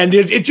 and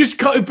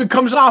it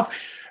comes off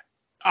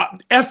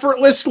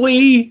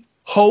effortlessly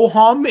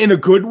ho-hum in a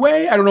good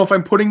way. I don't know if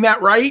I'm putting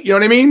that right. You know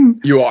what I mean?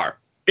 You are.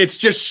 It's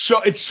just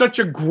it's such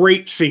a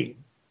great scene.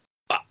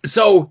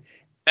 So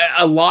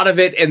a lot of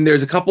it, and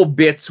there's a couple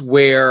bits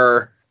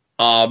where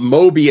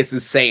Mobius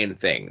is saying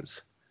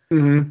things,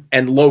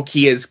 and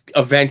Loki is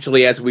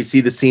eventually, as we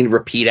see the scene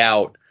repeat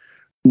out,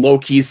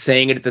 Loki's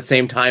saying it at the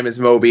same time as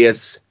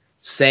Mobius,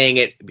 saying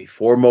it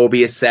before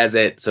Mobius says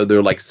it. So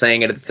they're like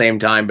saying it at the same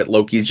time, but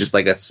Loki's just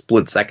like a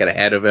split second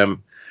ahead of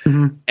him.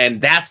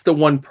 And that's the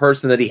one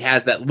person that he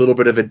has that little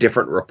bit of a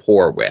different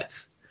rapport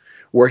with,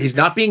 where he's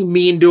not being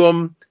mean to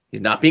him.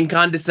 He's not being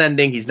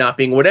condescending. He's not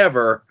being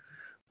whatever,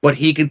 but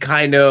he could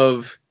kind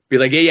of be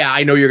like, yeah,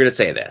 I know you're going to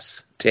say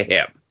this to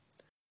him.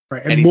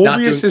 Right. And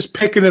Mobius is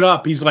picking it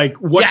up. He's like,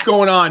 what's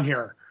going on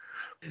here?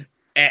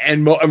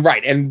 And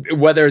right. And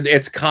whether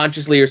it's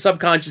consciously or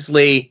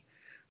subconsciously,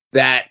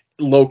 that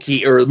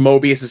Loki or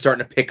Mobius is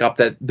starting to pick up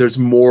that there's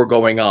more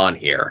going on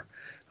here.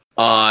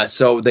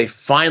 So they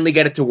finally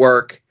get it to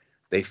work.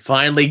 They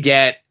finally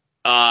get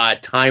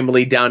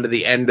Timely down to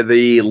the end of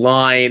the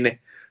line.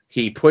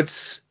 He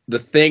puts the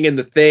thing in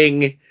the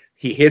thing.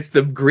 He hits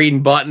the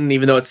green button,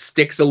 even though it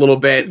sticks a little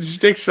bit. It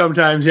sticks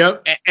sometimes,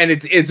 yep. And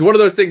it's one of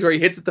those things where he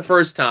hits it the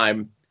first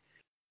time.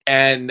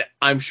 And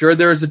I'm sure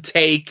there's a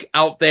take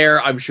out there.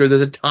 I'm sure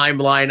there's a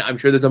timeline. I'm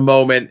sure there's a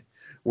moment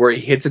where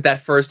he hits it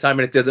that first time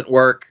and it doesn't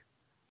work.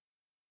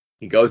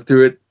 He goes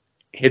through it,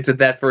 hits it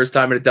that first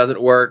time and it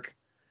doesn't work.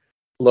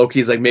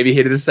 Loki's like, maybe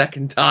hit it a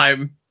second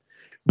time.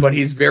 But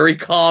he's very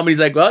calm. He's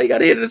like, well, you got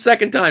to hit it a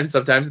second time.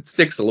 Sometimes it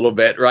sticks a little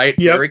bit, right?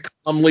 Yep. Very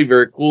calmly,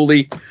 very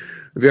coolly,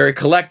 very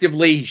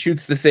collectively. He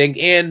shoots the thing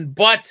in,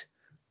 but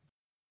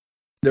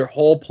their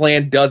whole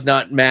plan does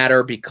not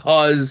matter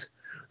because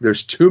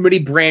there's too many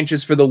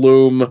branches for the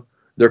loom.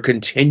 They're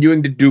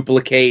continuing to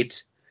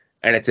duplicate.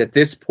 And it's at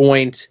this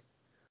point.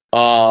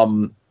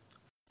 So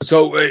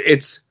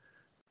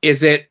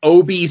is it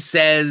OB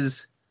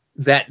says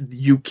that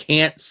you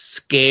can't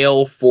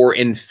scale for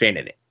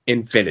infinity?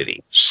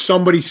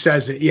 Somebody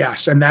says it,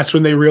 yes. And that's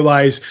when they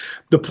realize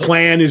the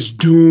plan is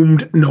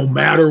doomed no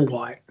matter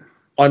what.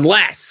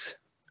 Unless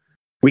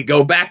we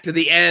go back to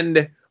the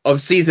end of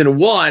season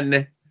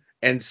 1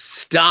 and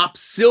stop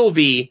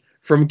Sylvie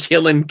from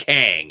killing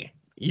Kang.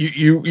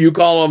 You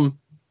call him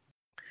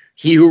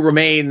He Who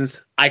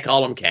Remains. I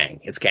call him Kang.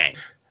 It's Kang.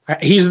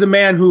 He's the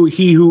man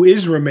who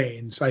is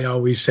remains, I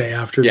always say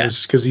after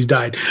this, because he's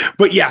died.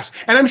 But yes,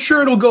 and I'm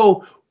sure it'll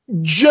go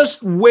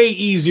just way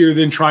easier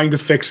than trying to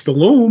fix the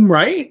loom,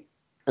 right?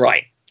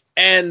 Right.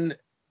 And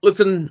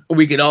listen,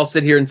 we can all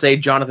sit here and say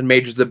Jonathan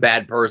Majors is a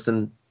bad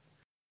person.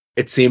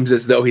 It seems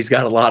as though he's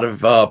got a lot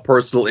of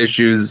personal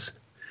issues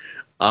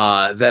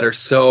that are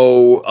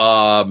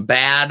so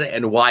bad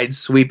and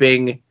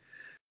wide-sweeping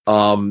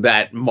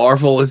that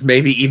Marvel is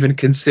maybe even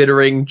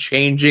considering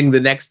changing the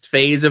next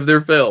phase of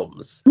their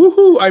films.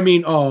 Woohoo! I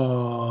mean,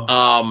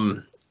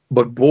 oh.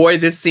 But boy,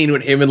 this scene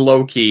with him and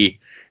Loki,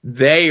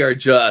 they are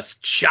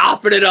just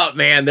chopping it up,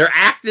 man. They're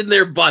acting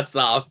their butts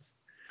off.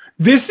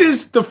 This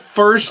is the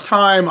first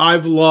time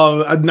I've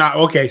loved.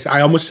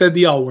 I almost said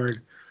the L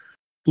word.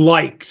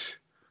 Liked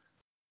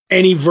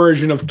any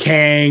version of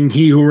Kang,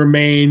 He Who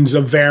Remains,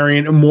 a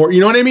variant, a more. You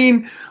know what I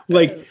mean?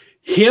 Like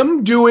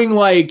him doing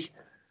like.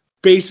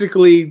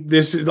 Basically,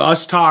 this is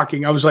us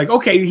talking. I was like,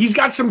 okay, he's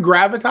got some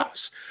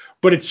gravitas,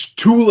 but it's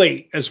too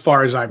late as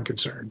far as I'm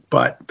concerned.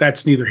 But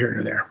that's neither here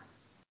nor there.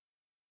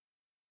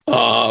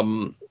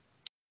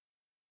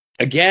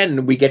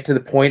 Again, we get to the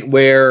point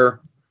where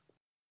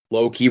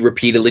Loki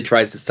repeatedly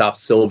tries to stop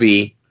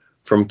Sylvie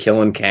from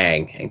killing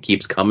Kang and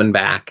keeps coming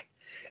back.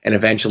 And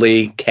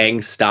eventually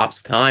Kang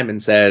stops time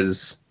and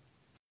says,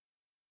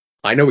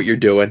 I know what you're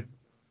doing.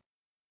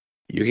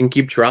 You can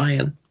keep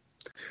trying.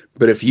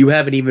 But if you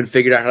haven't even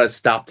figured out how to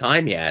stop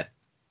time yet,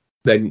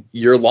 then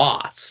you're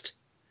lost.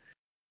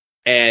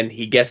 And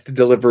he gets to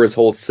deliver his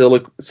whole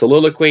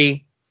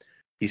soliloquy.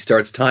 He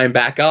starts time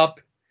back up.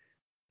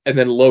 And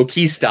then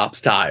Loki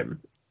stops time.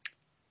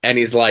 And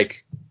he's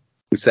like,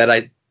 who said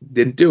I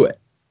didn't do it?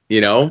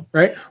 You know?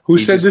 Right? Who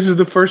said this is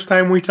the first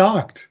time we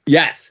talked?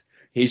 Yes.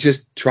 He's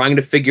just trying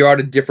to figure out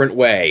a different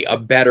way, a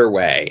better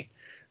way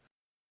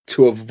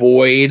to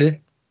avoid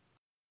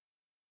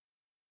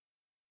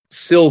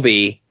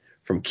Sylvie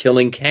from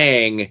killing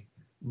Kang,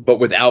 but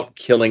without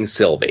killing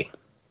Sylvie.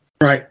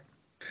 Right.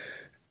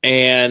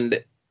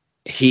 And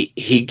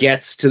he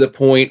gets to the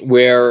point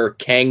where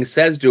Kang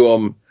says to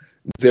him,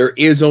 there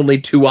is only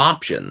two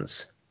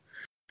options.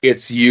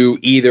 It's you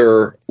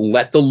either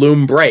let the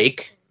loom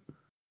break,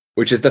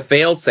 which is the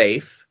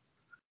fail-safe,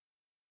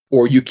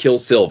 or you kill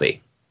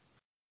Sylvie.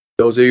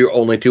 Those are your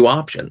only two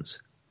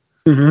options.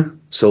 Mm-hmm.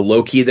 So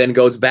Loki then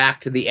goes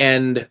back to the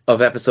end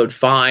of episode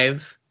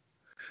 5,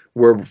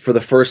 where for the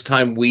first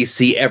time we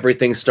see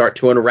everything start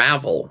to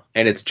unravel,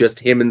 and it's just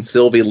him and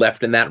Sylvie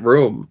left in that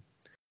room.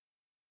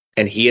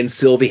 And he and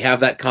Sylvie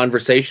have that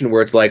conversation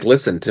where it's like,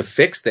 listen, to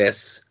fix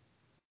this,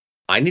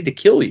 I need to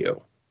kill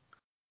you.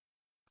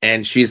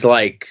 And she's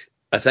like,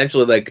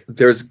 essentially like,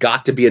 there's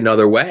got to be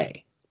another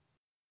way.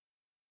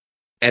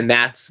 And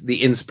that's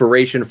the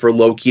inspiration for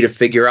Loki to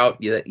figure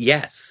out that,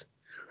 yes,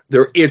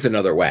 there is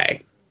another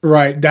way.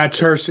 Right. That's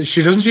her.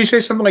 Doesn't she say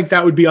something like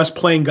that would be us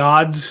playing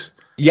gods?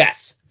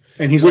 Yes.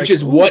 And he's which like,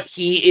 is what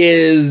he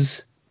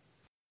is,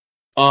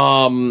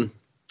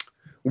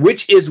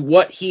 which is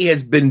what he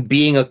has been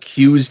being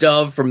accused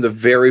of from the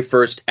very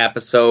first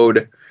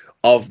episode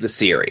of the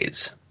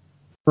series.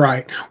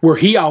 Right. Where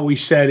he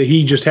always said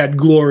he just had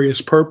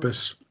glorious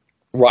purpose.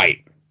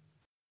 Right.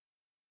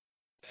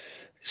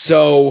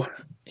 So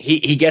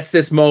he gets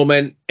this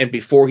moment, and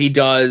before he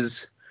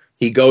does,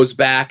 he goes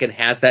back and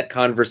has that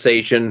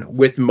conversation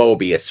with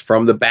Mobius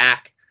from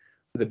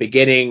the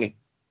beginning,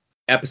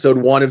 episode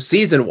 1 of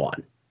season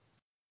 1.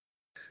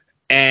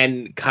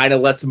 And kind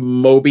of lets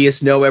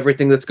Mobius know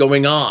everything that's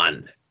going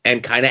on,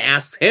 and kind of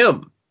asks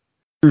him,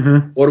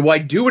 what do I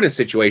do in a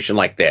situation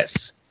like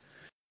this?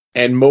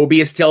 And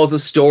Mobius tells a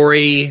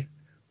story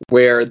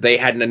where they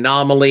had an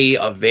anomaly,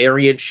 a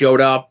variant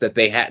showed up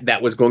that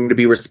was going to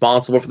be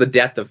responsible for the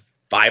death of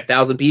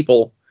 5,000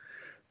 people.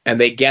 And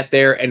they get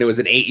there, and it was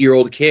an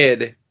 8-year-old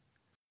kid.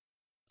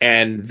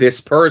 And this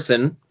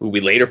person, who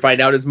we later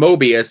find out is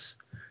Mobius,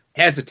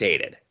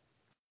 hesitated.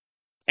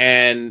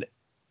 And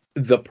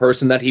the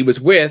person that he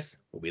was with,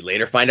 who we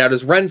later find out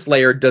is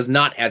Renslayer, does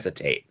not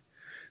hesitate.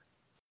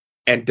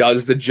 And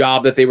does the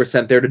job that they were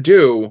sent there to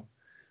do.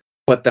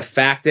 But the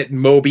fact that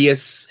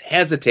Mobius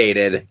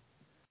hesitated,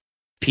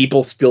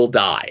 people still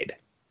died.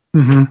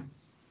 Mm-hmm.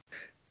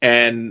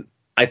 And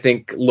I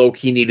think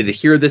Loki needed to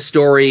hear this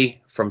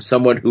story from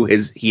someone who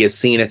he has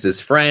seen as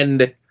his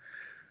friend,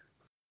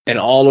 and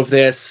all of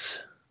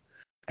this.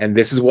 And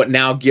this is what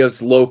now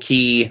gives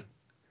Loki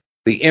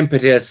the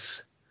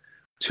impetus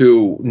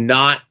to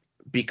not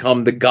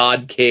become the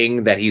God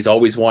King that he's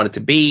always wanted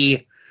to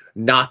be,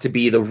 not to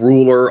be the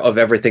ruler of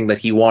everything that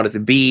he wanted to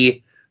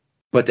be,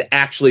 but to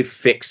actually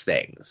fix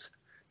things.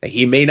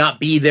 He may not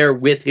be there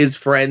with his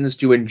friends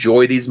to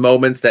enjoy these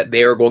moments that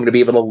they are going to be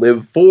able to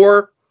live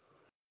for,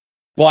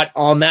 but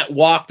on that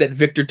walk that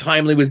Victor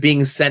Timely was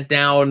being sent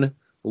down,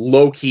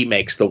 Loki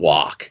makes the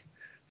walk.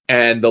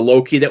 And the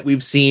Loki that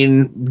we've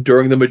seen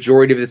during the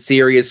majority of the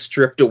series is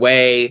stripped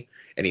away,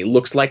 and he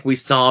looks like we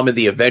saw him in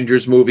the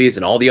Avengers movies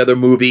and all the other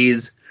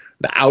movies.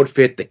 The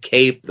outfit, the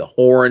cape, the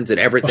horns, and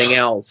everything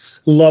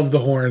else. Love the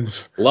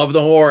horns. Love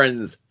the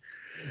horns.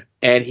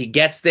 And he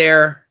gets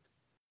there,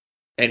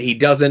 and he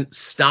doesn't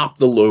stop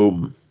the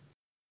loom.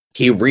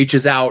 He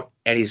reaches out,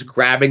 and he's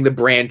grabbing the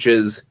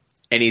branches,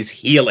 and he's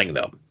healing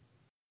them.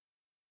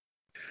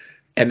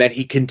 And then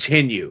he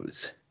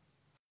continues.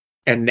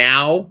 And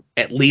now,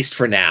 at least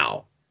for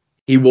now,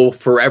 he will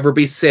forever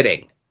be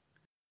sitting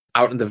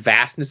out in the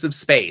vastness of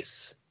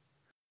space.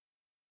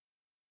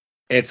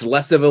 And it's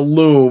less of a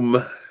loom,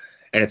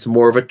 and it's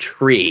more of a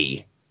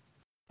tree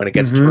when it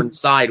gets turned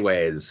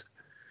sideways.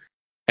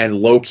 And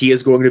Loki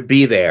is going to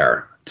be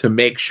there to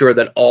make sure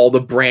that all the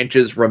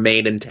branches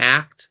remain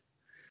intact,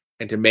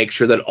 and to make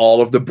sure that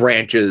all of the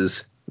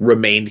branches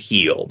remain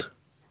healed.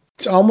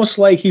 It's almost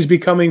like he's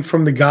becoming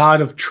from the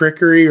god of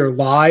trickery or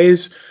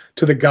lies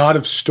to the god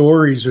of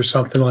stories or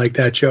something like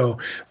that, Joe.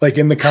 Like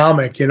in the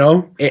comic, you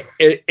know?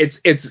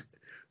 It's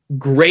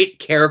great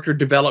character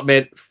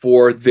development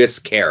for this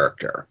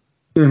character.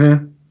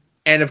 Mm-hmm.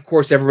 And of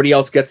course, everybody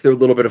else gets their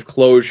little bit of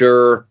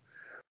closure.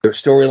 Their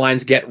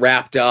storylines get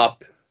wrapped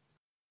up.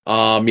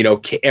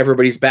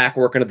 Everybody's back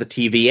working at the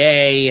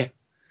TVA.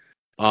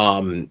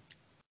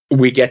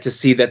 We get to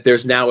see that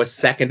there's now a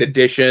second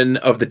edition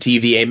of the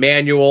TVA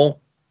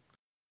manual.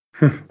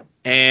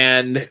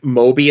 And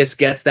Mobius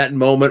gets that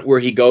moment where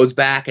he goes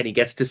back and he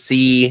gets to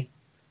see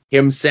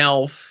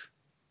himself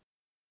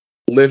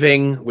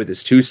living with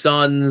his two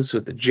sons,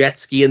 with the jet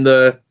ski in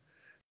the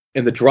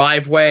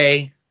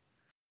driveway,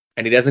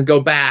 and he doesn't go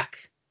back.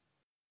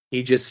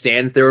 He just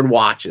stands there and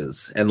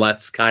watches and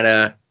lets kind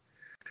of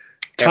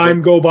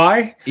time go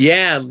by.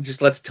 Yeah,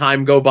 just lets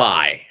time go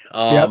by.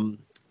 Yep.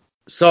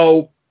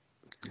 So,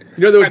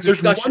 there was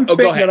discussion. Oh,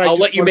 go ahead. I'll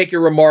let you make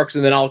your remarks,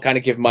 and then I'll kind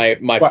of give my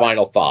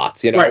final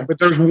thoughts. Right, but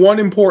there's one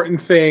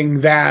important thing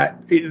that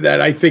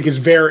I think is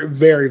very,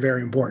 very,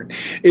 very important,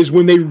 is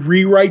when they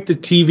rewrite the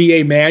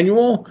TVA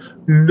manual,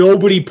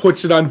 nobody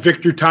puts it on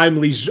Victor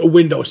Timely's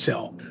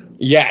windowsill.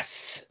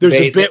 Yes. There's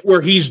a bit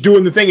where he's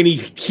doing the thing and he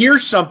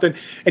hears something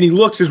and he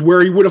looks as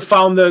where he would have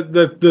found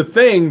the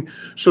thing.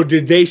 So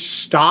did they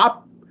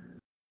stop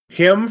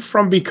him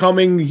from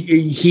becoming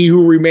He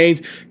Who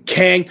Remains,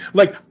 Kang?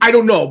 Like, I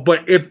don't know,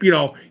 but if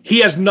he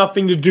has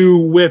nothing to do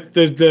with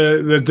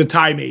the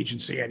time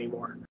agency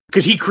anymore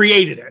because he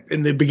created it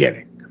in the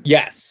beginning.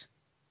 Yes.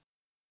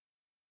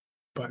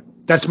 But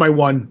that's my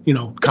one,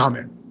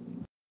 comment.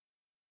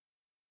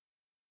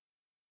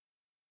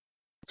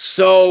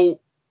 So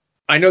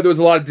I know there was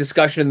a lot of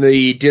discussion in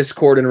the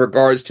Discord in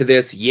regards to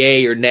this,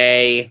 yay or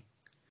nay.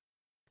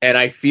 And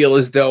I feel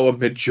as though a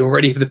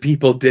majority of the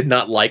people did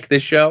not like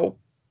this show.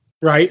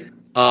 Right.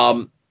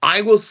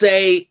 I will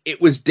say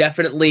it was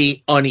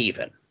definitely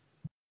uneven.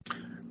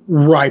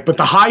 Right, but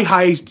the high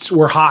heights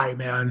were high,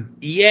 man.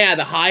 Yeah,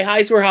 the high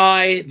highs were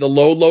high, the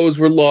low lows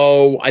were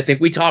low. I think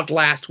we talked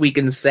last week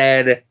and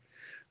said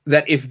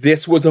that if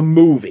this was a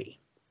movie,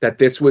 that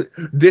this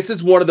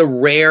is one of the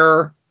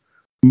rare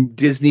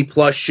Disney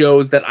Plus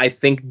shows that I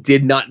think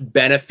did not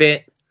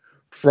benefit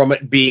from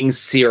it being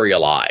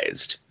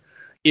serialized.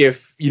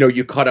 If,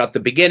 you cut out the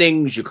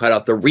beginnings, you cut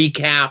out the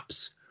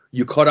recaps,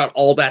 you cut out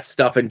all that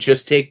stuff and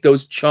just take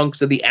those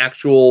chunks of the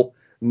actual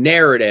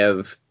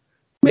narrative,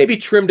 maybe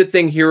trimmed a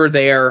thing here or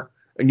there,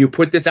 and you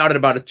put this out at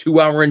about a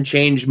 2-hour and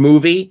change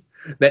movie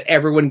that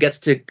everyone gets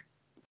to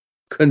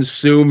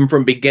consume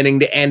from beginning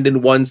to end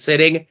in one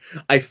sitting,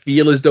 I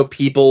feel as though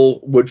people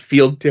would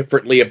feel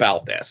differently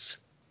about this.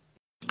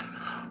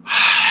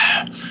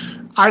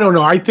 I don't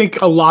know. I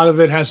think a lot of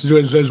it has to do,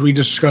 as we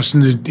discussed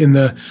in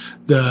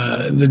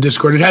the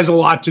Discord, it has a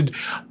lot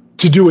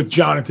to do with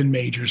Jonathan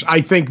Majors.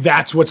 I think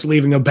that's what's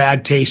leaving a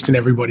bad taste in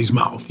everybody's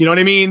mouth. You know what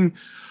I mean?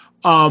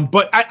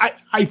 But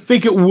I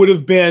think it would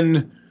have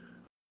been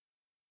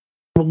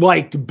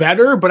liked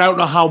better, but I don't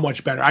know how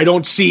much better. I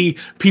don't see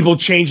people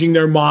changing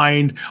their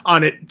mind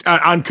on it,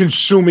 on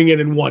consuming it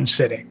in one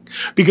sitting,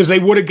 because they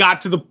would have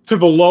got to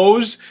the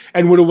lows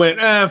and would have went,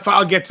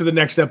 I'll get to the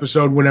next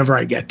episode whenever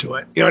I get to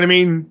it. You know what I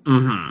mean?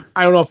 Mm-hmm.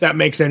 I don't know if that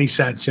makes any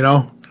sense,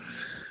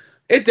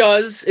 It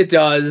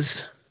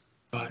does.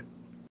 But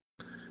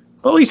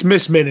well, at least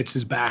Miss Minutes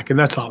is back, and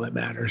that's all that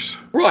matters.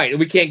 Right, and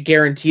we can't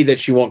guarantee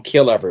that she won't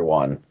kill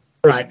everyone.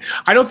 Right.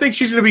 I don't think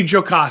she's going to be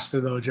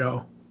Jocasta, though,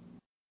 Joe.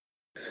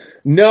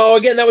 No,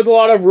 again, that was a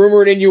lot of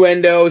rumor and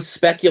innuendo,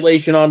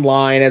 speculation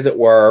online, as it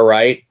were,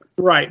 right?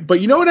 Right.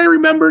 But you know what I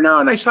remember now?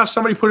 And I saw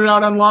somebody put it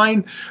out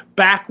online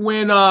back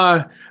when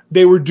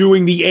they were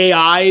doing the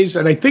AIs,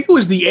 and I think it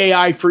was the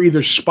AI for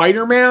either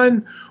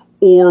Spider-Man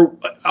or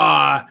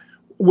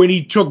when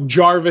he took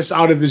Jarvis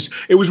out of his...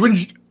 It was when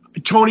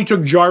Tony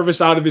took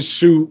Jarvis out of his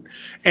suit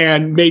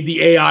and made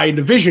the AI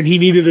into Vision. He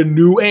needed a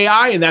new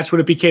AI, and that's when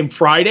it became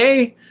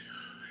Friday.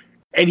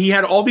 And he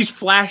had all these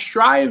flash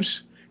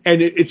drives,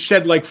 and it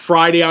said like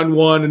Friday on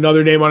one,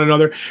 another name on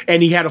another,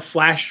 and he had a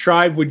flash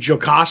drive with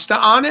Jocasta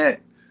on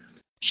it.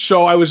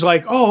 So I was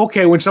like, oh,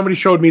 okay. When somebody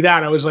showed me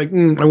that, I was like,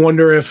 I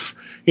wonder if,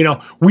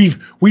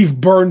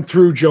 we've burned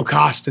through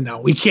Jocasta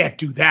now. We can't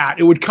do that.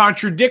 It would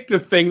contradict the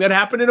thing that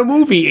happened in a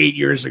movie 8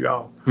 years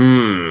ago.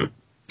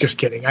 Just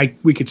kidding.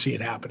 We could see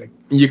it happening.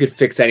 You could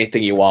fix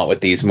anything you want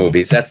with these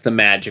movies. That's the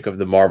magic of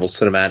the Marvel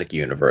Cinematic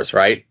Universe,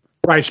 right?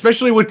 Right,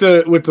 especially with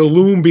the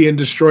loom being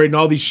destroyed and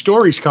all these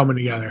stories coming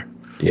together.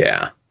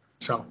 Yeah.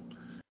 So,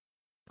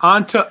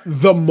 on to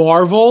the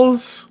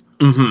Marvels.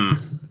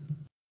 Mm-hmm.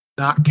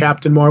 Not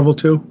Captain Marvel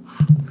 2.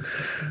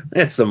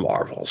 It's the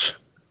Marvels.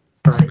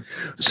 Right.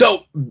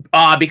 So,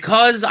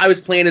 because I was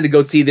planning to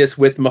go see this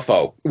with my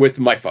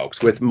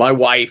folks, with my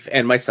wife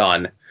and my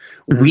son,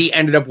 we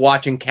ended up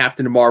watching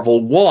Captain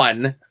Marvel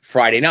 1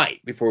 Friday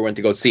night before we went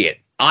to go see it.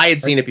 I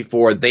had seen it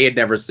before. They had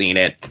never seen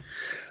it.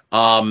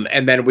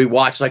 And then we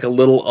watched like a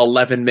little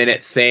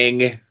 11-minute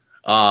thing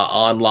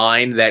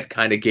online that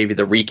kind of gave you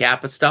the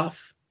recap of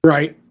stuff.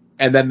 Right.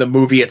 And then the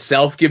movie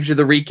itself gives you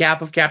the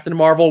recap of Captain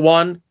Marvel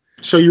 1.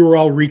 So you were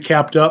all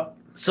recapped up?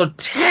 So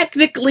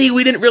technically,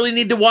 we didn't really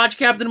need to watch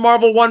Captain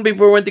Marvel 1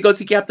 before we went to go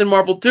see Captain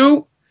Marvel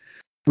 2.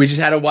 We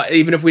just had to watch,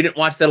 even if we didn't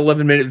watch that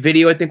 11-minute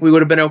video, I think we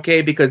would have been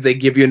okay because they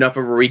give you enough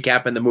of a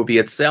recap in the movie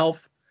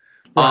itself.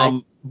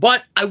 Right.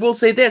 But I will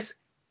say this,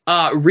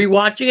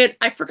 rewatching it,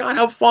 I forgot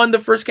how fun the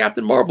first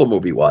Captain Marvel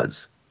movie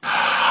was.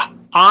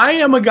 I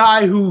am a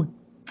guy who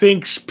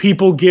thinks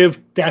people give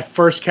that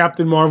first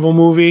Captain Marvel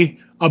movie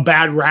a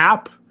bad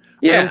rap.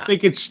 Yeah. I don't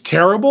think it's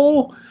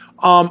terrible.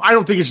 I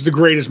don't think it's the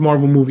greatest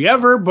Marvel movie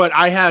ever, but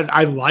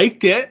I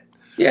liked it.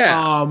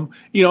 Yeah.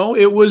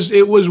 It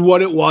was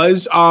what it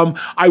was.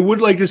 I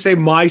would like to say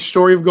my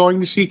story of going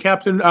to see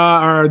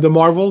or the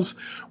Marvels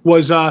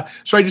was, so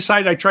I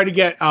tried to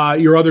get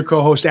your other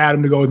co-host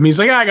Adam to go with me. He's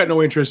like, I got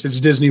no interest.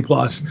 It's Disney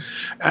Plus.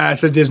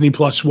 It's a Disney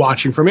Plus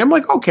watching for me. I'm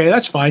like, okay,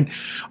 that's fine.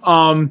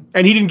 And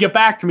he didn't get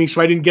back to me,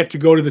 so I didn't get to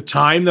go to the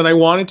time that I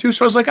wanted to.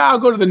 So I was like, I'll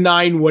go to the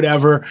 9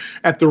 whatever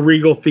at the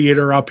Regal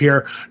Theater up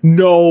here.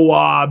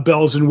 No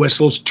bells and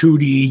whistles,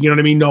 2D, you know what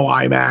I mean? No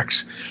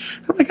IMAX.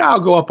 I'm like, I'll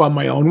go up on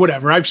my own,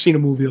 whatever. I've seen a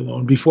movie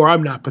alone before.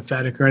 I'm not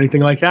pathetic or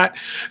anything like that.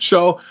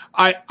 So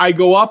I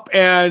go up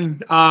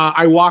and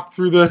I walk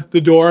through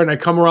the door and I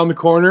come around the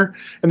corner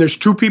and there's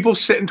 2 people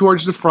sitting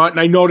towards the front. And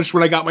I noticed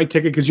when I got my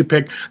ticket, because you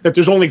picked, that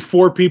there's only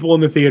 4 people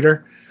in the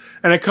theater.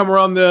 And I come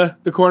around the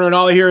corner and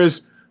all I hear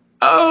is,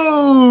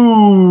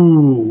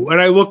 oh,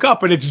 and I look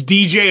up and it's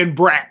DJ and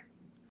Brett.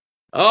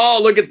 Oh,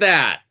 look at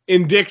that.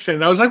 In Dixon.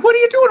 And I was like, what are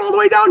you doing all the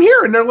way down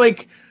here? And they're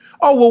like,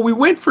 oh, well, we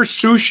went for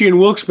sushi in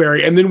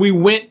Wilkes-Barre, and then we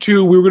were going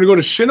to go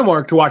to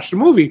Cinemark to watch the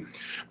movie,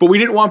 but we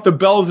didn't want the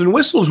bells and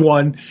whistles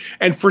one.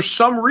 And for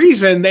some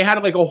reason, they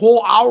had like a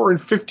whole hour and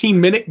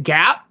 15-minute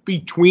gap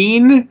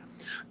between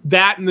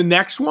that and the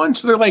next one.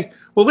 So they're like,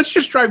 well, let's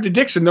just drive to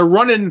Dixon. They're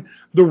running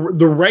the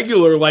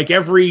regular like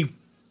every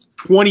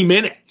 20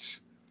 minutes.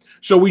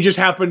 So we just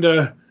happened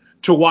to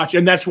watch.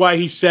 And that's why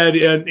he said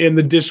in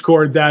the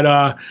Discord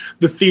that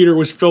the theater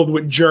was filled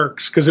with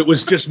jerks, because it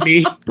was just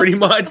me pretty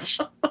much.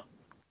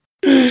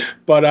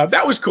 But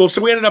that was cool.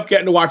 So we ended up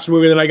getting to watch the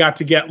movie, and then I got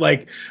to get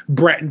like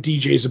Brett and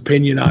DJ's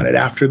opinion on it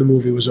after the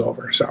movie was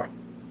over. So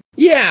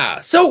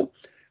yeah. So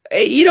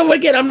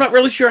again, I'm not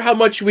really sure how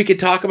much we could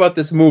talk about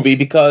this movie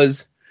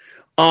because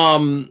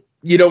it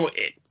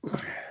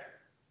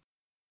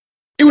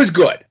was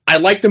good. I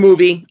liked the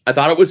movie. I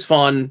thought it was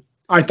fun.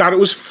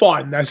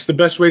 That's the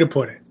best way to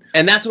put it.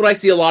 And that's what I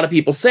see a lot of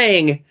people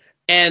saying.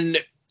 And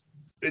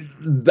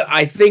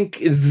I think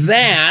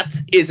that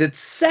is its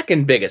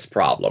second biggest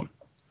problem.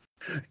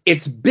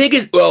 Its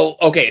biggest,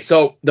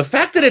 so the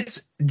fact that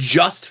it's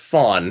just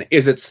fun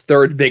is its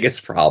third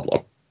biggest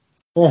problem.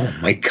 Oh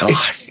my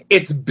God.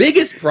 Its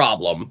biggest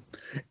problem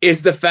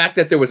is the fact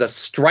that there was a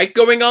strike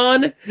going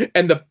on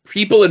and the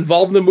people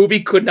involved in the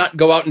movie could not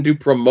go out and do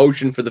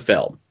promotion for the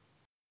film.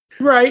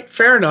 Right,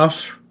 fair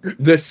enough.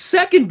 The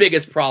second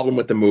biggest problem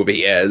with the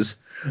movie is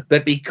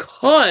that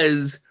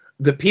because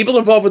the people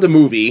involved with the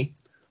movie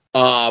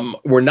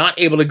were not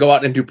able to go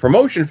out and do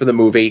promotion for the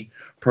movie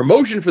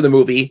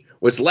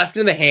was left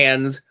in the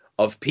hands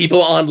of people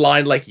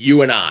online like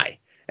you and I.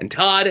 And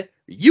Todd,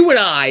 you and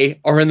I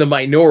are in the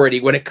minority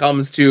when it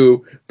comes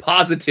to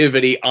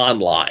positivity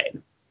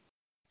online.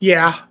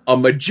 Yeah. A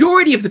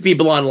majority of the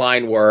people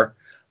online were,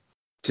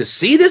 to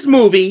see this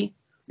movie,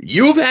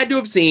 you've had to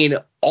have seen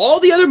all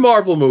the other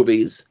Marvel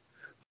movies,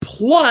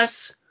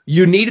 plus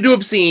you needed to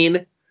have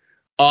seen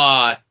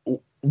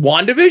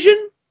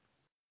WandaVision,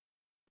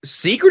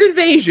 Secret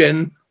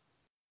Invasion,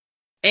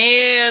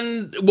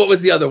 and what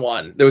was the other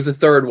one? There was a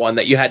third one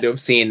that you had to have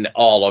seen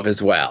all of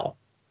as well.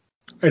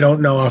 I don't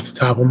know off the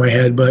top of my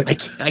head, but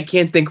I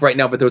can't think right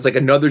now, but there was like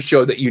another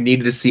show that you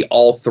needed to see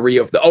all 3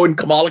 of the. Oh, and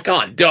Kamala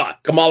Khan.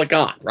 Kamala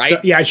Khan,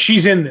 right? Yeah,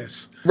 she's in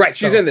this. Right,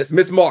 she's in this.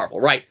 Miss Marvel,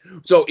 right.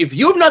 So if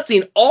you have not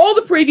seen all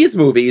the previous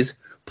movies,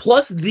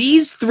 plus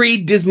these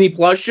 3 Disney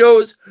Plus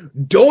shows,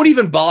 don't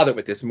even bother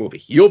with this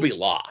movie. You'll be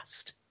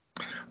lost.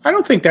 I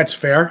don't think that's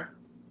fair.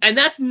 And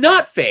that's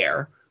not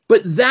fair,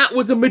 but that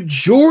was a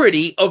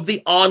majority of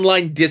the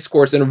online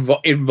discourse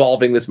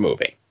involving this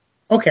movie.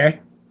 Okay.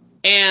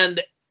 And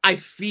I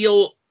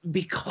feel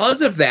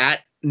because of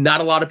that,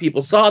 not a lot of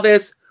people saw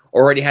this,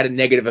 already had a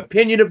negative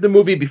opinion of the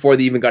movie before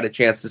they even got a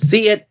chance to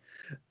see it.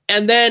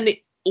 And then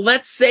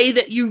let's say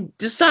that you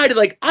decided,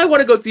 like, I want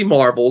to go see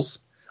Marvels.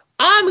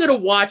 I'm going to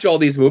watch all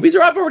these movies,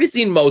 or I've already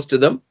seen most of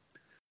them,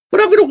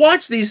 but I'm going to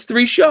watch these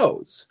 3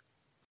 shows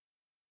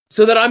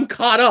so that I'm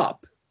caught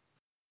up.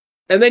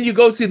 And then you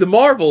go see the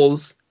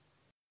Marvels,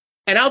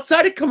 and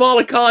outside of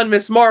Kamala Khan,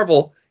 Miss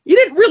Marvel, you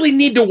didn't really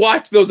need to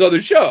watch those other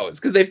shows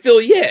because they fill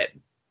you in.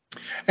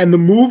 And the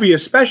movie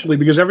especially,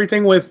 because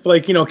everything with,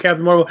 like,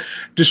 Captain Marvel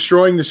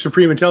destroying the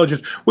Supreme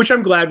Intelligence, which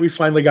I'm glad we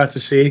finally got to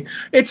see.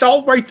 It's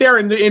all right there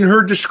in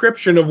her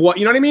description of what,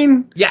 you know what I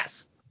mean?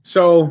 Yes.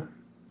 So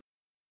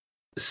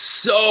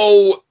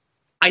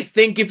I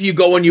think if you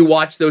go and you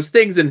watch those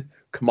things, and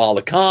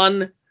Kamala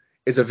Khan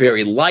is a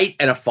very light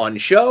and a fun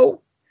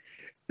show.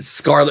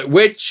 Scarlet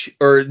Witch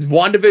or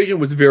WandaVision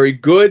was very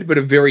good, but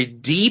a very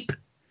deep,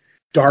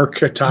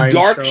 dark at times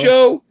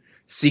show.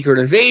 Secret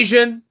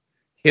Invasion,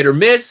 hit or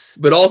miss,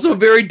 but also a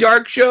very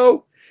dark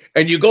show.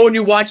 And you go and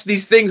you watch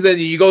these things, then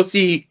you go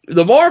see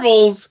the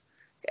Marvels,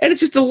 and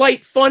it's just a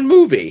light, fun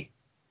movie.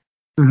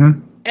 Mm-hmm.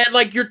 And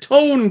like your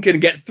tone can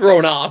get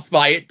thrown off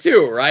by it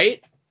too,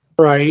 right?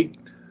 Right.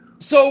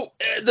 So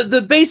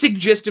the basic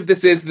gist of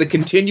this is the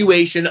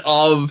continuation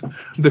of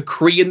the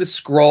Kree and the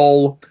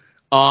Skrull.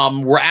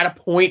 We're at a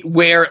point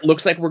where it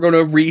looks like we're going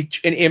to reach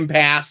an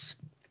impasse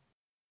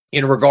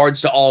in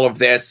regards to all of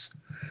this.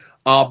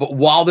 But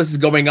while this is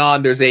going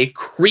on, there's a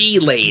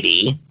Kree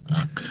lady.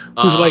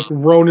 Who's like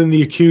Ronan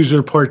the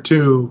Accuser Part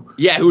 2.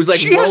 Yeah, who's like...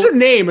 She has a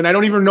name, and I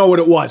don't even know what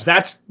it was.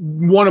 That's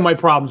one of my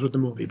problems with the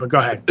movie, but go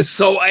ahead.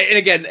 So, and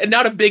again,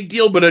 not a big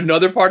deal, but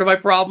another part of my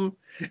problem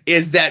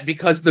is that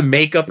because the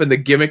makeup and the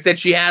gimmick that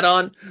she had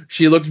on,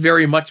 she looked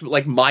very much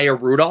like Maya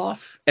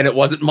Rudolph, and it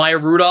wasn't Maya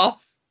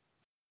Rudolph.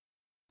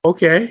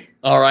 Okay.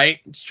 All right,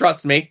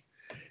 trust me.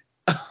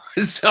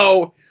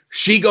 So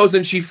she goes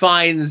and she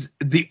finds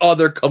the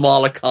other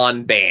Kamala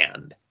Khan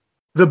band.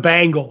 The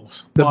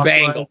Bangles. The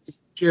Bangles.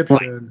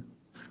 Right.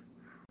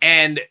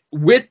 And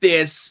with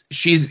this,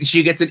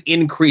 she gets an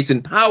increase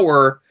in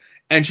power,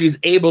 and she's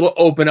able to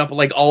open up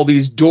like all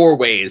these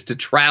doorways to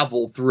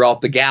travel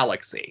throughout the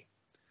galaxy.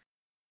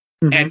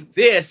 Mm-hmm. And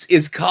this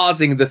is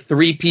causing the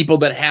three people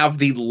that have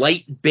the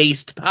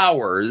light-based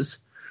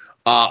powers,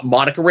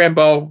 Monica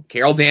Rambeau,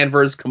 Carol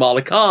Danvers,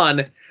 Kamala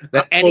Khan,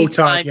 that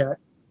anytime... Yet.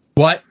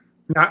 What?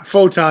 Not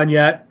Photon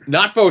yet.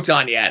 Not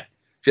Photon yet.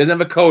 She doesn't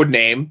have a code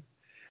name.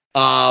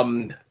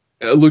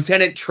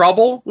 Lieutenant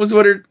Trouble was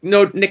what her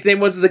nickname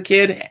was as a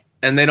kid,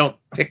 and they don't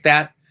pick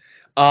that.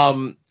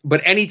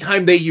 But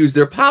anytime they use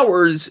their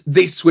powers,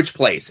 they switch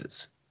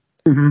places.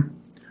 Mm-hmm.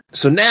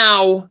 So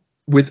now,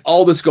 with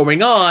all this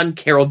going on,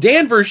 Carol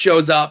Danvers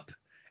shows up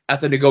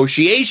at the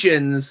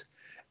negotiations,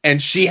 and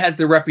she has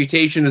the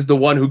reputation as the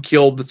one who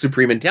killed the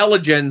Supreme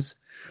Intelligence.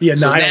 The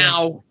Annihilator. So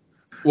now,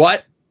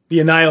 what?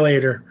 The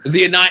Annihilator.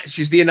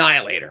 She's the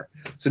Annihilator.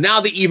 So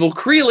now the evil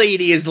Kree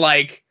lady is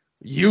like,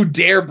 you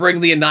dare bring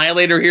the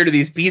Annihilator here to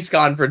these peace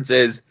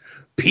conferences.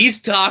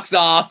 Peace talks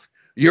off.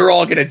 You're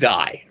all going to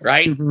die,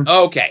 right? Mm-hmm.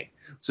 Okay.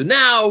 So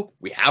now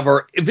we have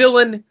our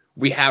villain.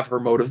 We have her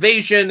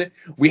motivation.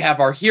 We have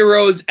our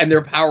heroes, and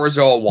their powers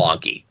are all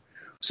wonky.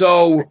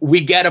 So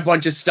we get a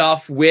bunch of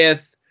stuff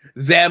with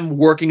them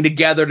working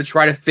together to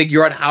try to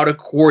figure out how to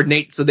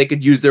coordinate so they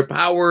could use their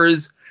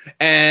powers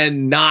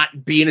and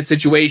not be in a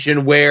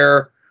situation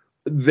where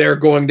they're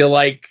going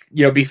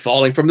to be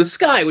falling from the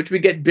sky, which we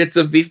get bits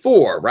of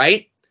before,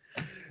 right?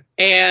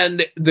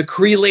 And the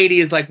Kree lady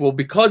is like, well,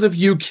 because of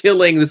you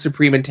killing the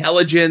Supreme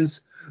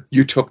Intelligence,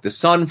 you took the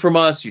sun from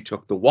us, you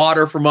took the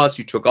water from us,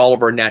 you took all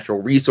of our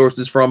natural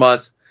resources from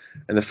us.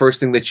 And the first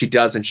thing that she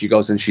does, and she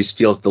goes and she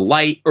steals the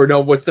light, or no,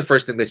 what's the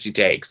first thing that she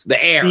takes?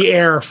 The air. The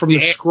air from the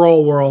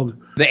Skrull world.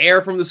 The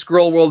air from the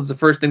Skrull world is the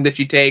first thing that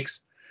she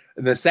takes.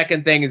 And the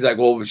second thing is like,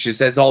 well, she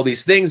says all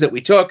these things that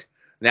we took,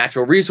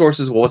 natural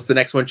resources. Well, what's the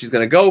next one she's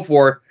going to go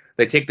for?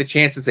 They take the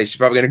chance and say she's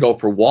probably going to go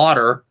for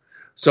water.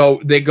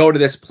 So they go to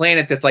this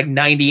planet that's like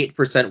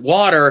 98%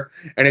 water,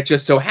 and it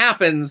just so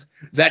happens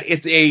that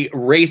it's a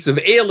race of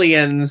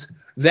aliens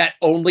that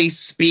only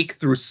speak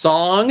through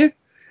song,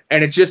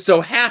 and it just so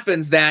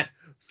happens that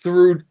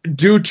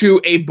due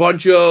to a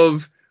bunch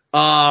of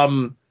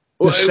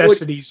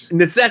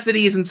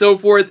necessities and so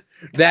forth,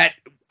 that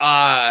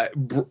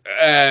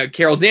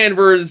Carol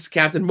Danvers,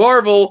 Captain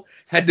Marvel,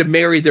 had to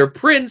marry their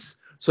prince,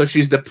 so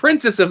she's the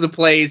princess of the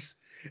place.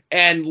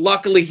 And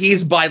luckily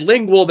he's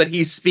bilingual, that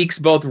he speaks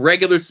both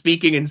regular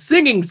speaking and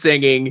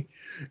singing.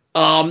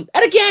 And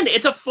again,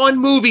 it's a fun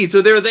movie.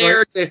 So they're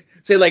there to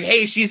say like,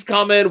 hey, she's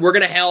coming. We're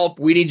going to help.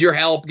 We need your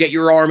help. Get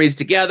your armies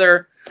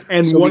together.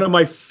 And so one of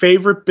my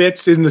favorite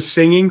bits in the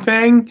singing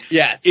thing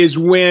is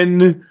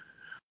when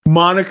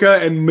Monica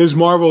and Ms.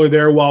 Marvel are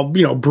there while,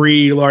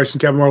 Brie Larson,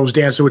 Captain Marvel's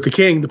dancing with the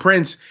king, the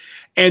prince.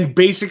 And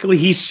basically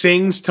he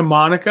sings to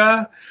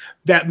Monica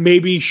that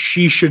maybe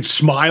she should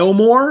smile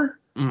more.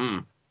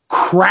 Mm-hmm.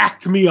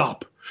 Cracked me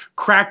up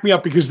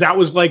because that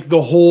was like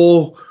the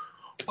whole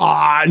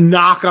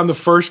knock on the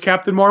first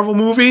Captain Marvel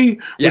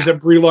movie was that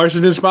Brie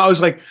Larson didn't smile. I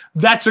was like,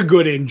 that's a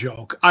good in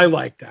joke. I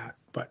like that.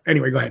 But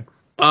anyway, go ahead.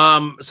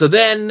 So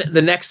then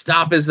the next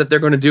stop is that they're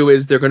going to do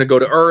is they're going to go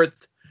to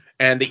Earth,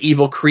 and the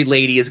evil Kree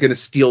lady is going to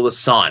steal the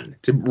sun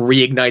to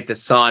reignite the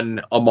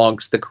sun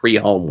amongst the Kree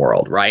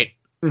homeworld, right?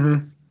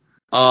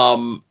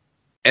 Mm-hmm.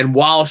 And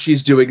while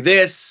she's doing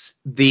this,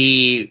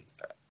 is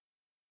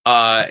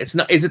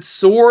it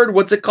sword?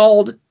 What's it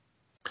called?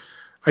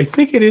 I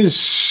think it is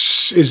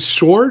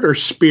sword or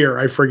spear.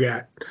 I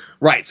forget.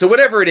 Right. So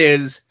whatever it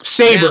is.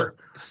 Saber.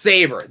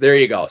 Saber. There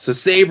you go. So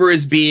Saber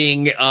is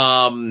being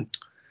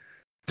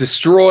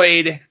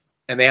destroyed,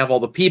 and they have all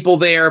the people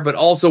there. But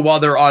also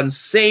while they're on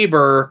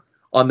Saber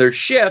on their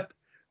ship,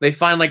 they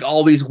find like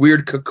all these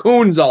weird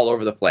cocoons all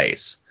over the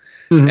place.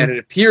 Mm-hmm. And it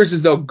appears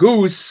as though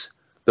Goose,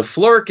 the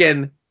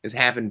Flurkin, is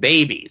having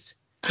babies.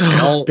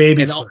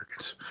 Baby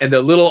Flurkins. And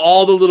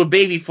all the little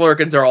baby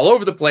Flurkins are all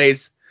over the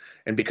place.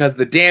 And because of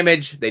the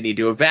damage, they need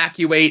to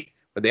evacuate,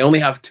 but they only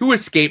have 2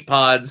 escape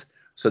pods.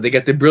 So they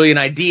get the brilliant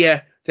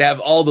idea to have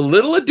all the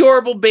little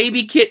adorable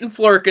baby kitten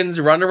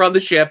Flurkins run around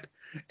the ship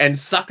and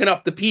sucking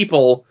up the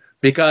people,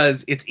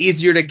 because it's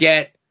easier to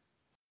get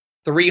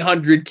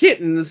 300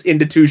 kittens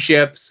into 2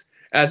 ships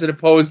as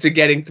opposed to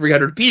getting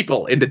 300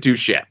 people into 2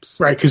 ships.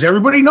 Right, because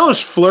everybody knows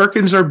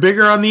Flurkins are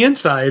bigger on the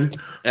inside.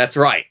 That's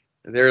right.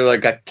 They're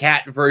like a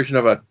cat version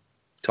of a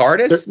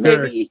TARDIS,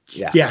 maybe?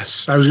 Yeah.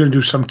 Yes, I was going to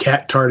do some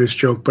cat TARDIS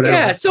joke, but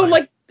yeah, so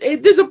like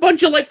there's a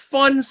bunch of like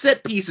fun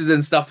set pieces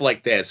and stuff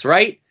like this,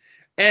 right?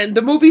 And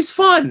the movie's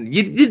fun.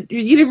 You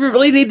didn't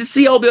really need to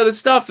see all the other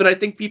stuff, and I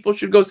think people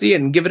should go see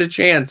it and give it a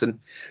chance. And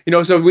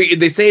so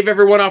they save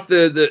everyone off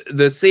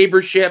the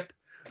Saber ship.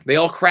 They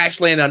all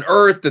crash land on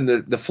Earth, and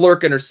the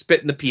Flurkin are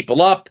spitting the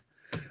people up.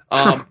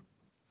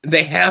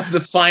 They have the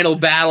final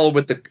battle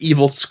with the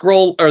evil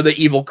Skrull or the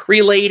evil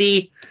Kree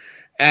lady,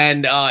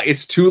 and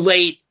it's too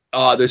late.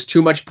 There's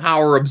too much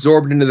power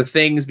absorbed into the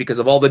things because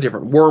of all the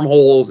different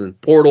wormholes and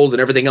portals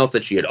and everything else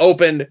that she had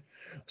opened.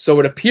 So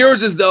it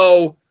appears as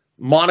though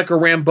Monica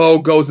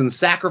Rambeau goes and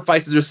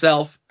sacrifices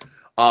herself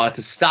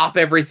to stop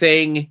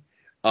everything.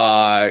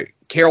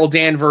 Carol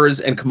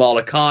Danvers and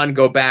Kamala Khan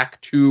go back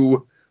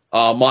to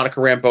Monica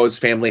Rambeau's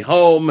family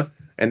home,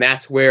 and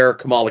that's where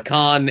Kamala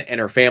Khan and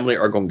her family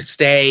are going to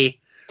stay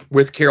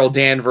with Carol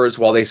Danvers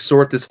while they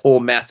sort this whole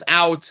mess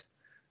out.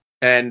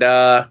 And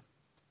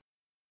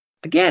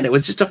again, it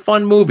was just a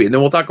fun movie. And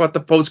then we'll talk about the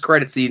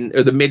post-credit scene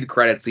or the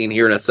mid-credit scene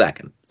here in a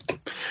second.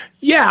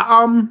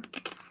 Yeah,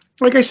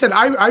 like I said,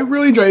 I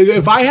really enjoyed it.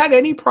 If I had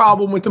any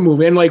problem with the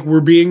movie, and like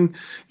we're being,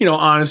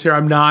 honest here,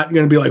 I'm not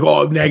going to be like,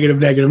 oh,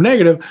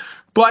 negative.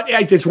 But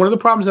it's one of the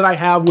problems that I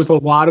have with a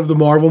lot of the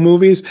Marvel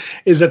movies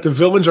is that the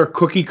villains are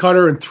cookie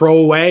cutter and throw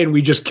away, and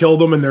we just kill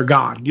them and they're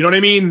gone. You know what I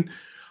mean?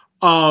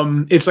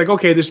 It's like,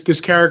 okay,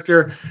 this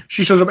character,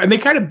 she shows up, and they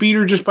kind of beat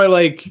her just by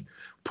like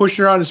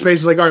pushing her on to space.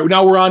 It's like, all right,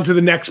 now we're on to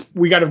the next.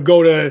 We got to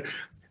go to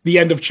the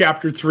end of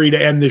chapter 3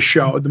 to end this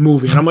show, the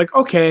movie. And I'm like,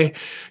 okay,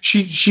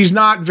 she's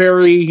not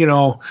very,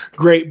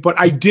 great, but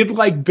I did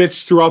like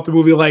bits throughout the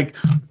movie, like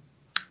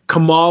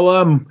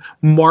Kamala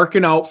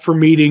marking out for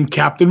meeting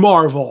Captain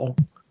Marvel.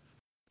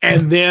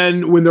 And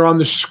then when they're on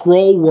the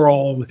Skrull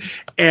world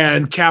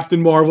and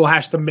Captain Marvel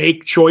has to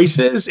make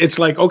choices, it's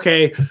like,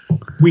 okay,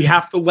 we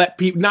have to let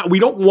people, we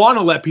don't want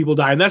to let people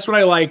die. And that's what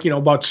I like,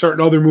 about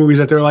certain other movies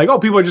that they're like, oh,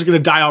 people are just going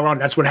to die all around.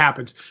 That's what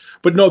happens.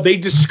 But no, they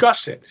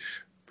discuss it.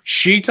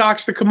 She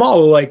talks to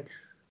Kamala like,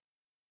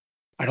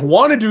 I don't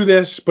want to do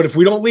this, but if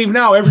we don't leave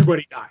now,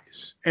 everybody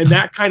dies. And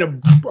that kind of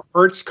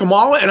hurts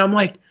Kamala. And I'm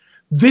like,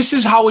 this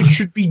is how it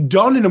should be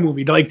done in a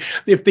movie. Like,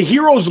 if the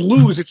heroes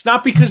lose, it's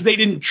not because they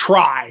didn't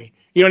try.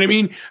 You know what I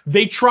mean?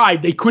 They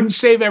tried. They couldn't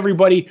save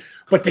everybody,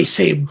 but they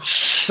saved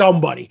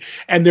somebody.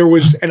 And there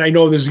was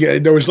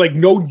like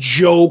no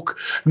joke,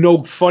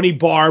 no funny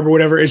barb or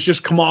whatever. It's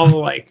just Kamala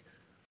like,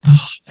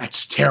 oh,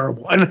 that's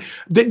terrible. And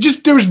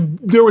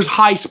there was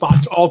high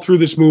spots all through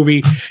this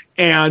movie.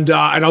 And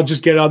I'll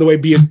just get it out of the way,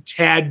 be a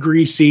tad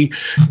greasy.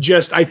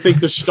 I think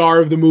the star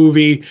of the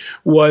movie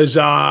was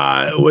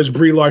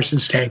Brie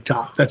Larson's tank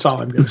top. That's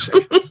all I'm going to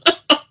say.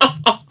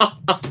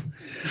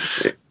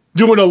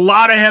 Doing a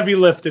lot of heavy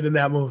lifting in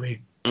that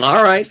movie.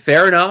 All right,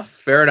 fair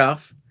enough. So,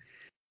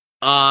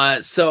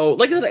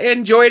 like I said, I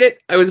enjoyed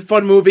it. It was a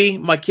fun movie.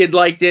 My kid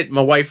liked it.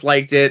 My wife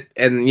liked it.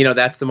 And,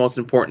 that's the most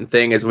important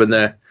thing is when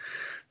the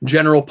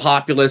general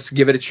populace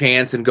give it a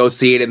chance and go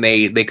see it and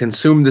they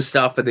consume the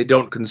stuff and they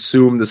don't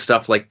consume the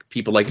stuff like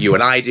people like you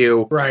and I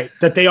do. Right,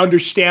 that they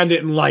understand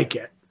it and like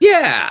it.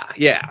 Yeah.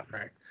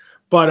 Right.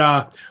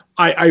 But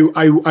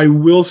I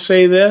will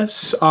say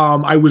this.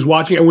 I was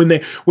watching, and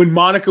when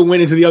Monica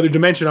went into the other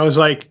dimension, I was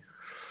like,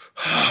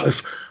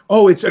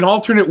 it's an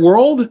alternate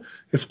world.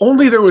 If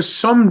only there was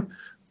some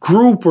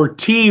group or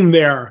team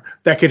there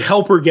that could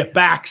help her get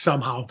back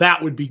somehow.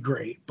 That would be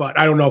great. But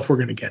I don't know if we're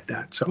going to get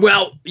that. So,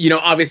 well,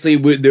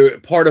 obviously,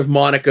 part of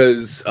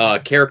Monica's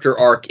character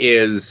arc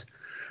is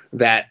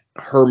that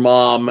her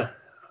mom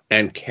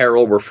and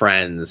Carol were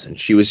friends, and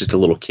she was just a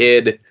little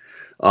kid.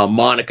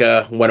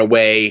 Monica went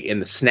away in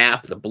the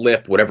snap, the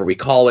blip, whatever we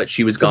call it.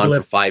 She was gone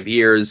for 5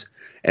 years.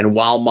 And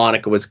while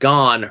Monica was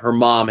gone, her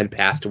mom had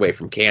passed away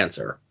from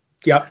cancer.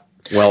 Yep.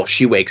 Well,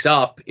 she wakes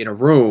up in a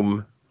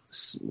room,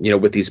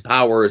 with these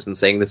powers and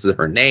saying this is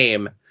her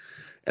name.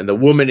 And the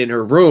woman in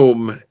her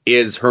room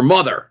is her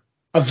mother.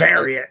 A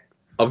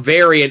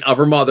variant of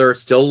her mother,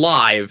 still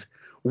alive,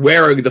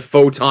 wearing the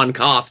photon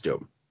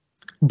costume.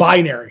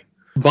 Binary,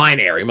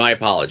 my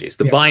apologies.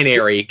 The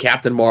binary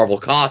Captain Marvel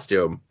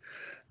costume.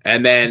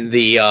 And then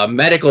the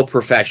medical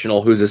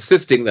professional who's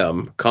assisting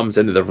them comes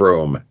into the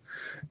room.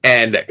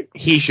 And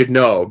he should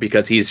know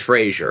because he's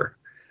Frasier.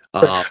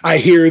 I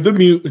hear the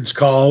mutants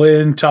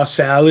calling, toss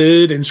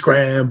salad and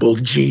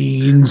scrambled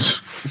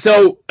jeans.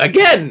 So,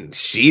 again,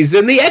 she's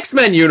in the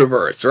X-Men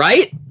universe,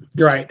 right?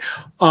 Right.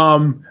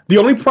 The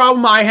only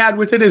problem I had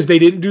with it is they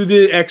didn't do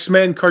the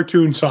X-Men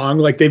cartoon song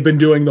like they've been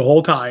doing the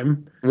whole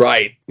time.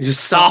 Right.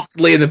 Just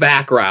softly in the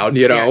background,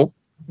 Yeah.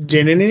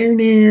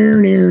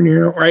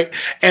 Right.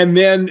 And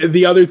then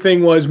the other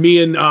thing was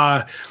me and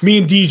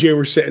DJ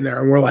were sitting there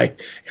and we're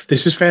like, if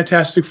this is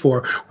Fantastic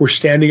Four, we're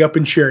standing up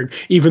and cheering,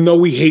 even though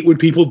we hate when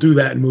people do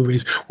that in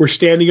movies. We're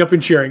standing up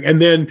and cheering.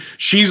 And then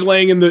she's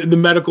laying in the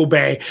medical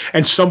bay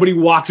and somebody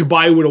walks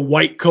by with a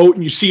white coat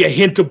and you see a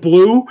hint of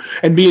blue.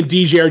 And me and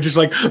DJ are just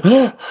like,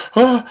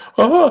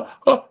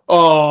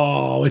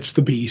 oh, it's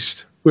the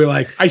Beast. We're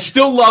like, I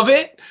still love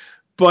it.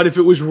 But if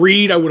it was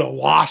Reed, I would have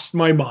lost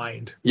my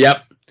mind.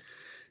 Yep.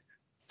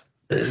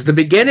 This is the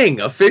beginning,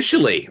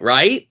 officially,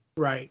 right?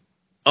 Right.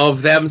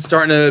 Of them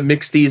starting to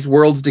mix these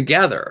worlds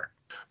together.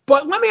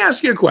 But let me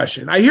ask you a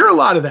question. I hear a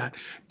lot of that.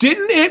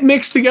 Didn't it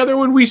mix together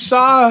when we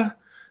saw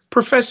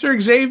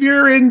Professor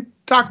Xavier in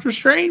Doctor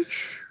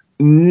Strange?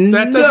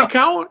 That doesn't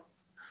count?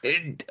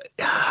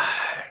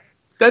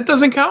 That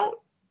doesn't count?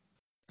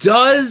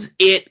 Does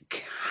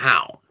it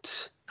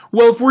count?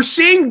 Well, if we're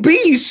seeing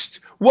Beast,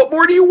 what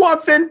more do you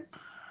want than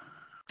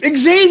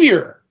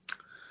Xavier?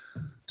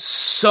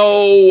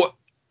 So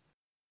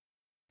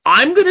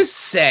I'm going to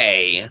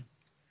say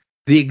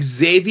the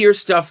Xavier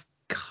stuff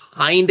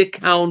kind of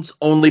counts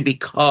only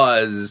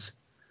because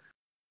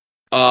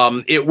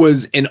it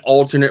was an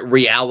alternate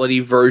reality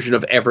version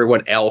of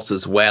everyone else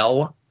as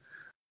well.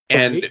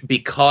 And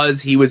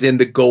because he was in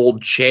the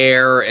gold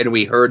chair and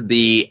we heard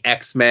the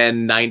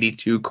X-Men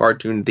 92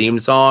 cartoon theme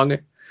song,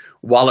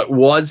 while it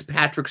was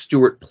Patrick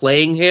Stewart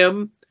playing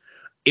him,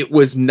 it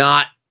was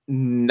not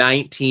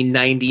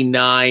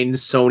 1999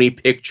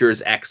 Sony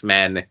Pictures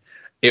X-Men.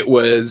 It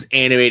was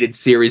animated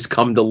series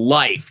come to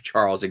life,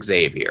 Charles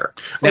Xavier.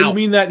 Now, you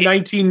mean that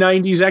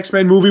 1990s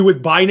X-Men movie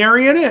with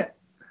Binary in it?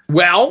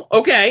 Well,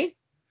 okay.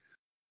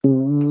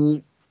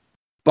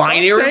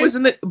 Binary was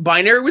in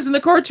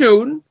the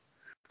cartoon.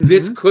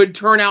 This could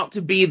turn out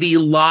to be the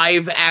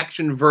live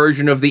action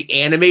version of the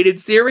animated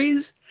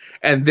series,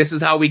 and this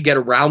is how we get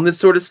around this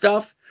sort of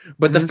stuff.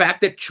 But the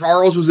fact that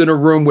Charles was in a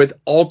room with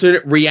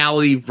alternate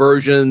reality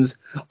versions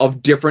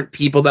of different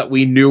people that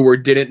we knew or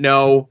didn't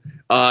know,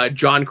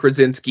 John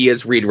Krasinski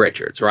as Reed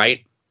Richards,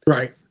 right?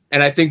 Right.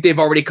 And I think they've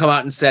already come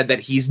out and said that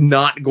he's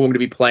not going to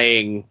be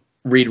playing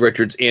Reed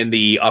Richards in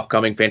the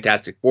upcoming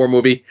Fantastic Four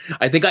movie.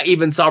 I think I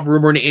even saw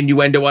rumor and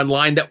innuendo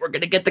online that we're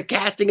going to get the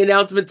casting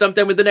announcement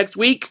sometime within the next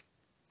week.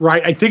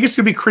 Right. I think it's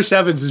going to be Chris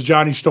Evans as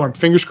Johnny Storm.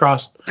 Fingers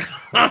crossed.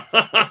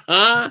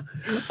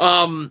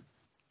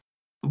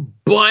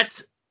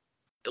 But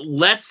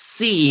let's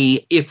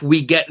see if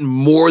we get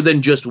more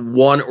than just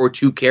one or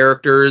two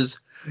characters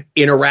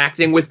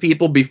interacting with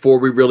people before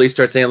we really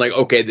start saying, like,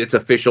 okay, it's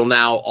official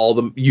now. All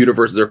the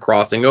universes are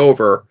crossing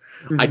over.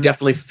 I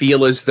definitely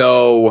feel as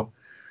though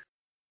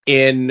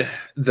in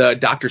the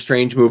Doctor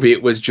Strange movie,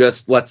 it was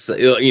just,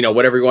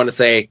 whatever you want to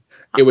say,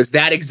 it was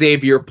that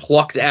Xavier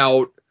plucked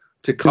out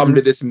to come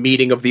to this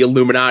meeting of the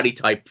Illuminati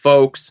type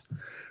folks.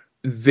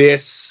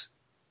 This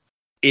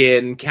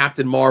in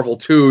Captain Marvel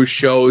 2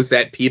 shows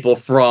that people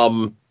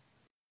from,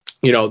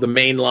 the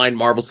mainline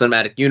Marvel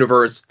Cinematic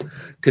Universe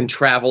can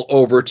travel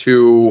over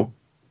to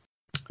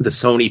the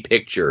Sony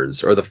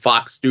Pictures or the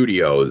Fox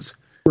Studios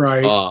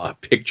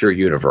picture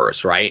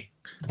universe, right?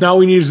 Now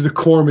we need the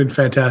Corman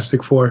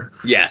Fantastic Four.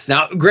 Yes.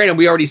 Now, granted,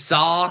 we already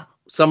saw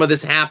some of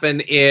this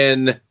happen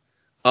in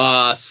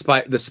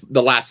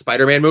the last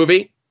Spider-Man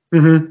movie.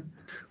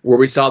 Where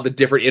we saw the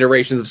different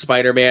iterations of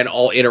Spider-Man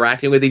all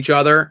interacting with each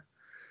other.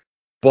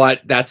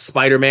 But that's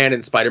Spider-Man,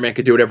 and Spider-Man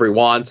can do whatever he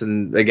wants.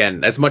 And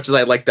again, as much as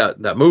I like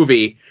that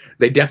movie,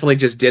 they definitely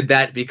just did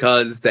that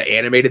because the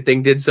animated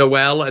thing did so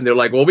well. And they're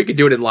like, well, we could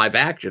do it in live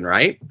action,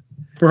 right?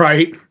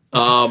 Right.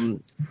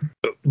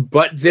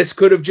 But this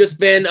could have just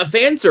been a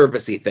fan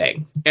servicey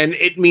thing, and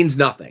it means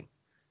nothing.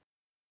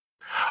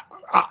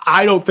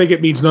 I don't think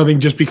it means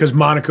nothing just because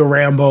Monica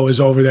Rambeau is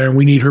over there and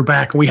we need her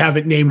back, and we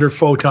haven't named her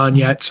Photon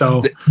yet.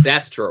 So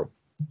that's true.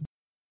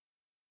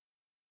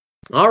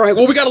 All right.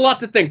 Well, we got a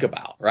lot to think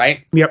about,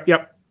 right? Yep.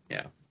 Yeah.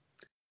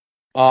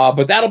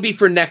 But that'll be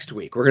for next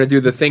week. We're going to do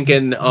the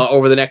thinking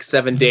over the next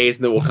 7 days,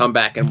 and then we'll come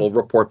back and we'll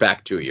report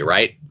back to you,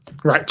 right?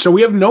 Right. So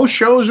we have no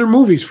shows or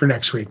movies for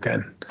next week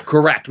then.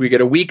 Correct. We get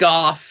a week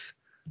off,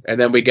 and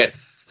then we get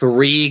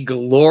 3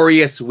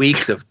 glorious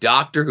weeks of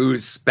Doctor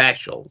Who's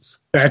specials.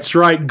 That's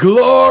right.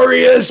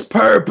 Glorious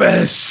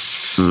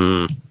Purpose.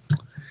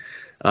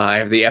 I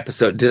have the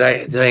episode. Did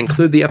I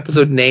include the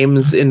episode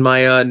names in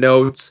my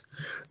notes?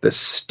 The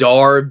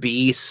Star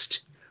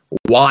Beast,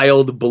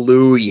 Wild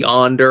Blue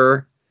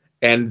Yonder,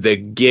 and The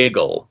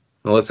Giggle.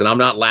 Now, listen, I'm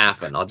not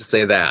laughing. I'll just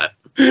say that.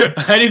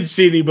 I didn't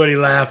see anybody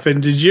laughing.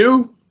 Did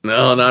you?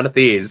 No, not at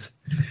these.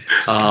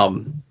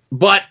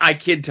 But I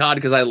kid Todd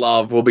because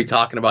we'll be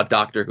talking about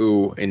Doctor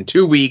Who in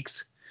 2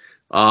 weeks.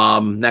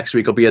 Next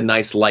week will be a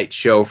nice light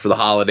show for the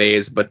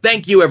holidays. But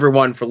thank you,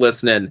 everyone, for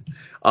listening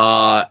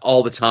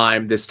all the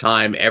time, this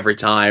time, every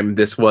time.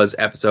 This was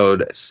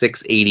episode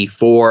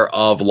 684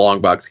 of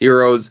Longbox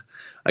Heroes.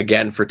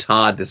 Again, for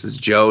Todd, this is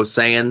Joe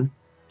saying,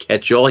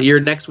 catch you all here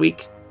next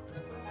week.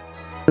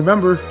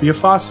 Remember, be a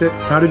faucet,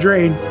 not a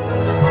drain.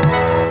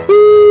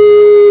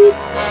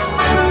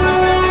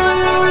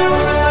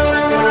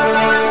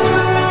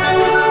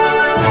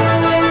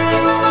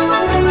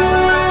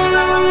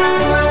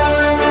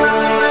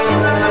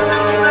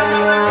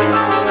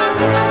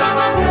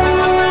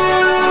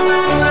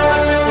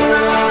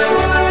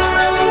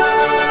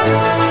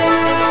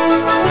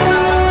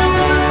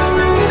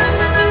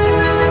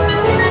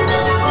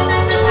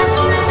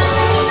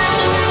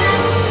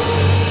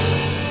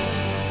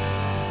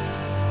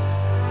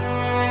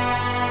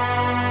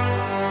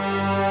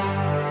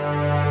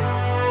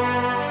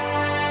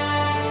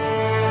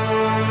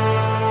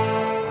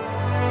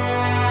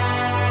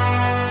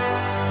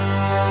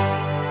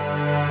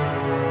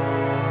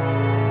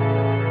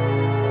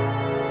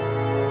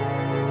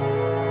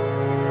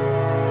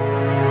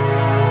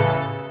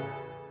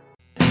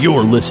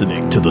 You're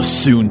listening to the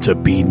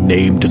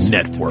soon-to-be-named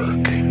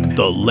network,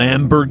 the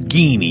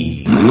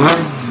Lamborghini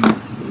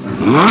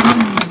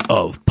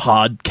of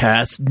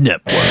podcast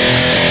networks.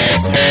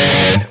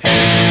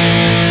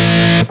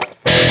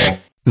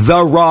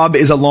 The Rob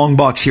is a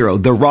Longbox hero.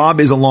 The Rob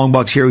is a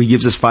Longbox hero. He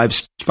gives us five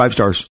stars.